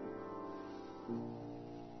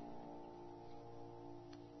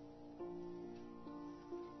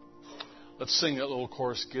 Let's sing that little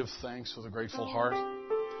chorus, Give Thanks with a Grateful Heart.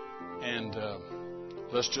 And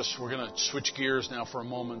we're going to switch gears now for a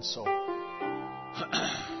moment. So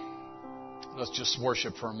let's just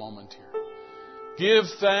worship for a moment here. Give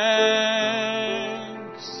thanks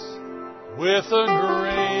with a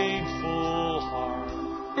grateful heart.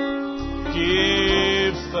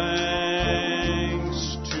 Give thanks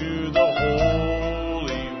to the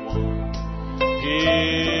Holy One.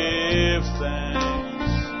 Give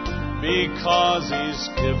thanks because He's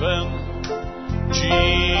given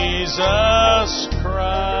Jesus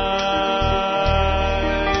Christ,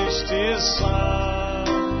 His Son.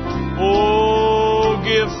 Oh,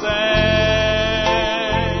 give thanks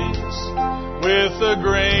with a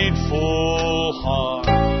grateful heart.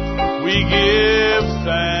 We give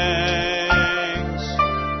thanks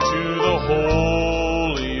to the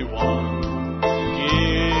Holy One.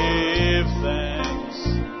 Give thanks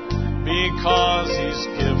because He's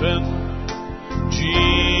given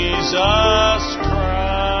Jesus Christ,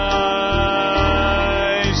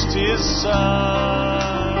 His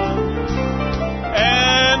Son.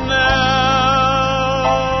 And now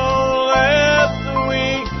let the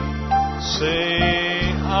weak say,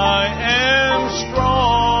 I am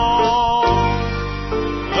strong.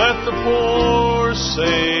 Let the poor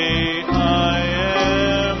say, I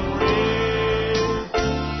am rich,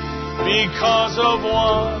 because of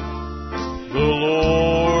what the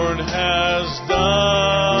Lord has done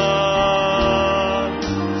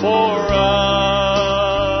for us.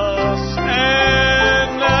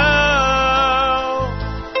 And now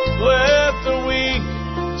let the weak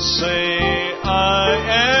say, I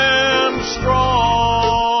am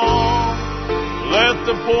strong. Let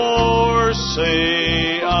the poor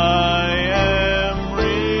say, I am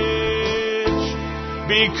rich,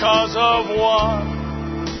 because of what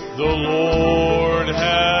the Lord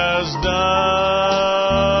has done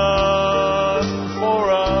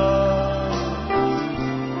for us.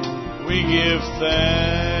 We give thanks.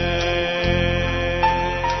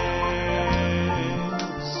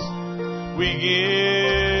 We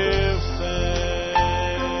give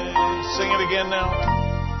thanks. Sing it again now.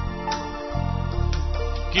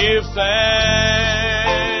 Give thanks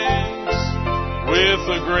with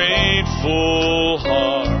a grateful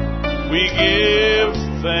heart. We give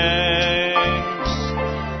thanks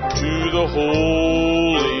to the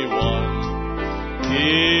Holy One.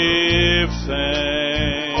 Give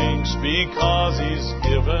thanks because He's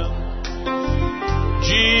given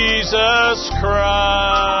Jesus Christ,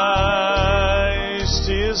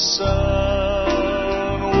 His Son.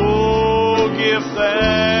 Oh, give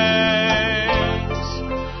thanks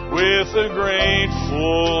with a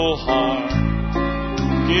grateful heart.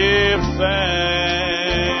 Give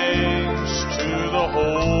thanks to the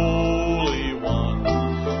Holy One.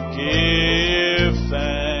 Give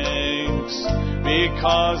thanks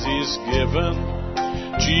because He's given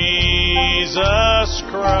Jesus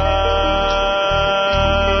Christ,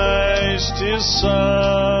 His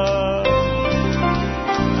Son.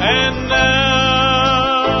 And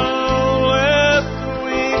now let the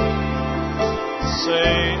weak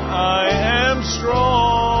say, I am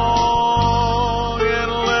strong,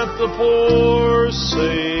 and let the poor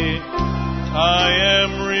say, I am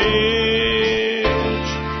am rich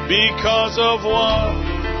because of what?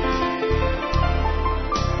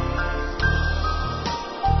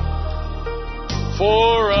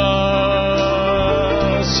 For us.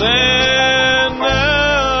 And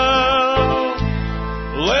now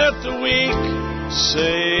let the weak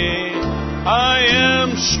say, I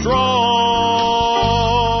am strong,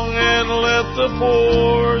 and let the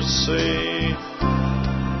poor say,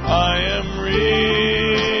 I am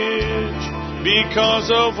rich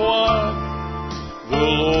because of what the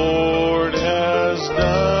Lord has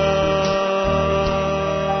done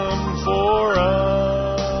for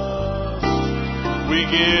us. We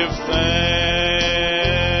give thanks.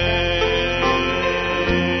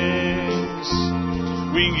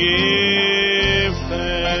 We give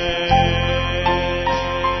thanks.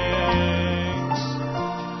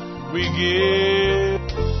 We give.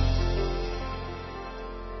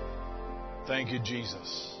 Thank you,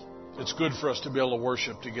 Jesus. It's good for us to be able to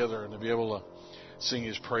worship together and to be able to sing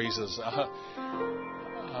His praises.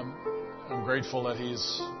 I'm grateful that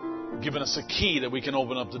He's given us a key that we can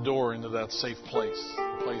open up the door into that safe place,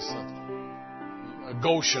 a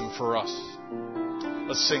Goshen for us.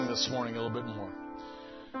 Let's sing this morning a little bit more.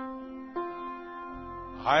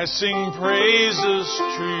 I sing praises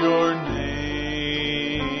to your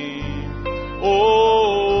name,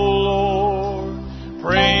 oh Lord,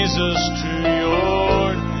 praises to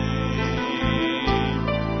your name,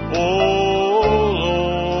 oh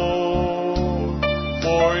Lord,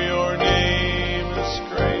 for your name is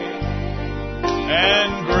great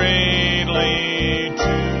and greatly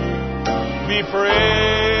to be praised.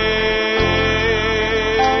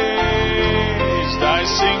 I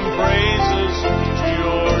sing praises to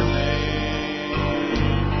your name,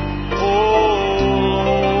 oh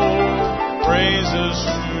Lord, praises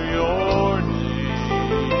to your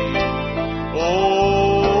name, oh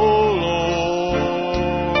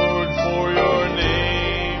Lord, for your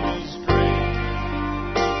name is great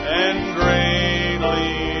and greatly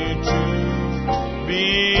to be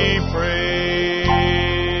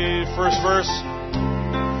praised. First verse,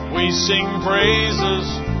 we sing praises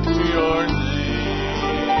to your name,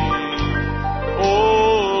 oh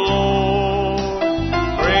Lord,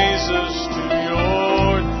 praises to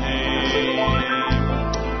your name,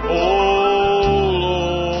 oh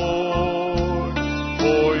Lord,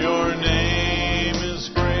 for your name is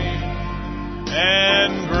great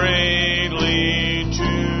and greatly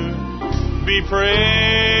to be praised.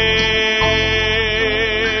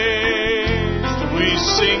 We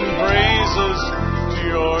sing praises to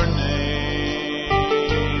your name,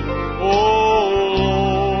 oh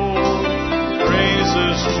Lord,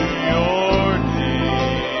 praises to your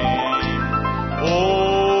name, oh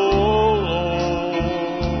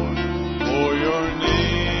Lord, for your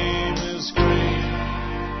name is great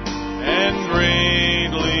and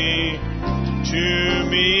greatly to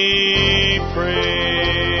be praised.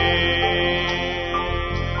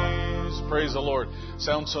 Praise the Lord.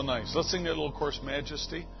 Sounds so nice. Let's sing that little chorus,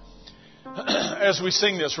 Majesty. As we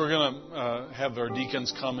sing this, we're going to have our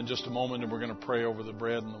deacons come in just a moment, and we're going to pray over the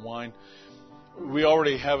bread and the wine. We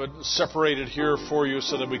already have it separated here for you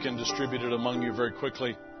so that we can distribute it among you very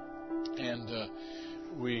quickly. And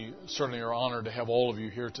we certainly are honored to have all of you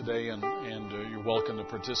here today, and you're welcome to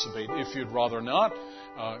participate. If you'd rather not,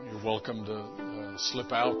 you're welcome to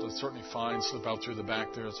slip out. That's certainly fine. Slip out through the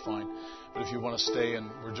back there. It's fine. But if you want to stay, and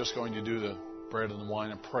we're just going to do the bread and the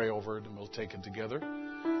wine and pray over it, and we'll take it together.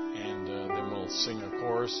 And then we'll sing a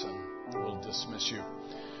chorus, and we'll dismiss you.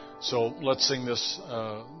 So let's sing this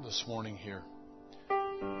this morning here.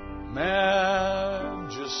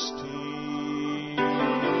 Majesty,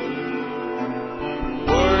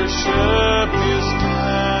 worship His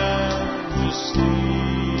majesty.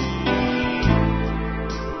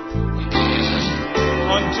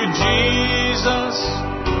 Unto Jesus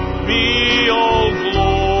be all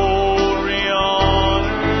glory,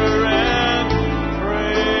 honor, and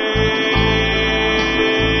praise.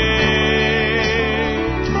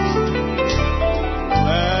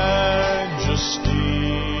 Majesty,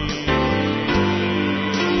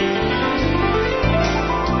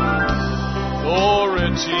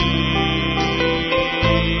 authority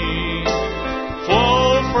flow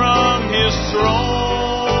from His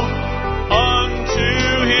throne unto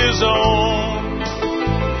His own.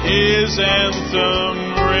 His anthem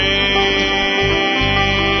raised.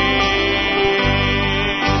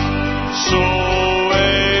 So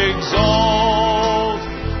exalt,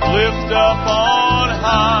 lift up on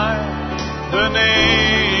high the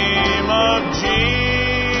name of Jesus.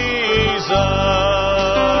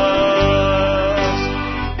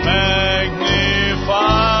 Magnify,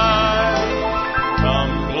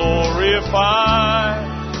 come glorify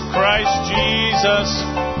Christ Jesus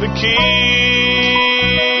the King.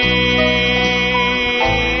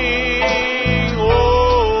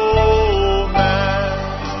 Oh,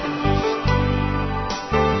 majesty.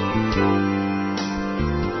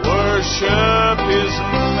 Worship His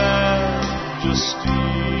majesty.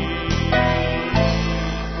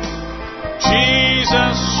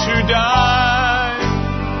 Jesus who died,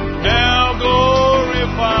 now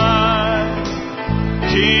glorified,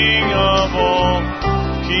 King of all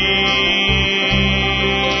kings.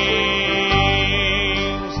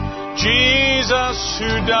 Jesus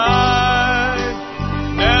who died,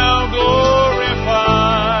 now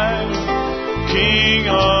glorified, King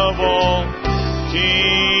of all kings.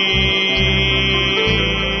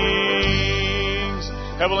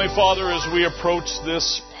 Heavenly Father, as we approach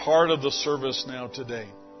this part of the service now today,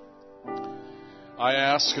 I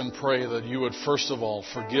ask and pray that you would first of all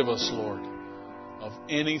forgive us, Lord, of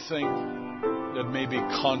anything that may be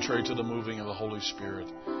contrary to the moving of the Holy Spirit.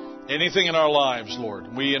 Anything in our lives, Lord.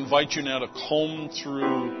 We invite you now to comb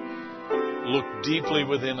through, look deeply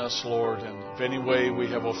within us, Lord, and if any way we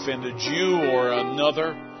have offended you or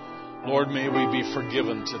another, Lord, may we be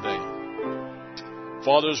forgiven today.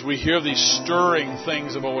 Fathers, we hear these stirring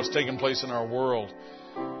things about what's taking place in our world.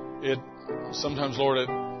 It sometimes, Lord, it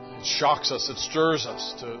shocks us, it stirs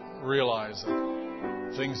us to realize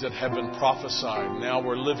that things that have been prophesied, now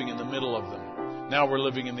we're living in the middle of them. Now we're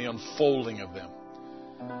living in the unfolding of them.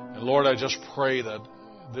 And Lord, I just pray that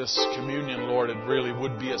this communion, Lord, it really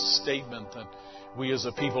would be a statement that we as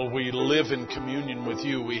a people, we live in communion with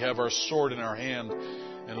you. We have our sword in our hand.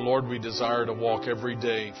 And Lord, we desire to walk every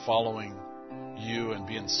day following you and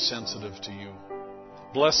being sensitive to you.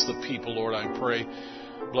 Bless the people, Lord, I pray.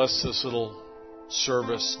 Bless this little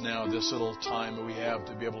service now, this little time that we have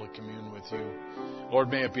to be able to commune with you. Lord,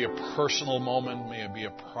 may it be a personal moment. May it be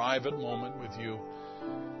a private moment with you.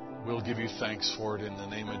 We'll give you thanks for it in the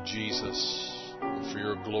name of Jesus. And for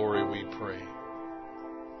your glory we pray.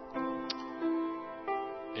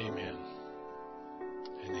 Amen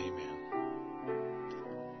and amen.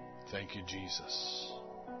 Thank you, Jesus.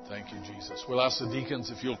 Thank you, Jesus. We'll ask the deacons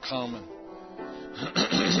if you'll come and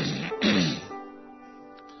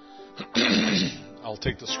I'll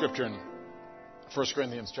take the scripture in 1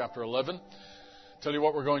 Corinthians chapter 11. Tell you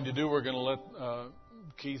what we're going to do. We're going to let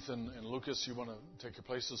Keith and Lucas, you want to take your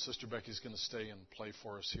places. Sister Becky's going to stay and play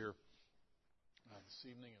for us here this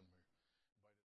evening.